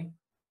using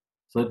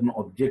certain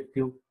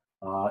objective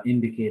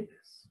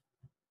indicators.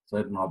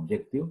 Certain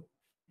objective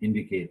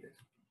indicators.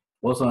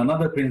 Also,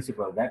 another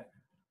principle that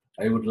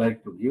I would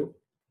like to give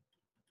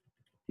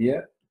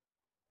here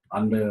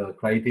under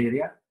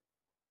criteria,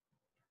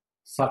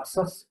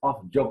 success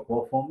of job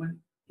performance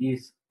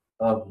is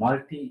a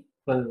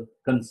multiple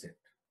concept.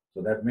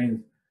 So that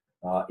means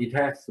it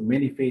has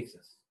many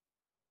phases.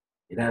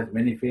 It has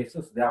many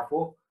phases.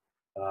 Therefore,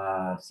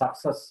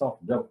 success of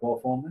job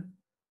performance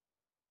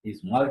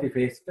is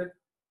multifaceted.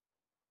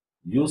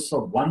 Use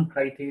of one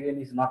criterion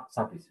is not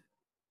sufficient.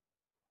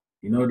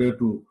 In order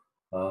to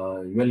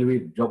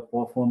evaluate job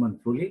performance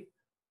truly,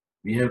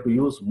 we have to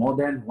use more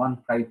than one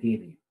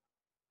criterion.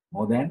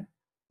 More than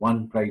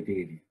one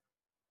criterion.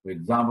 For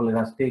example, let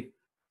us take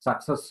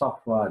success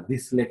of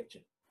this lecture.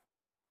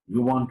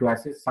 You want to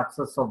assess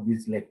success of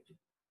this lecture.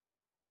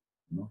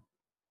 You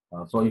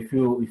know? So if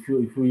you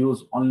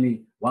use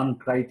only one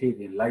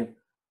criterion, like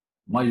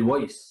my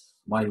voice,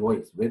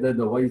 whether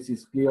the voice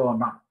is clear or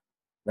not,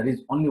 that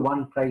is only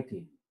one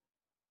criterion.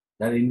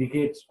 That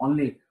indicates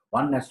only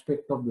one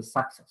aspect of the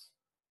success,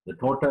 the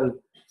total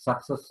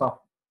success of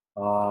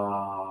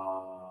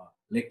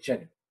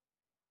lecturing.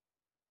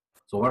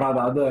 So what are the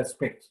other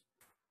aspects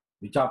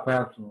which are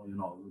perhaps,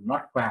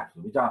 not perhaps,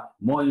 which are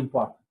more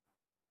important?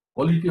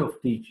 Quality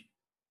of teaching,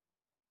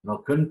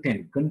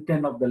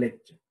 content of the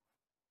lecture.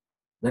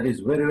 That is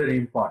very, very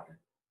important.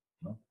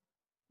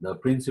 The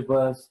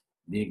principles,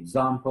 the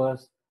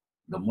examples,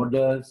 the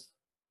models,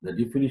 the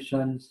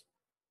definitions,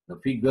 the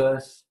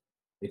figures,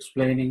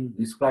 explaining,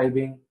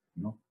 describing,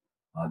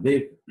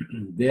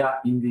 they are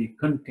in the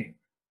content.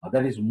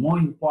 That is more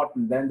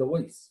important than the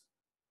voice.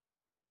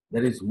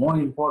 That is more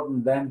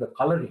important than the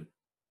coloring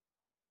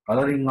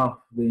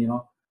of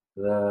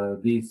the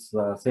these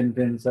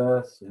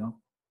sentences,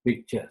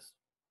 pictures.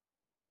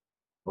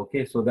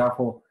 Okay, so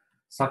therefore,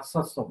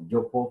 success of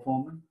job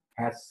performance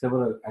has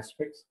several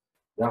aspects.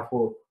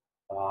 Therefore,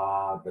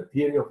 the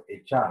theory of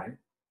HRM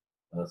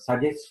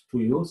suggests to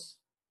use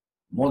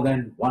more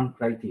than one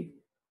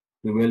criteria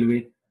to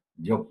evaluate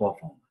job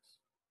performance.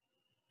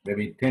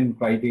 Maybe 10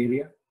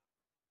 criteria,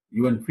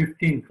 even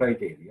 15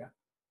 criteria.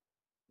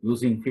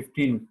 Using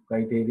 15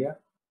 criteria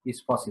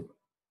is possible,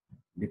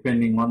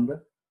 depending on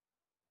the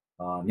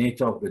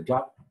nature of the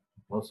job,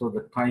 also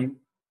the time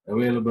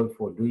available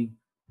for doing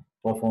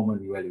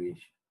performance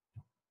evaluation.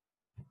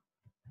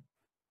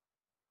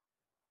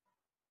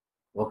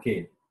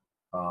 Okay,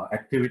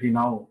 activity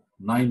now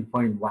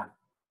 9.1.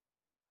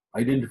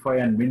 Identify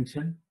and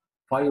mention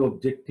 5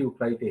 objective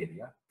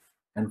criteria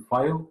and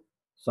 5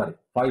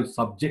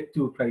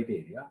 subjective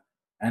criteria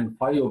and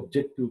 5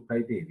 objective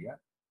criteria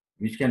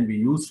which can be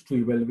used to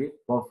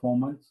evaluate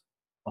performance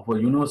of a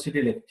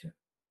university lecture.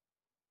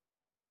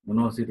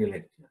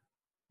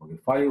 Okay,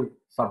 5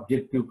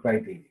 subjective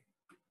criteria.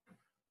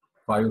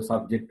 5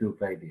 subjective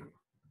criteria.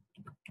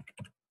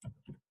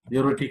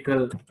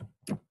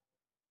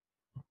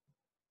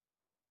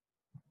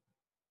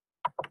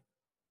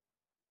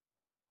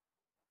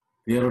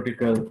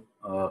 Theoretical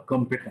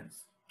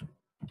competence.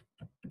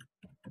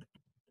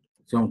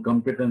 Some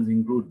competence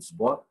includes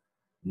both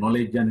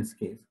knowledge and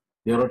skills.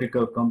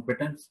 Theoretical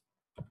competence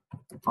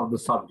of the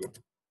subject.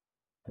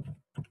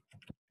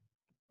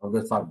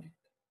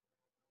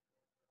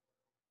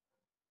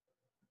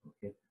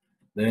 Okay.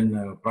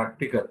 Then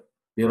practical,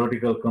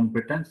 theoretical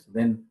competence.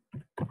 Then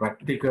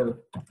practical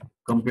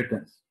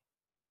competence.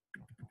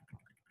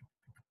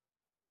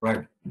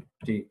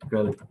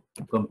 Practical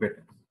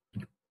competence.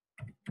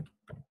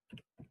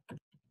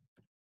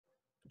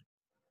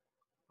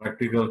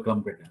 Practical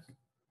competence.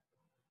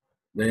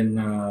 Then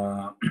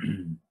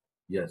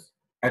yes,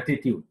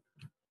 attitude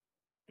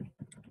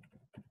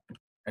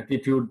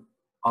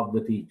of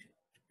the teacher,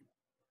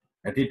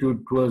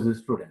 attitude towards the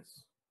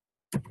students.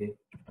 Okay,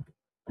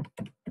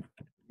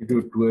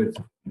 attitude towards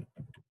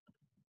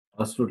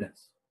our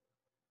students.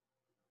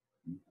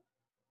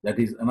 That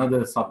is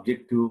another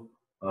subjective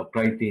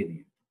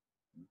criterion.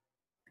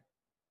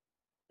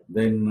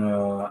 Then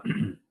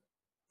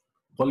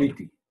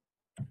quality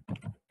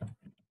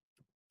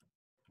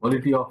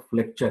of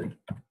lecturing.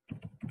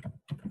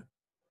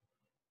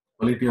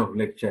 Quality of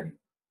lecturing.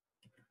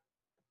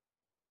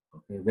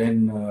 Okay,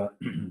 then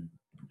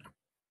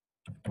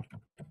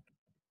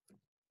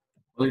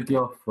quality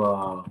of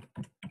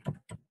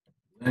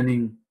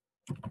learning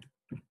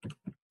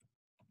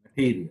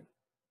material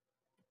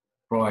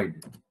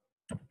provided.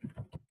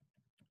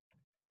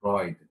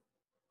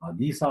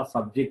 These are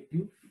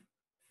subjective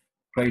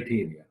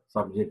criteria.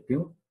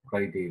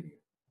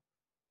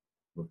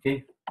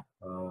 Okay.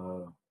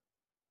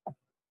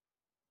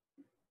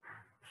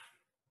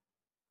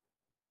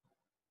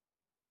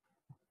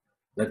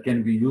 That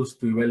can be used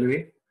to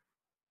evaluate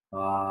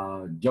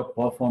job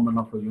performance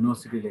of a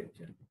university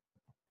lecture.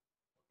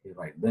 Okay,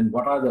 right. Then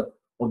what are the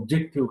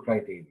objective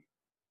criteria?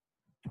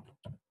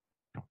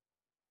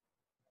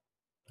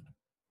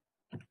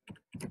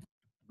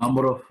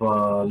 Number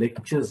of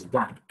lectures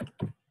done.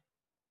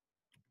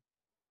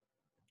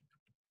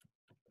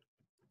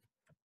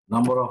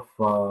 number of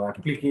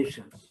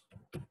applications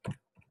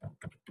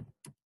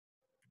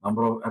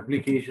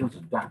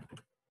done,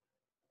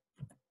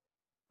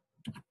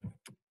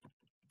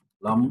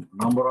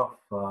 number of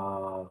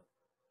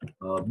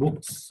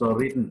books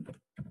written,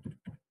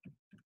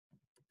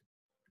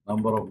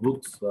 number of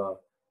books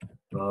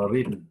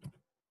written,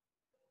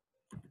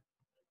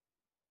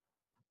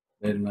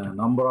 then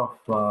number of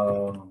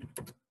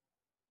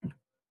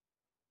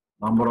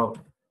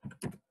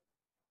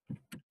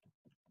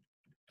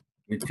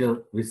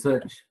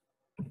research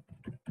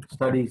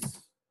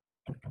studies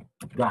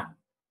done,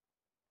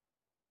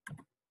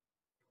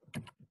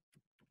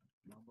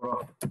 number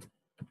of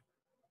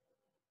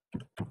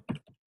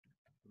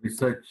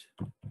research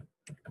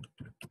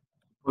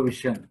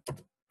supervision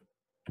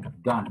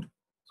done.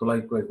 So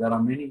likewise, there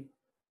are many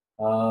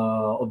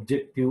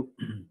objective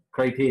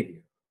criteria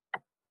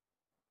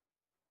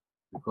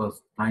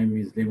because time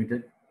is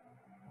limited.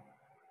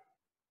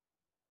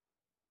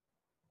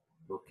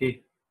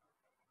 Okay,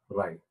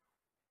 right.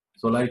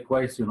 So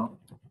likewise,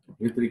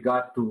 with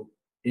regard to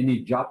any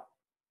job,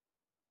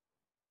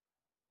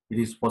 it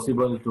is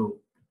possible to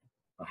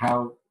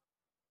have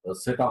a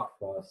set of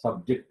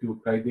subjective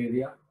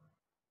criteria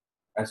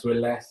as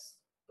well as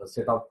a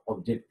set of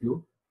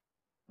objective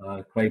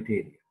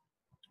criteria.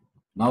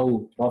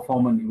 Now,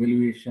 performance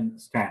evaluation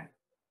standard.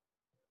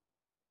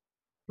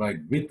 Right,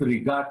 with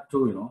regard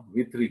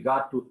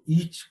to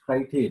each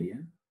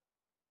criterion,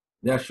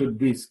 there should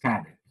be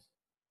standards.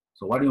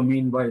 So what do you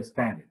mean by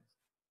standards?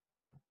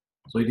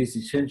 So it is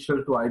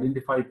essential to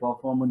identify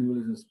performance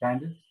evaluation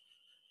standards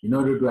in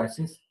order to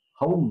assess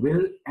how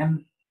well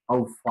and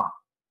how far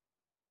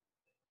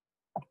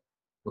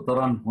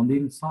kotaran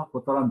hondin sa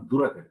kotaran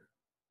durakada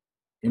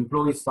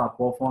employees are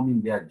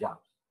performing their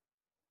jobs.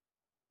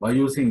 By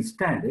using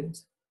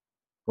standards,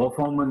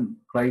 performance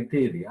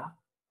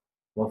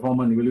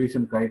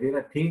evaluation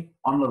criteria take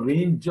on a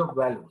range of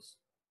values,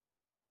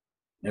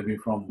 maybe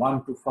from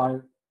 1 to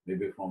 5,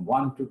 maybe from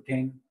 1 to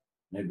 10,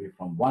 maybe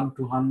from 1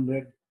 to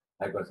 100,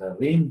 likewise a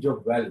range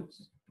of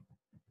values.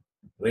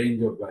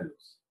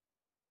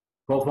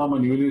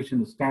 Performance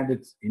evaluation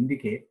standards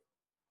indicate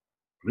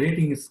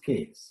rating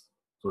scales.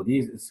 So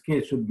these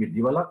scales should be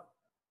developed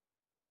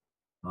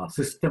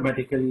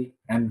systematically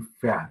and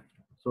fairly.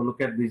 So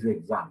look at this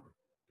example.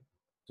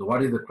 So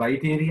what is the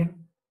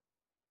criterion?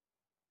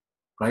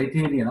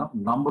 Criterion of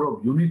number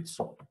of units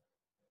sold.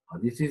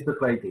 This is the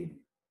criterion.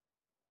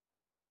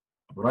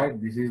 Right?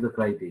 This is the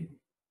criterion.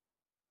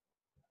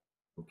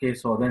 Okay,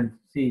 so then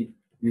see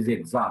this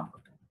example.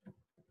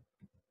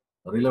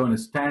 Relevant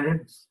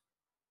standards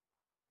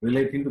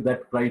relating to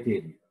that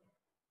criteria.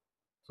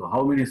 So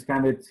how many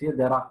standards here?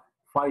 There are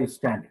 5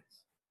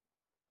 standards.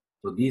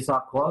 So these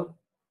are called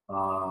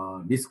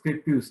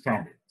descriptive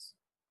standards.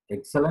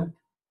 Excellent,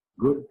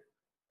 good,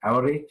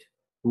 average,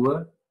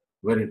 poor,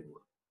 very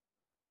poor.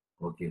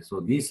 Okay, so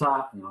these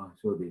are,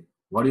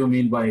 what do you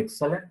mean by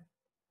excellent?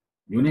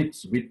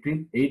 Units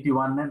between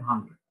 81 and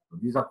 100. So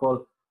these are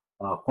called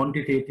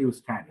quantitative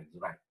standards,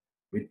 right?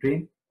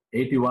 Between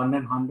 81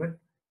 and 100,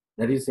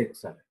 that is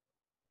excellent.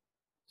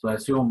 So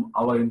assume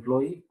our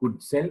employee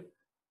could sell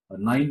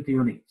 90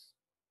 units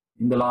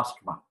in the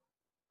last month.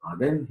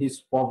 Then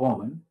his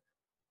performance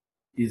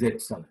is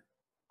excellent,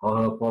 or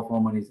her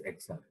performance is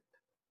excellent.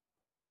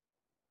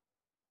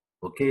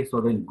 Okay, so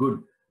then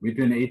good,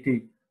 between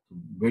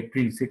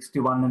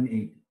 61 and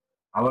 80.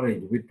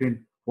 Average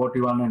between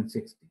 41 and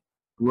 60.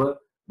 Poor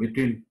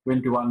between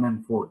 21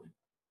 and 40.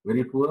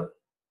 Very poor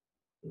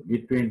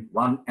between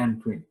 1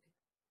 and 20.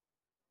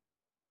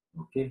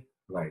 Okay,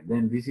 right.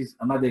 Then this is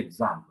another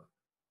example,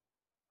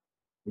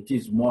 which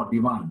is more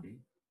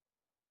demanding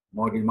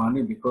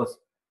because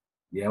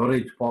the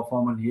average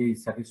performance here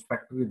is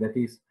satisfactory, that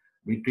is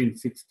between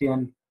 60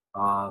 and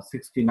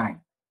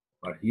 69.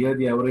 But here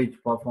the average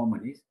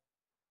performance is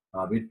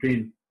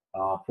between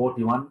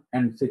 41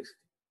 and 60.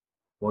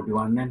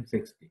 41 and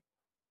 60.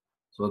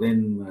 So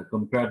then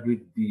compared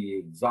with the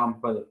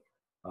example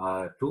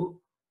 2,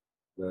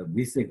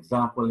 this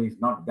example is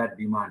not that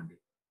demanding.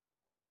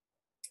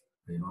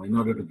 In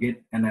order to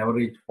get an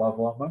average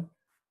performance,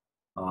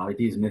 it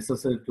is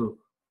necessary to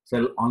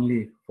sell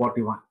only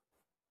 41.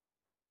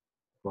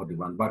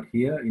 But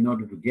here, in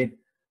order to get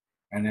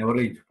an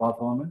average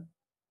performance,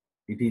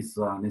 it is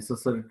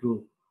necessary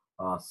to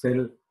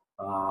sell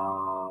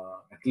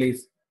at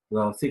least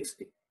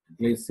 60. At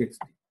least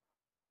 60.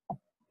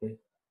 Okay.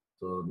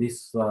 So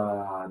this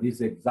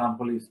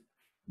example is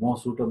more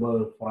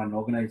suitable for an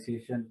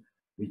organization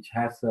which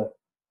has a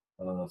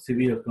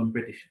severe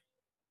competition.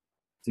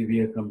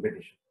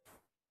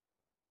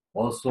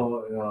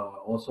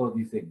 Also,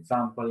 this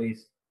example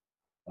is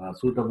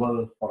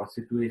suitable for a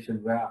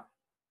situation where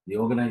the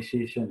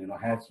organization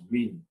has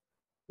been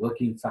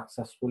working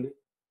successfully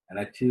and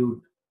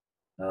achieved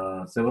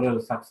several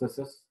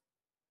successes,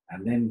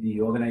 and then the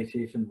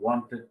organization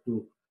wanted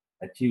to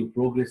achieve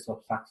progress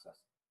of success.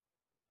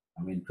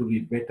 To be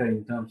better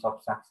in terms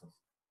of success.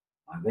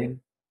 And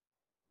then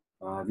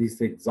this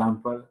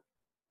example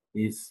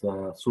is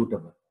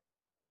suitable.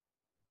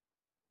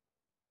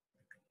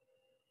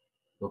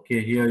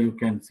 Okay, here you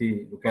can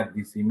see, look at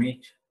this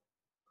image.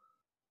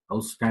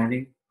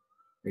 Outstanding,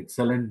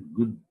 excellent,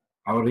 good,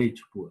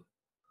 average, poor.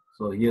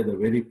 So here the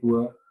very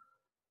poor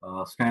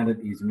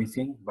standard is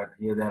missing, but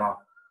here there are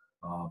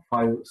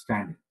 5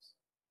 standards.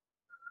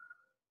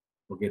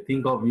 Okay,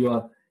 think of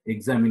your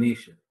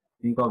examination.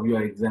 Think of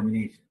your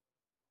examination.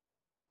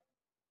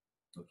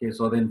 Okay,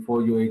 so then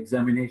for your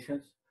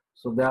examinations,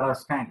 so there are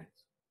standards.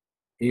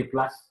 A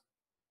plus,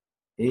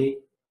 A,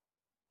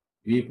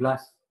 B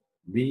plus,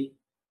 B,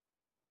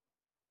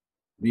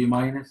 B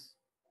minus,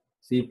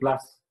 C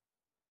plus,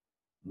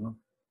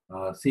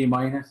 C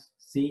minus,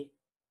 C,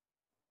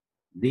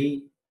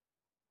 D,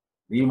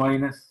 D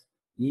minus,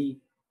 E,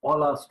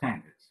 all are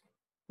standards.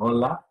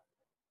 All are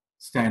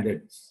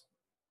standards.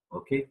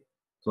 Okay,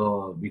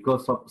 so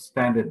because of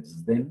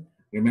standards, then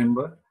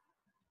remember,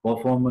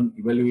 performance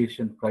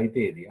evaluation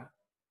criteria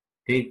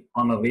take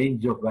on a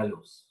range of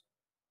values.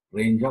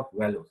 Range of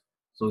values.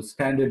 So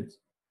standards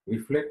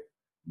reflect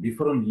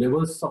different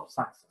levels of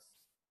success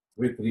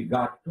with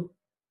regard to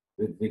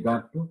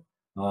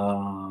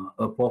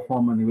a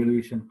performance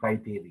evaluation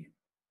criterion.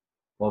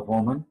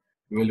 Performance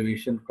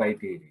evaluation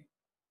criterion.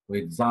 For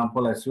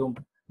example, assume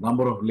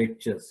number of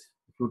lectures.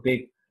 If you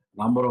take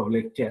number of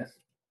lectures,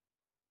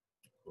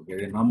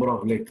 okay, the number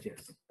of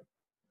lectures.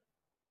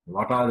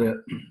 What are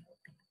the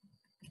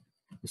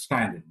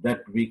standards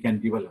that we can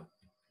develop?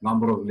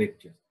 Number of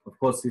lectures. Of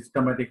course,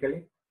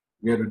 systematically,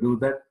 we have to do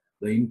that.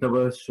 The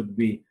intervals should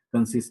be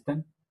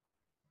consistent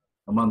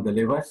among the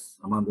levels,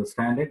 among the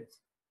standards.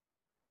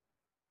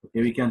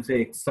 Okay, we can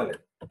say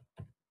excellent.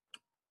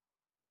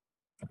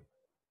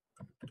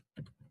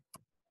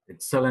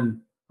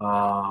 Excellent,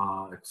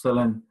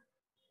 excellent.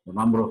 The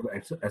number of,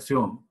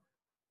 assume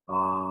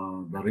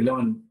the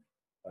relevant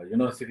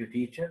university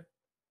teacher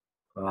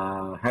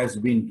has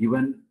been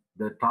given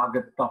the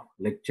target of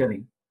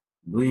lecturing,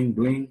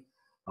 doing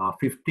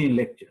 15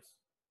 lectures.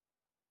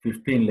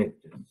 15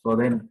 lectures. So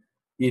then,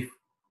 if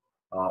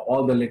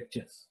all the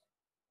lectures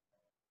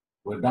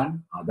were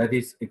done, that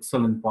is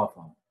excellent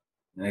performance.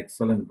 An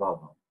excellent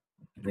performance.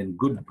 Then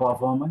good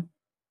performance,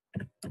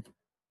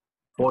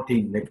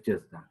 14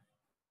 lectures done.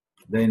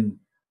 Then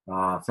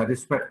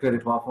satisfactory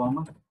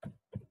performance,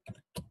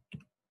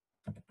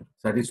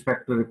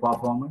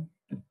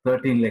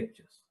 13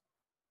 lectures.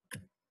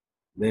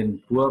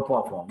 Then poor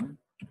performance,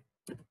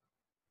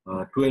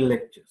 12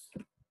 lectures.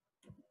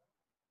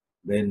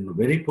 Then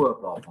very poor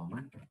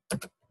performance,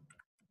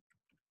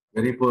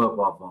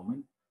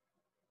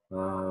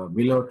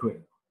 below 12,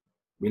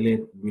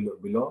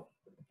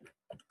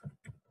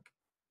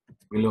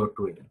 below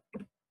 12.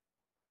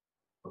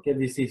 Okay,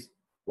 this is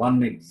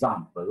one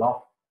example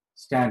of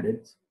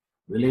standards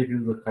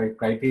related to the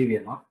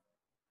criterion of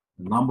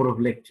number of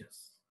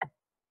lectures.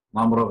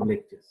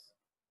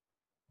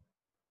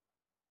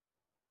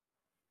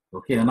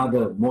 Okay,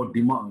 another more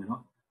demand,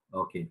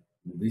 okay,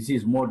 this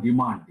is more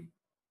demanding.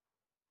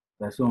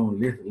 That's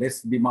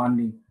less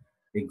demanding.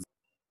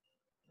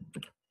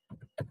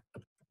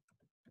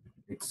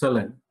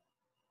 Excellent,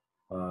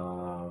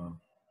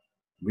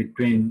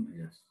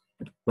 between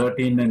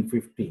 13 and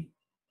 15.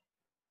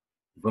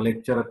 If a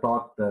lecturer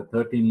taught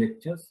 13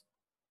 lectures,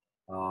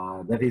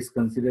 that is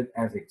considered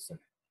as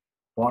excellent.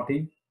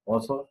 14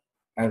 also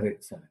as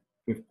excellent.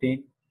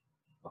 15,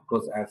 of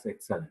course, as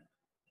excellent.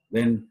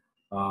 Then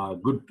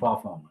good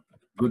performance.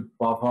 Good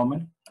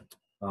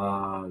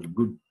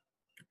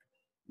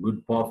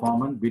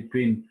performance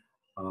between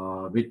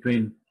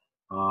 10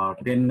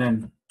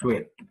 and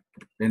 12.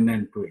 10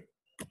 and 12.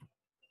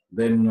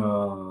 Then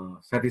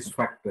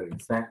satisfactory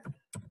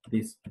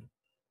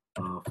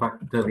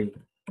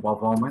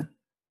performance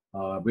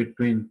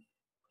between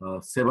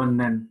 7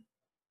 and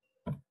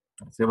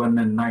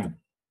 9.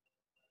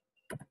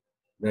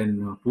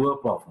 Then poor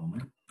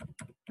performance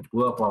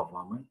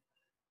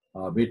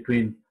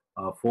between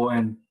 4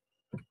 and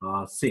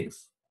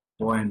 6.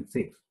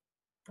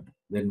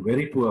 Then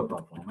very poor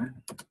performance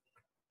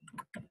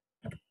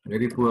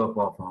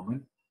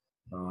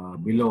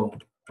below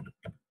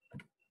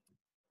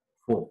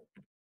 4.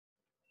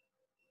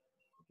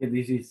 Okay,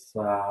 this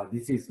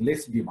is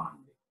less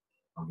demanding.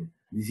 Okay,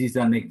 this is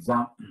an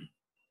example.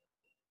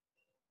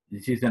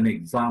 This is an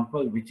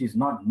example which is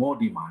not more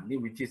demanding,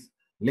 which is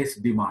less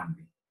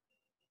demanding.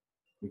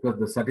 Because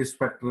the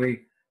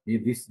satisfactory,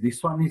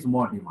 this one is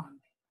more demanding.